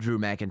Drew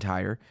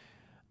McIntyre.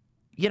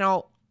 You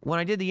know, when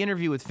I did the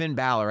interview with Finn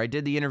Balor, I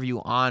did the interview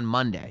on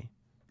Monday.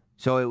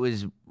 So it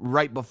was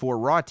right before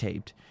Raw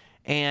taped.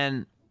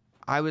 And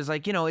I was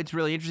like, you know, it's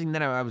really interesting.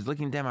 Then I was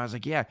looking at them. I was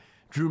like, yeah,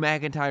 Drew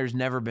McIntyre's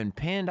never been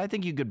pinned. I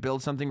think you could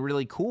build something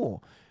really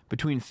cool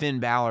between Finn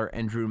Balor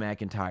and Drew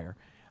McIntyre.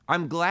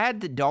 I'm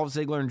glad that Dolph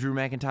Ziggler and Drew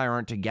McIntyre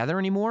aren't together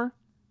anymore.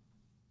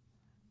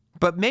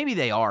 But maybe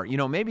they are. You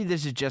know, maybe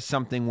this is just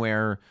something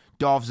where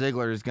Dolph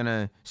Ziggler is going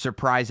to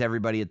surprise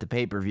everybody at the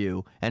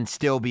pay-per-view and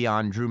still be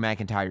on Drew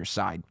McIntyre's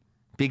side.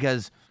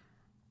 Because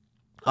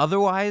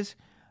otherwise,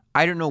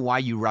 I don't know why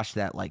you rush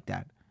that like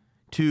that.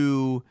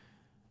 To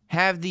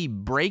have the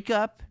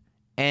breakup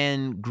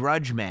and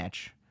grudge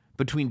match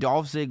between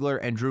Dolph Ziggler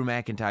and Drew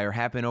McIntyre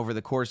happen over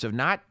the course of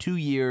not 2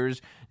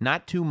 years,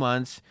 not 2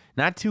 months,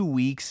 not 2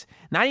 weeks,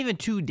 not even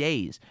 2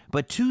 days,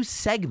 but 2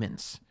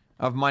 segments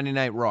of Monday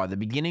Night Raw. The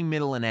beginning,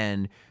 middle, and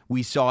end,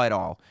 we saw it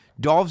all.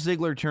 Dolph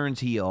Ziggler turns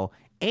heel,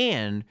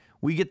 and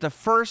we get the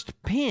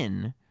first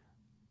pin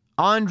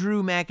on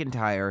Drew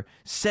McIntyre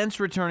since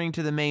returning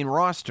to the main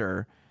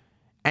roster,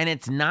 and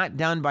it's not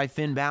done by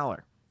Finn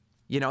Balor.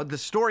 You know, the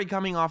story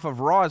coming off of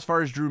Raw as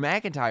far as Drew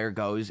McIntyre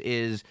goes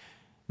is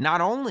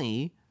not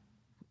only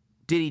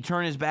did he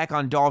turn his back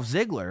on Dolph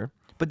Ziggler,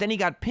 but then he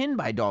got pinned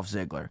by Dolph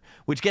Ziggler,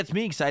 which gets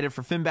me excited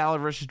for Finn Balor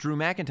versus Drew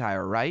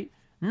McIntyre, right?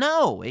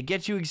 No, it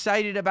gets you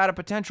excited about a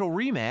potential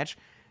rematch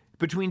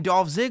between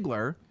Dolph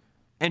Ziggler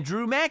and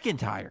Drew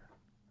McIntyre.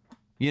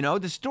 You know,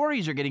 the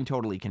stories are getting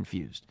totally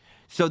confused.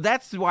 So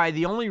that's why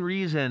the only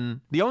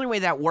way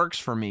that works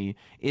for me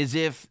is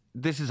if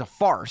this is a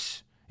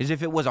farce, is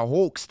if it was a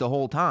hoax the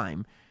whole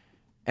time,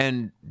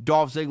 and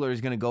Dolph Ziggler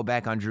is going to go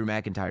back on Drew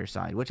McIntyre's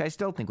side, which I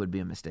still think would be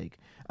a mistake.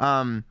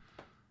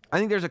 I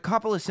think there's a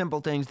couple of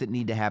simple things that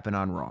need to happen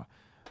on Raw.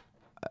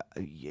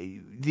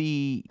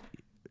 The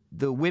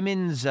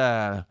women's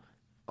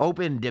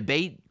open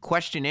debate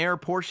questionnaire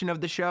portion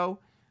of the show,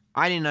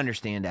 I didn't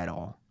understand at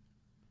all.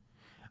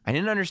 I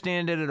didn't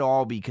understand it at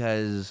all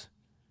because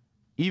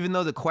even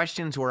though the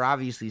questions were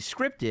obviously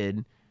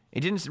scripted,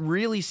 it didn't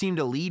really seem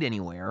to lead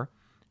anywhere.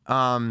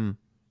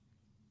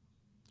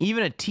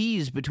 Even a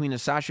tease between the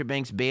Sasha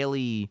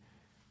Banks-Bayley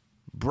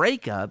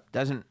breakup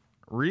doesn't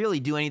really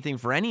do anything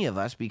for any of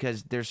us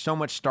because there's so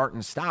much start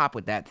and stop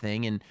with that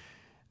thing. And,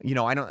 you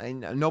know,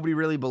 nobody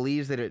really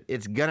believes that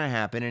it's going to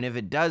happen. And if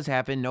it does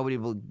happen, nobody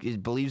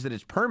believes that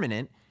it's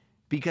permanent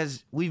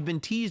because we've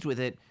been teased with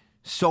it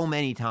so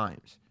many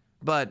times.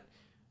 But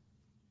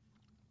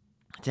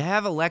to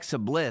have Alexa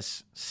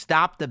Bliss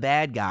stop the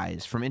bad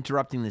guys from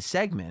interrupting the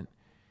segment,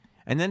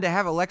 and then to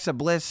have Alexa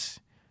Bliss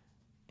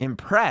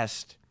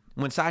impressed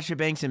when Sasha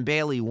Banks and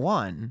Bayley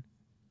won,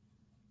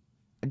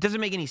 it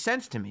doesn't make any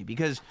sense to me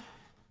because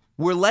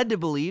we're led to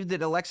believe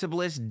that Alexa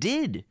Bliss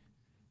did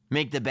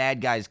make the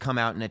bad guys come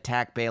out and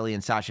attack Bayley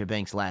and Sasha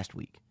Banks last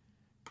week.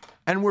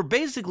 And we're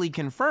basically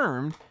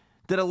confirmed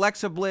that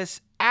Alexa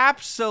Bliss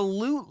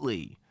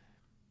absolutely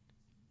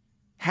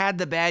had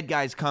the bad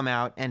guys come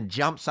out and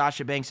jump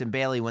Sasha Banks and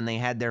Bayley when they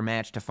had their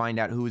match to find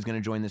out who was going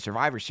to join the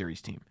Survivor Series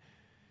team.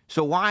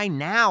 So why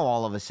now,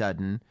 all of a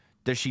sudden,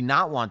 does she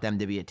not want them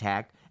to be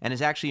attacked and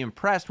is actually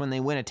impressed when they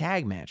win a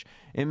tag match?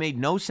 It made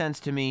no sense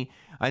to me.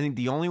 I think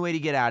the only way to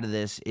get out of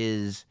this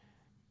is,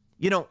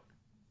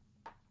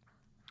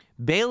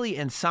 Bayley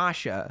and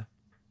Sasha,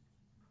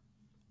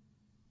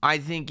 I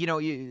think,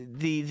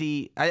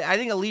 I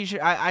think Alicia,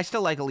 I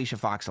still like Alicia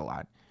Fox a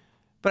lot.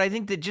 But I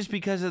think that just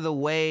because of the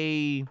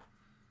way,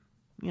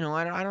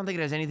 I don't think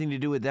it has anything to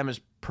do with them as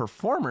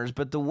performers,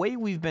 but the way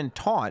we've been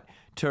taught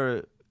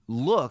to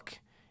look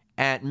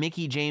at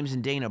Mickie James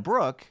and Dana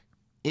Brooke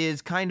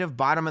is kind of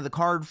bottom of the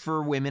card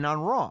for women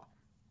on Raw.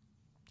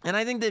 And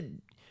I think that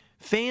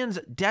fans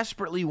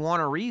desperately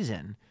want a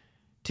reason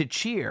to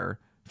cheer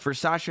for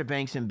Sasha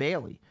Banks and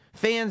Bayley.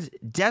 Fans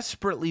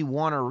desperately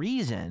want a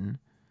reason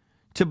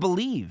to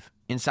believe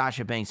in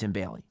Sasha Banks and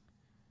Bayley.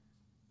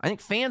 I think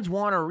fans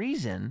want a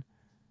reason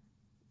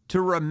to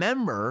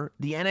remember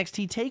the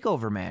NXT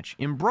TakeOver match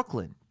in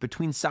Brooklyn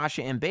between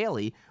Sasha and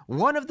Bayley,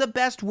 one of the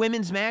best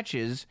women's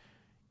matches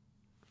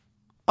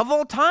of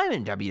all time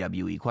in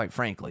WWE, quite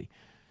frankly.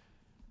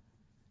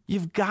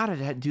 You've got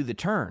to do the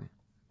turn.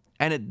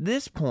 And at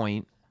this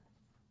point,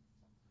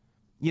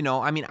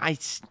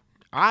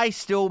 I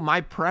still,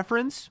 my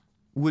preference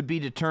would be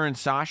to turn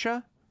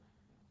Sasha,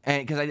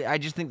 and because I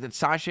just think that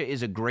Sasha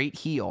is a great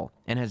heel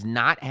and has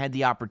not had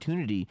the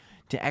opportunity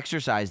to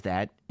exercise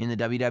that in the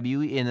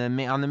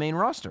WWE on the main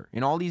roster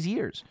in all these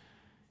years.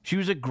 She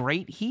was a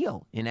great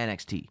heel in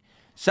NXT.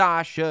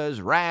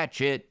 Sasha's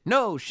ratchet.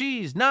 No,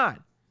 she's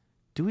not.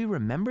 Do we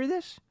remember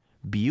this?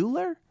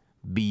 Bueller?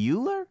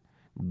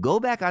 Go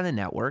back on the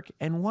network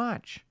and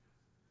watch.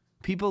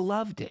 People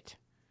loved it.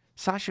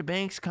 Sasha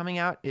Banks coming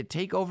out at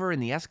TakeOver in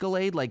the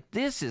Escalade, like,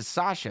 this is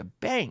Sasha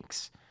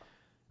Banks.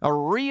 A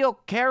real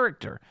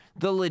character.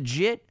 The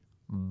legit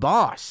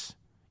boss.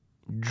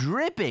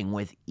 Dripping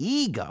with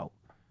ego.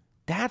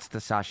 That's the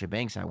Sasha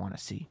Banks I want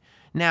to see.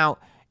 Now,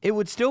 it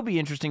would still be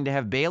interesting to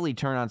have Bayley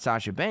turn on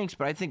Sasha Banks,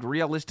 but I think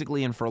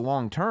realistically and for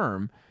long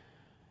term,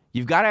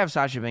 you've got to have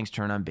Sasha Banks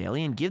turn on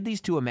Bayley and give these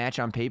two a match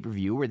on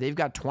pay-per-view where they've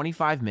got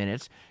 25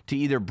 minutes to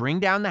either bring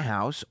down the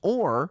house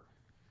or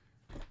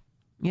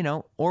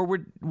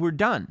we're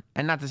done.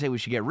 And not to say we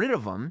should get rid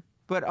of them,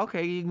 but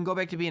okay, you can go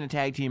back to being a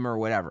tag team or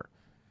whatever.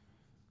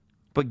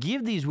 But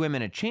give these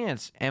women a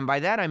chance, and by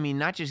that I mean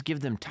not just give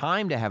them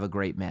time to have a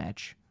great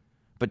match,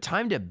 but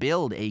time to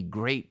build a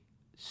great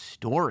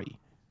story.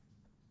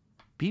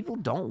 People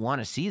don't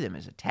want to see them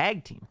as a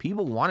tag team.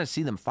 People want to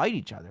see them fight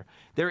each other.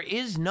 There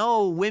is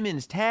no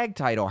women's tag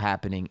title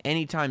happening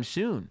anytime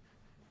soon,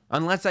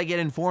 unless I get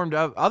informed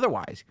of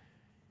otherwise.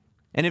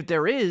 And if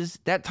there is,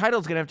 that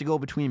title's going to have to go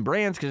between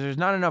brands because there's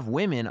not enough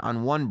women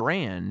on one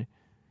brand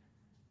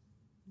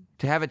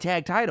to have a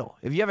tag title.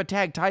 If you have a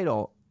tag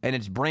title and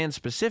it's brand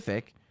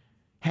specific,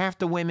 half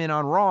the women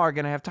on Raw are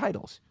going to have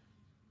titles.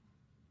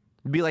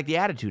 It'd be like the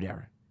Attitude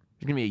Era.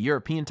 There's going to be a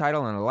European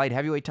title and a light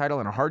heavyweight title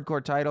and a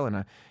hardcore title and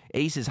a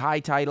Aces High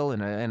title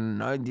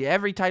and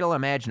every title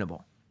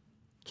imaginable.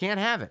 Can't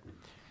have it.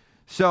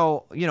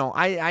 So,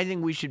 I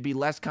think we should be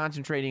less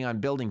concentrating on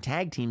building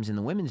tag teams in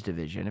the women's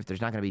division if there's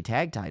not going to be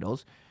tag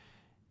titles,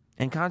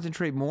 and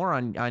concentrate more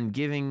on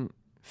giving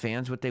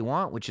fans what they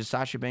want, which is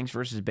Sasha Banks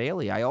versus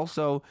Bayley. I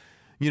also,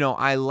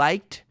 I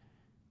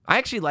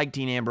actually liked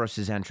Dean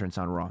Ambrose's entrance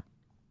on Raw.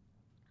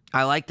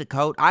 I like the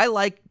coat. I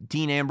like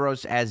Dean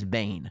Ambrose as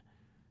Bane.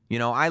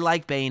 I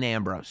like Bane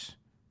Ambrose.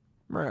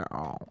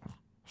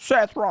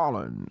 Seth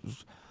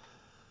Rollins.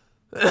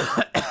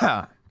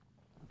 I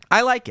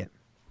like it.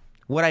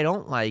 What I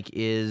don't like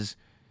is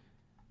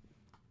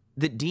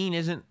that Dean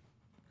isn't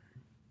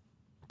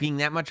being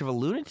that much of a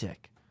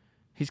lunatic.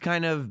 He's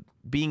kind of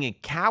being a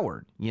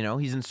coward,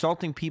 He's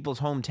insulting people's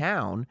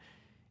hometown,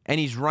 and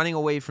he's running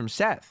away from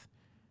Seth.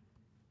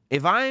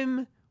 If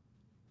I'm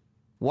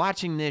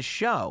watching this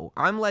show,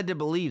 I'm led to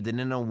believe that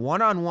in a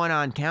one-on-one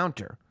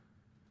encounter,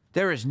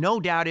 there is no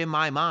doubt in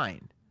my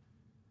mind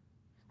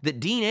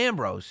that Dean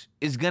Ambrose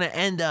is going to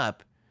end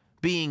up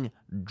being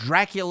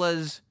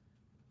Dracula's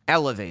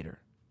elevator.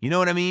 You know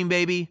what I mean,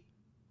 baby?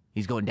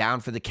 He's going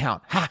down for the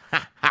count. Ha,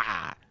 ha,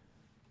 ha.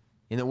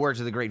 In the words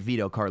of the great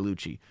Vito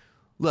Carlucci.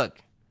 Look,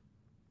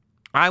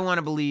 I want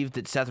to believe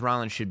that Seth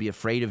Rollins should be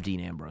afraid of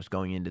Dean Ambrose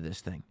going into this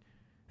thing.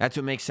 That's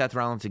what makes Seth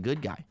Rollins a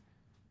good guy.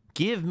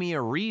 Give me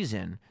a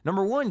reason.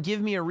 Number one,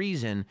 give me a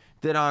reason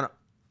that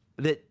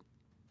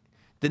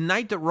the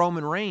night that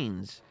Roman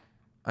Reigns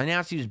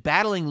announced he was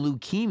battling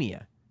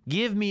leukemia,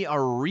 give me a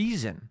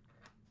reason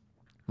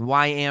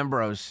why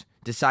Ambrose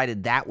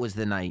decided that was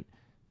the night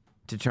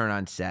to turn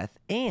on Seth,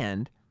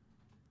 and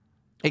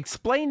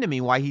explain to me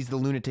why he's the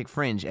lunatic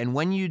fringe. And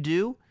when you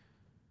do,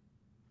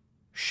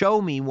 show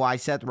me why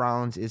Seth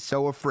Rollins is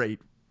so afraid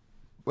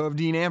of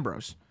Dean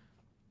Ambrose.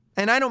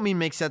 And I don't mean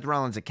make Seth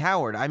Rollins a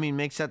coward. I mean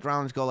make Seth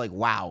Rollins go like,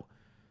 wow,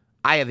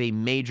 I have a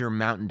major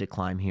mountain to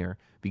climb here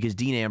because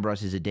Dean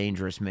Ambrose is a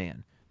dangerous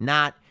man.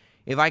 Not,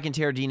 if I can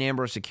tear Dean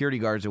Ambrose security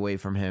guards away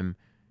from him,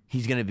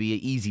 he's going to be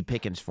easy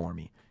pickings for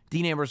me.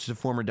 Dean Ambrose is a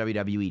former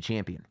WWE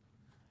champion.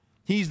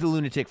 He's the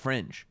lunatic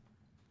fringe.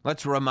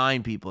 Let's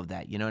remind people of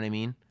that. You know what I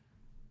mean?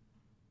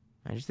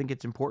 I just think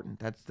it's important.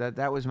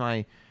 That was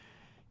my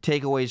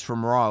takeaways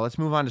from Raw. Let's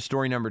move on to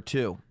story number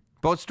 2.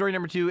 Both story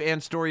number 2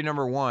 and story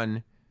number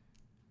 1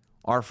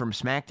 are from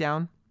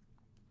SmackDown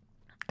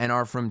and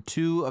are from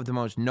 2 of the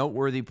most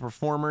noteworthy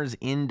performers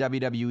in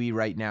WWE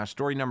right now.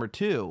 Story number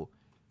 2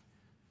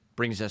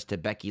 brings us to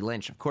Becky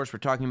Lynch. Of course, we're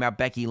talking about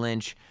Becky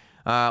Lynch.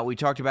 We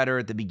talked about her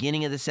at the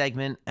beginning of the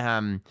segment.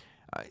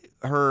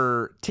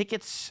 Her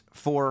tickets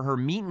for her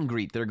meet and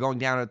greet that are going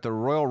down at the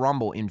Royal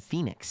Rumble in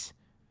Phoenix,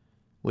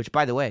 which,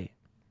 by the way,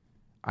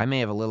 I may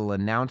have a little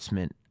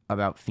announcement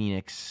about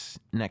Phoenix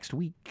next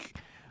week.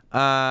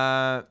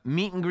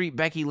 Meet and greet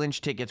Becky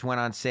Lynch tickets went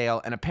on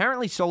sale and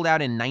apparently sold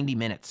out in 90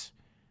 minutes.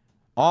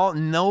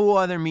 No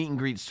other meet and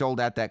greet sold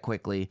out that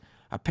quickly.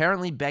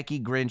 Apparently, Becky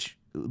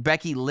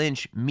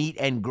Lynch meet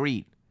and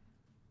greet.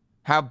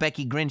 How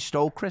Becky Grinch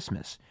stole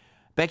Christmas.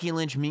 Becky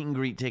Lynch meet and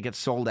greet tickets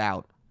sold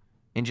out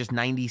in just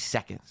 90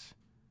 seconds.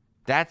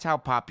 That's how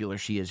popular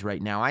she is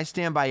right now. I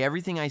stand by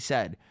everything I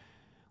said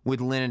with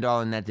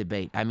Linendahl in that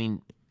debate. I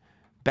mean,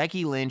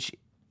 Becky Lynch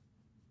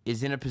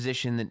is in a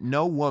position that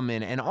no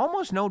woman and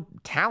almost no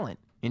talent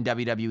in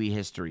WWE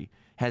history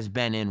has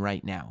been in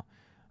right now.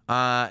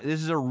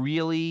 This is a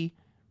really,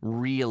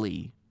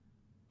 really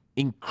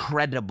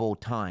incredible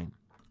time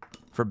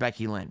for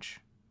Becky Lynch.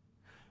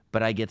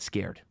 But I get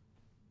scared.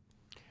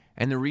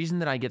 And the reason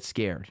that I get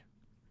scared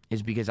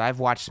is because I've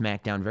watched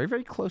SmackDown very,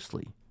 very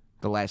closely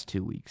the last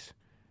 2 weeks.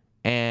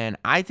 And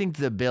I think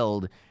the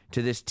build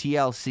to this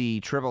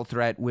TLC Triple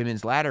Threat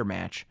Women's Ladder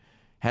match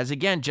has,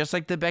 again, just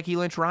like the Becky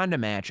Lynch-Ronda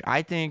match,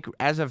 I think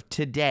as of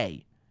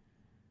today,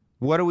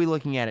 what are we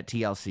looking at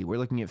TLC? We're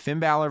looking at Finn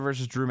Balor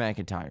versus Drew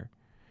McIntyre.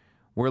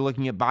 We're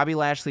looking at Bobby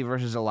Lashley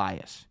versus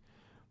Elias.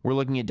 We're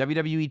looking at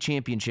WWE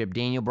Championship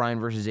Daniel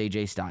Bryan versus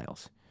AJ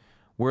Styles.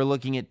 We're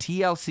looking at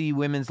TLC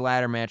Women's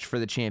Ladder match for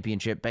the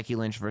championship, Becky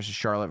Lynch versus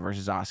Charlotte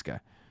versus Asuka.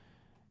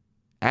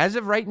 As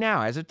of right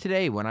now, as of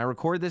today, when I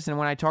record this and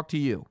when I talk to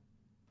you,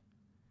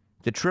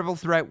 the Triple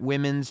Threat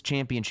Women's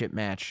Championship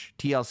match,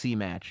 TLC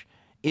match,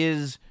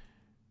 is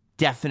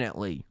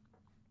definitely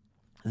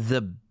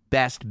the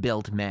best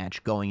built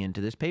match going into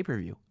this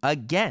pay-per-view.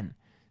 Again.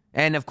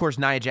 And, of course,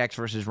 Nia Jax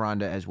versus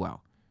Ronda as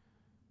well.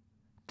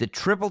 The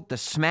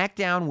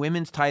SmackDown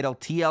Women's title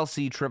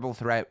TLC Triple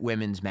Threat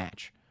Women's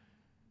match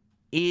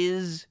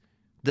is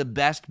the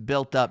best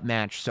built-up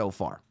match so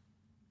far.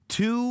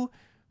 2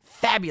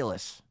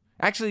 fabulous,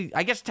 actually,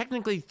 I guess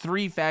technically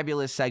 3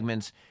 fabulous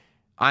segments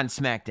on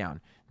SmackDown.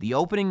 The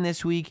opening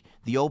this week,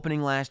 the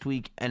opening last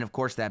week, and, of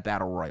course, that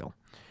Battle Royal.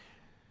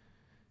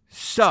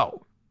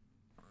 So,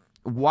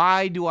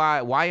 why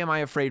am I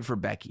afraid for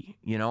Becky?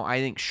 You know, I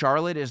think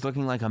Charlotte is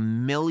looking like $1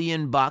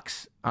 million. I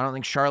don't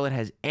think Charlotte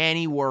has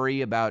any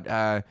worry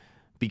about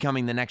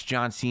becoming the next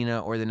John Cena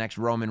or the next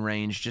Roman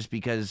Reigns just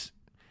because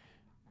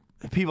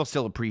people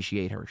still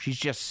appreciate her. She's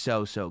just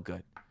so, so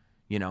good,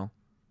 you know.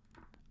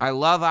 I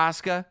love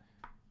Asuka.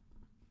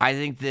 I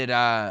think that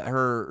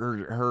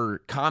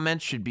her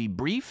comments should be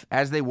brief,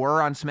 as they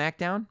were on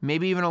SmackDown,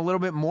 maybe even a little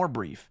bit more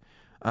brief.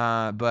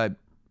 But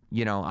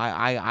you know,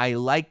 I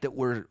like that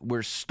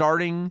we're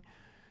starting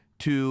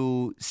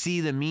to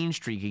see the mean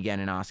streak again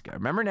in Asuka.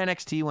 Remember in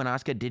NXT when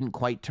Asuka didn't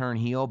quite turn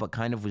heel, but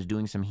kind of was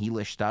doing some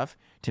heelish stuff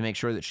to make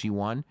sure that she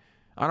won?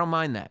 I don't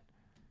mind that.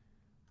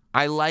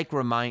 I like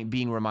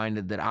being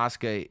reminded that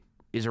Asuka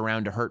is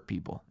around to hurt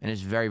people and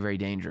is very, very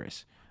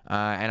dangerous.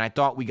 And I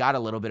thought we got a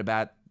little bit of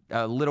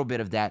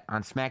that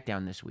on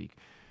SmackDown this week.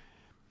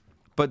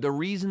 But the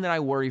reason that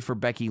I worry for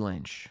Becky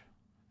Lynch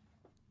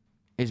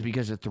is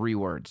because of 3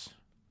 words.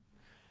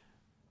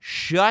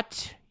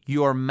 Shut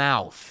your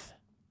mouth.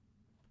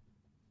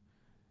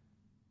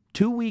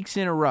 2 weeks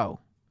in a row,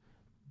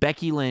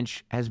 Becky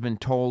Lynch has been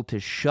told to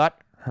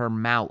shut her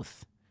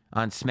mouth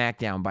on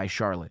SmackDown by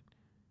Charlotte.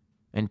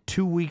 And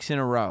 2 weeks in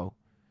a row,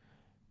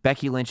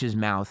 Becky Lynch's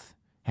mouth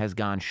has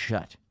gone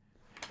shut.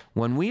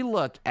 When we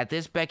look at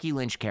this Becky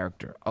Lynch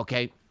character,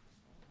 okay,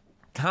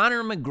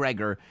 Conor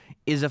McGregor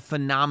is a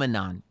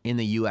phenomenon in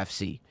the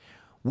UFC.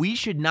 We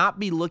should not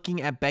be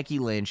looking at Becky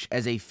Lynch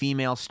as a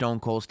female Stone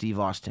Cold Steve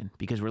Austin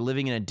because we're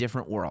living in a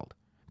different world.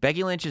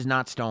 Becky Lynch is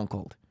not Stone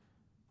Cold.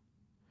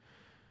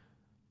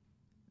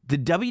 The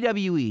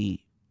WWE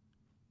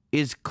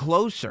is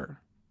closer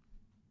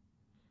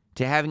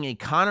to having a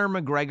Conor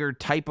McGregor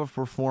type of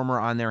performer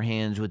on their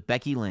hands with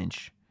Becky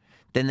Lynch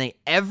than they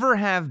ever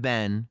have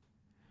been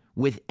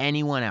with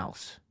anyone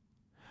else.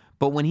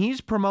 But when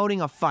he's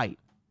promoting a fight,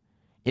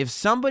 if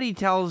somebody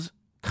tells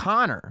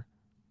Conor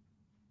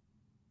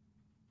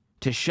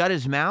to shut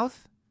his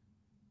mouth,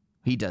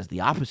 he does the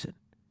opposite.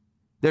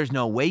 There's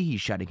no way he's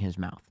shutting his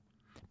mouth.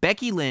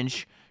 Becky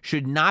Lynch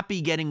should not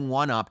be getting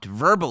one-upped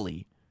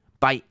verbally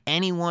by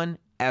anyone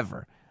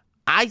ever.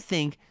 I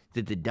think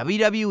that the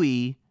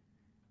WWE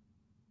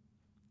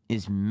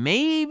is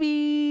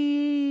maybe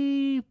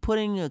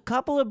putting a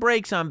couple of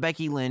breaks on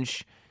Becky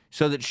Lynch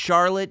so that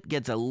Charlotte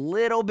gets a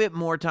little bit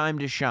more time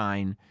to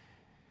shine.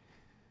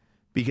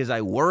 because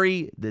I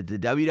worry that the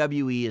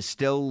WWE is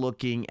still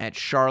looking at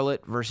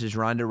Charlotte versus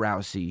Ronda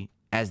Rousey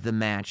as the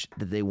match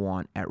that they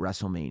want at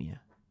WrestleMania.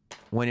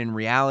 When in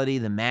reality,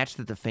 the match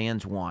that the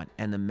fans want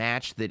and the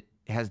match that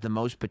has the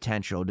most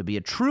potential to be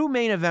a true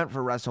main event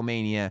for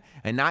WrestleMania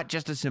and not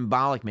just a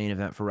symbolic main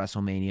event for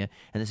WrestleMania,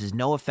 and this is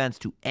no offense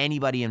to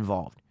anybody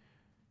involved,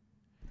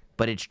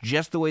 but it's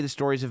just the way the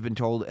stories have been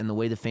told and the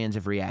way the fans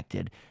have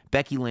reacted.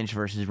 Becky Lynch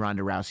versus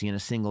Ronda Rousey in a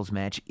singles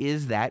match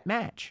is that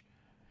match.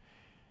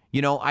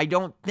 You know, I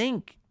don't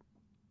think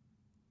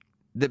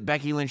that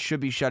Becky Lynch should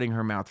be shutting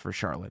her mouth for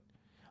Charlotte.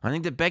 I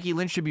think that Becky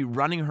Lynch should be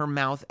running her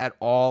mouth at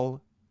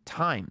all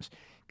times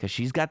because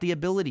she's got the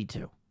ability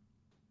to.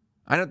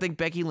 I don't think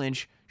Becky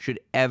Lynch should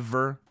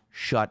ever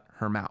shut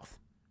her mouth.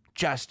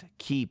 Just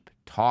keep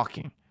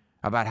talking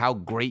about how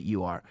great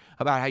you are,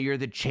 about how you're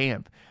the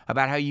champ,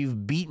 about how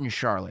you've beaten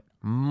Charlotte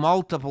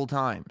multiple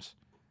times.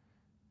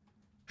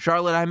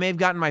 Charlotte, I may have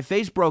gotten my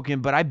face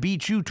broken, but I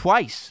beat you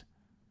twice.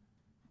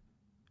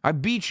 I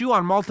beat you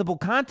on multiple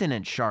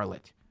continents,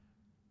 Charlotte.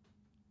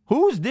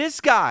 Who's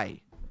this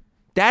guy?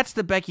 That's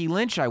the Becky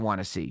Lynch I want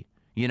to see,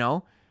 you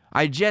know?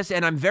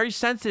 And I'm very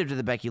sensitive to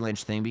the Becky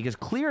Lynch thing because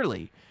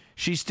clearly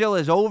she's still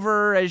as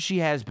over as she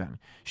has been.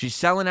 She's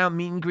selling out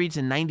meet and greets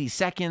in 90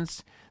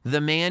 seconds.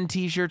 The Man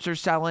t-shirts are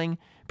selling.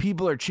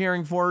 People are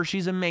cheering for her.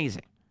 She's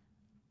amazing.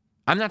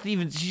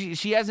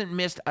 She hasn't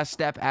missed a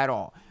step at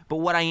all. But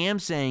what I am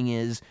saying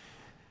is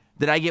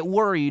that I get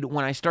worried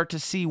when I start to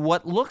see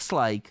what looks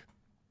like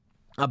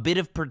a bit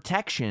of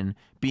protection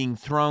being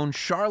thrown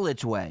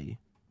Charlotte's way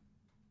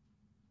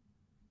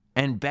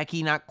and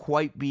Becky not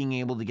quite being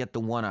able to get the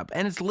one-up.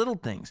 And it's little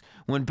things.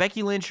 When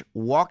Becky Lynch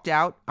walked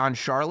out on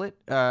Charlotte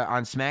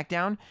on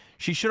SmackDown,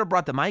 she should have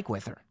brought the mic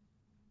with her.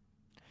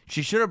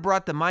 She should have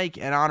brought the mic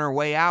and on her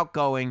way out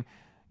going,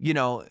 you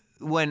know,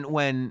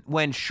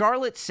 when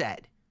Charlotte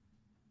said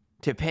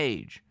to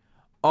Paige,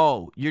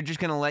 oh, you're just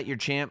going to let your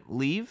champ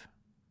leave?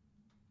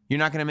 You're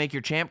not going to make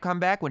your champ come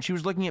back? When she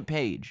was looking at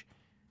Paige,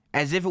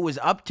 as if it was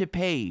up to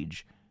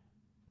Paige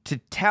to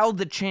tell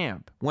the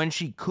champ when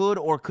she could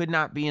or could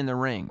not be in the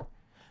ring.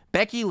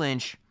 Becky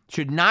Lynch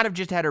should not have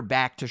just had her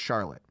back to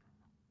Charlotte.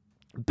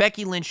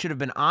 Becky Lynch should have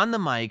been on the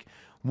mic,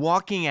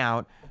 walking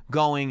out,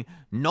 going,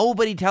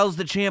 nobody tells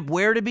the champ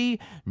where to be,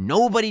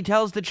 nobody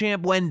tells the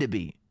champ when to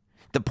be.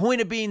 The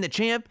point of being the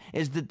champ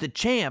is that the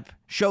champ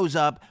shows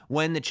up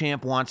when the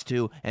champ wants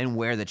to and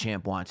where the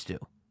champ wants to.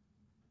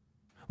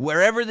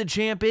 Wherever the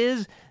champ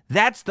is,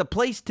 that's the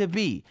place to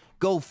be.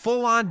 Go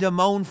full on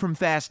Damone from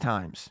Fast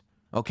Times,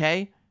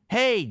 okay?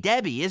 Hey,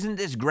 Debbie, isn't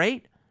this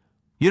great?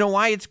 You know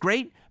why it's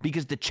great?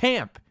 Because the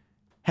champ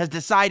has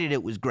decided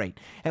it was great.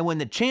 And when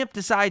the champ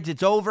decides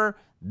it's over,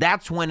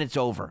 that's when it's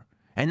over.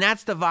 And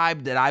that's the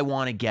vibe that I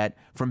want to get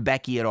from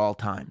Becky at all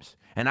times.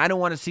 And I don't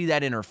want to see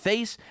that in her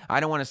face.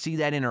 I don't want to see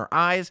that in her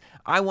eyes.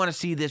 I want to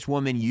see this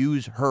woman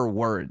use her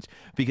words.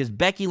 Because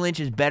Becky Lynch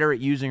is better at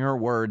using her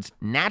words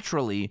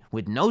naturally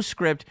with no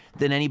script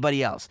than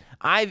anybody else.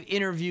 I've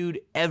interviewed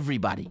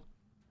everybody.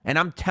 And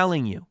I'm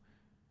telling you,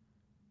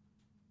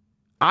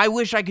 I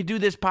wish I could do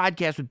this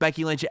podcast with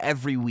Becky Lynch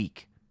every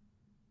week.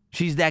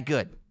 She's that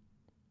good.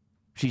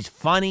 She's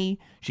funny.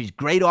 She's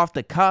great off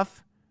the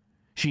cuff.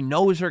 She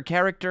knows her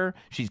character.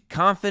 She's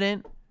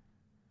confident.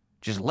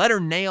 Just let her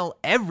nail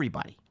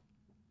everybody.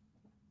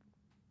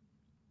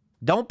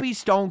 Don't be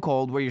Stone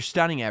Cold where you're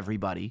stunning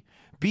everybody.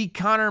 Be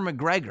Conor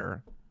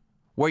McGregor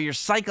where you're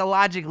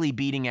psychologically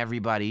beating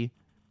everybody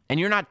and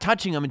you're not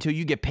touching them until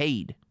you get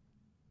paid.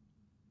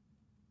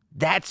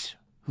 That's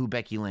who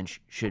Becky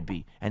Lynch should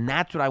be. And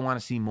that's what I want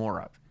to see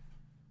more of.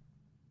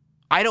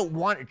 I don't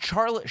want...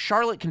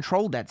 Charlotte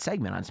controlled that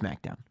segment on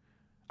SmackDown.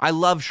 I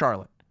love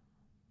Charlotte.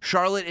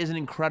 Charlotte is an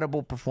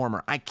incredible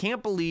performer. I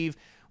can't believe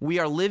we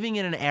are living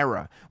in an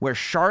era where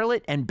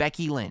Charlotte and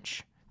Becky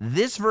Lynch,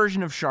 this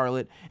version of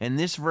Charlotte and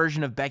this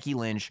version of Becky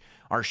Lynch,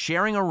 are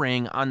sharing a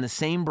ring on the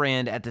same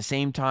brand at the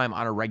same time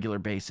on a regular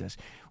basis.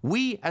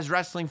 We, as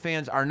wrestling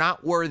fans, are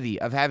not worthy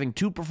of having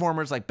two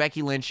performers like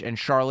Becky Lynch and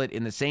Charlotte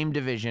in the same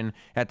division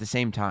at the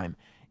same time.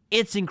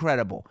 It's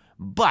incredible.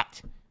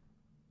 But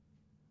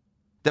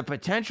the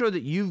potential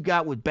that you've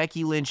got with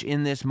Becky Lynch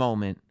in this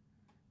moment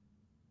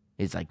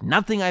is like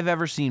nothing I've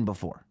ever seen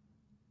before.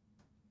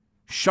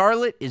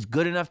 Charlotte is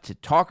good enough to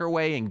talk her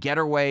way and get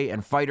her way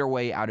and fight her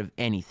way out of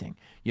anything.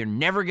 You're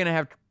never going to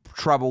have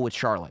trouble with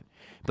Charlotte.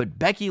 But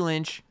Becky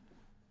Lynch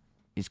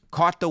is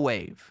caught the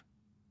wave.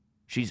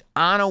 She's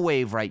on a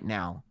wave right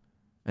now,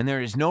 and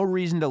there is no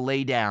reason to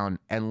lay down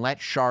and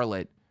let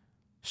Charlotte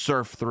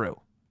surf through.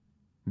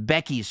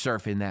 Becky's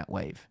surfing that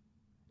wave,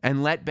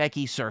 and let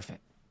Becky surf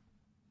it.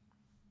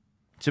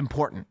 It's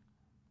important.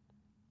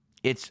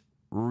 It's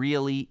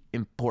really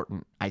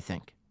important, I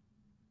think.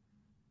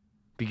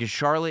 Because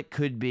Charlotte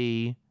could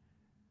be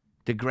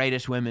the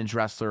greatest women's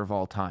wrestler of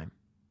all time.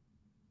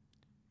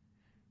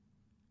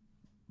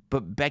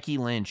 But Becky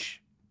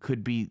Lynch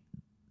could be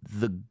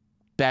the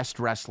best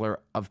wrestler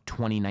of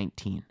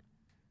 2019.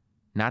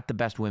 Not the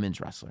best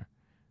women's wrestler.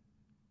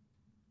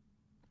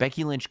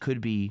 Becky Lynch could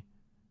be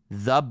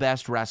the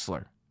best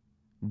wrestler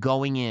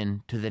going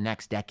into the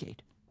next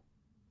decade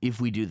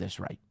if we do this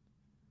right.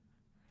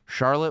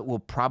 Charlotte will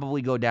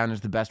probably go down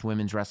as the best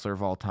women's wrestler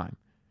of all time.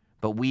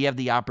 But we have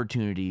the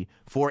opportunity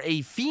for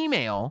a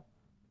female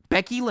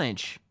Becky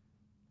Lynch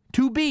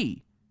to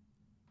be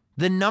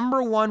the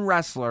number one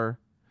wrestler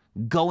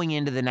going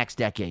into the next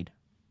decade.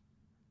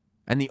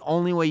 And the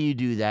only way you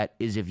do that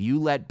is if you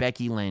let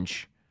Becky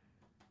Lynch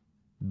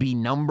be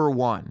number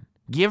one.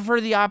 Give her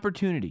the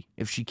opportunity.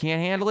 If she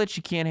can't handle it,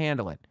 she can't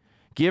handle it.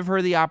 Give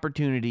her the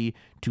opportunity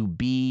to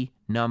be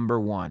number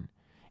one.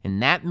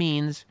 And that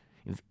means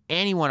if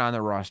anyone on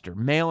the roster,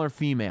 male or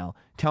female,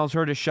 tells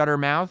her to shut her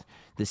mouth,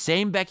 the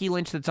same Becky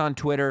Lynch that's on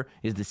Twitter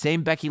is the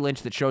same Becky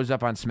Lynch that shows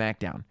up on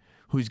Smackdown,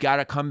 who's got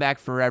to come back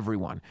for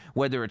everyone,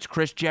 whether it's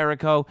Chris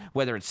Jericho,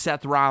 whether it's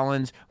Seth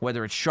Rollins,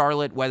 whether it's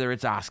Charlotte, whether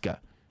it's Asuka.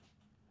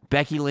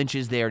 Becky Lynch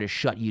is there to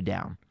shut you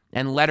down.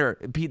 And let her,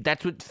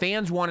 that's what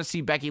fans want to see,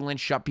 Becky Lynch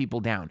shut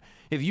people down.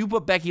 If you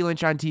put Becky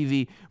Lynch on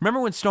TV, remember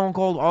when Stone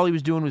Cold, all he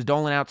was doing was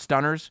doling out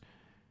stunners?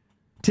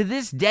 To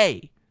this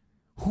day,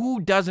 who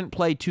doesn't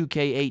play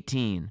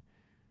 2K18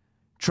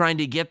 trying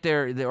to get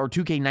or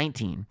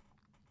 2K19,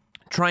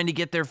 trying to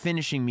get their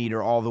finishing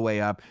meter all the way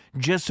up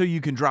just so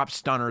you can drop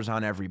stunners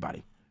on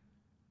everybody?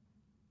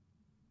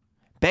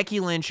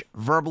 Becky Lynch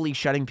verbally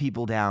shutting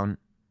people down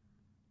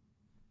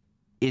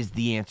is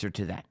the answer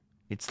to that.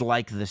 It's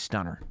like the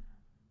stunner.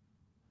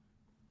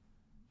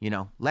 You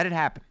know, let it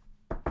happen.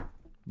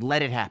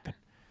 Let it happen.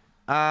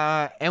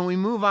 And we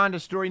move on to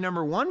story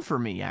number one for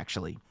me,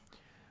 actually,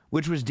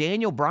 which was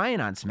Daniel Bryan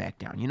on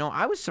SmackDown. You know,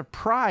 I was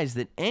surprised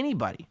that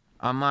anybody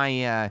on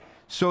my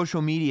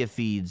social media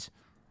feeds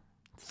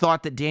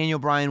thought that Daniel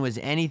Bryan was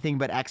anything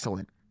but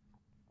excellent.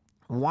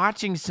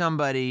 Watching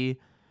somebody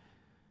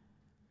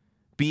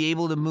be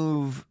able to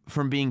move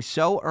from being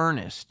so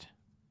earnest,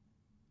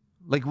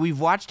 like we've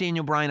watched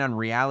Daniel Bryan on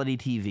reality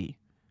TV.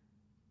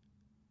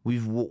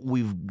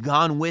 We've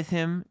gone with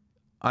him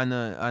on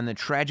the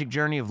tragic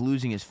journey of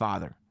losing his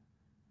father.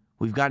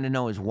 We've gotten to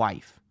know his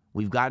wife.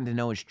 We've gotten to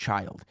know his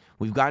child.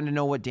 We've gotten to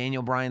know what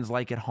Daniel Bryan's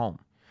like at home.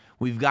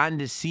 We've gotten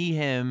to see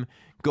him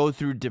go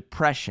through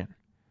depression.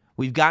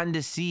 We've gotten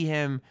to see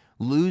him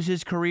lose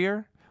his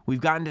career. We've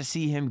gotten to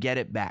see him get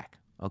it back.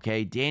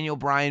 Okay, Daniel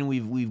Bryan,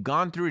 we've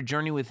gone through a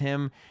journey with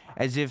him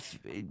as if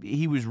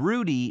he was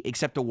Rudy,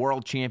 except a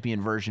world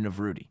champion version of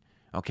Rudy.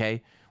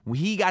 Okay,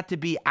 he got to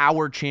be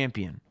our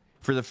champion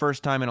for the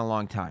first time in a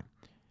long time.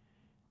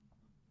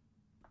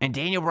 And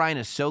Daniel Bryan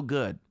is so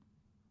good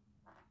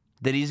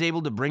that he's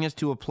able to bring us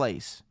to a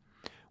place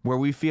where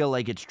we feel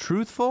like it's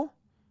truthful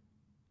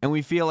and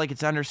we feel like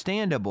it's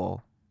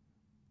understandable,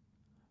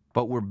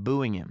 but we're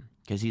booing him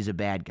because he's a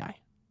bad guy.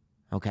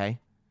 Okay?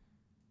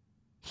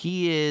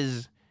 He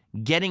is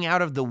getting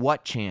out of the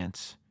what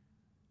chance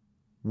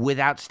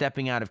without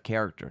stepping out of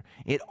character.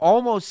 It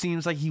almost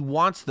seems like he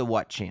wants the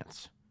what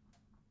chance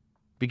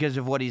because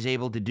of what he's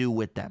able to do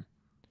with them.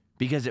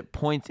 Because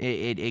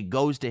it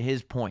goes to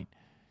his point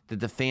that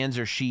the fans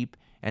are sheep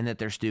and that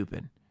they're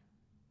stupid.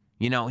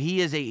 You know, he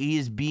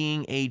is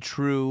being a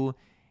true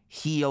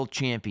heel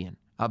champion,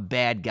 a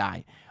bad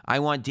guy. I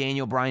want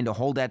Daniel Bryan to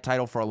hold that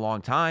title for a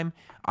long time.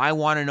 I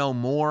want to know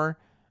more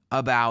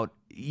about,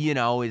 you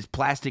know, his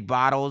plastic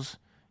bottles,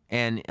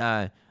 and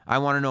I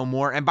want to know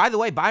more. And by the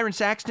way, Byron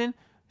Saxton,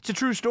 it's a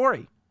true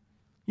story.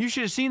 You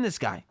should have seen this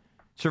guy.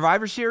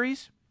 Survivor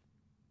Series,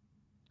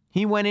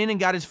 he went in and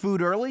got his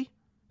food early.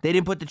 They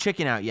didn't put the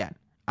chicken out yet.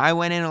 I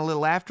went in a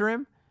little after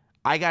him.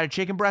 I got a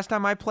chicken breast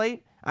on my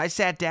plate. I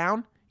sat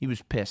down. He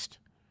was pissed.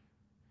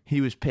 He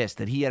was pissed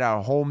that he had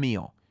a whole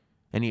meal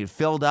and he had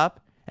filled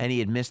up and he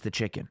had missed the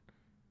chicken.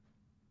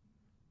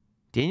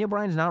 Daniel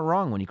Bryan's not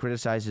wrong when he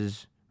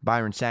criticizes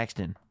Byron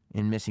Saxton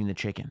in missing the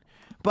chicken.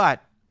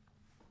 But,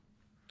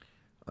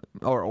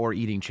 or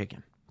eating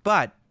chicken.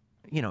 But,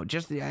 you know,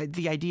 just the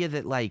idea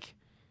that, like,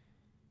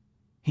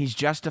 he's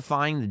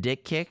justifying the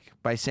dick kick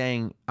by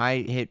saying, I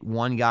hit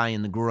one guy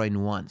in the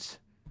groin once.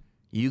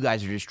 You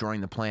guys are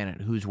destroying the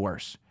planet. Who's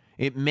worse?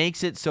 It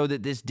makes it so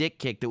that this dick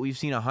kick that we've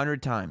seen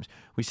 100 times,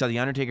 we saw The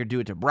Undertaker do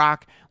it to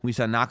Brock, we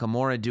saw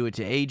Nakamura do it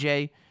to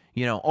AJ,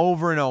 you know,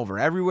 over and over.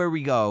 Everywhere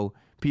we go,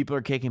 people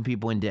are kicking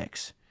people in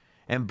dicks.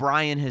 And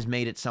Bryan has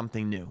made it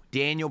something new.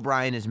 Daniel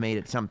Bryan has made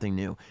it something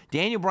new.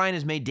 Daniel Bryan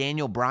has made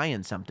Daniel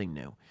Bryan something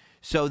new.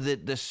 So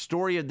that the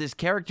story of this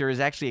character is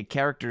actually a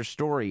character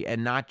story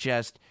and not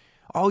just,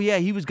 oh yeah,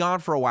 he was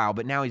gone for a while,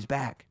 but now he's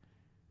back.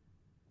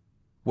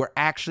 We're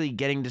actually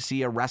getting to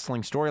see a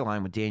wrestling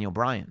storyline with Daniel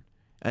Bryan.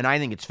 And I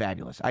think it's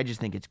fabulous. I just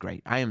think it's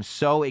great. I am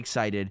so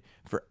excited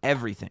for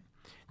everything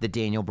that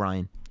Daniel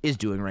Bryan is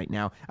doing right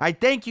now. I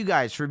thank you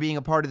guys for being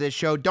a part of this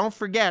show. Don't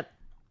forget,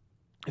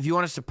 if you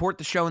want to support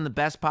the show in the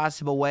best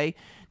possible way,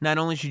 not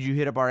only should you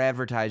hit up our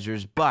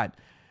advertisers, but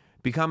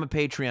become a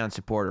Patreon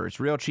supporter. It's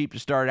real cheap to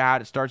start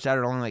out. It starts out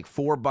at only like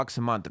 $4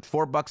 a month. At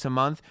 $4 a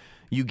month,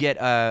 you get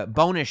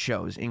bonus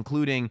shows,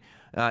 including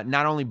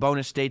not only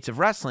bonus states of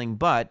wrestling,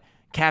 but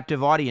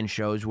captive audience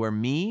shows where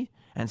me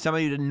and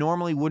somebody who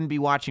normally wouldn't be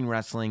watching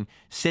wrestling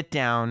sit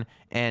down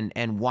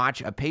and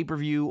watch a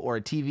pay-per-view or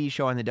a TV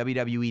show on the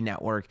WWE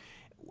Network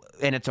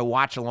and it's a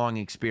watch-along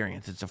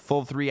experience. It's a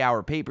full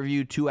 3-hour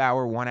pay-per-view,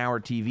 2-hour, 1-hour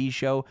TV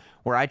show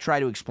where I try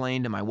to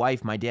explain to my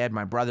wife, my dad,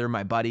 my brother,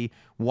 my buddy,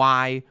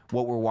 why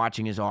what we're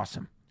watching is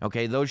awesome.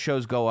 Okay, those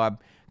shows go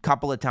up a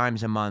couple of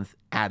times a month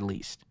at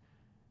least.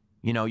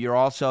 You know, you're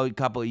also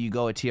you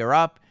go a tier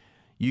up,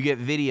 you get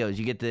videos,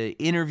 you get the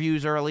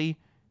interviews early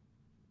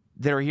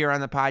that are here on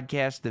the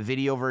podcast, the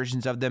video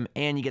versions of them,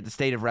 and you get the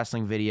State of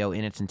Wrestling video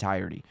in its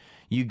entirety.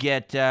 You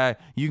get,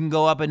 you can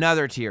go up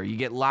another tier. You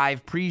get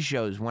live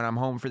pre-shows when I'm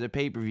home for the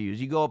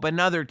pay-per-views. You go up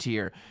another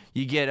tier.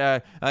 You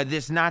get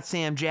this Not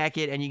Sam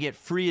jacket, and you get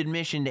free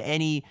admission to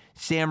any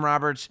Sam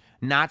Roberts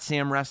Not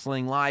Sam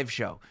Wrestling live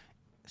show.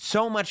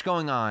 So much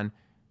going on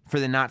for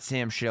the Not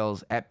Sam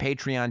shills at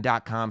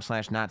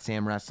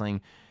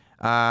patreon.com/NotSamWrestling.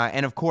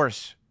 And of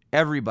course,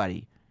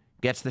 everybody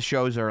gets the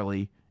shows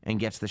early and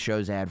gets the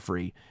shows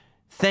ad-free.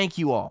 Thank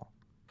you all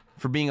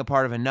for being a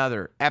part of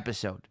another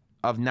episode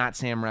of Not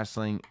Sam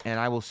Wrestling, and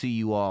I will see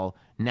you all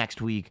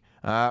next week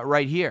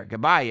right here.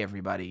 Goodbye,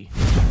 everybody.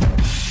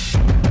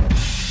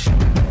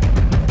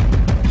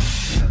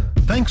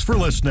 Thanks for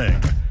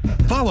listening.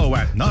 Follow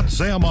at Not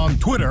Sam on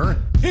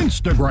Twitter,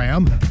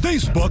 Instagram,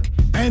 Facebook,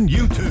 and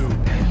YouTube.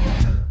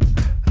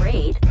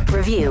 Rate,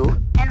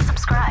 review, and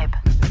subscribe.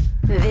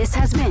 This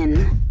has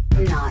been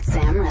Not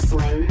Sam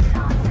Wrestling.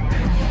 Not Sam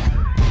Wrestling.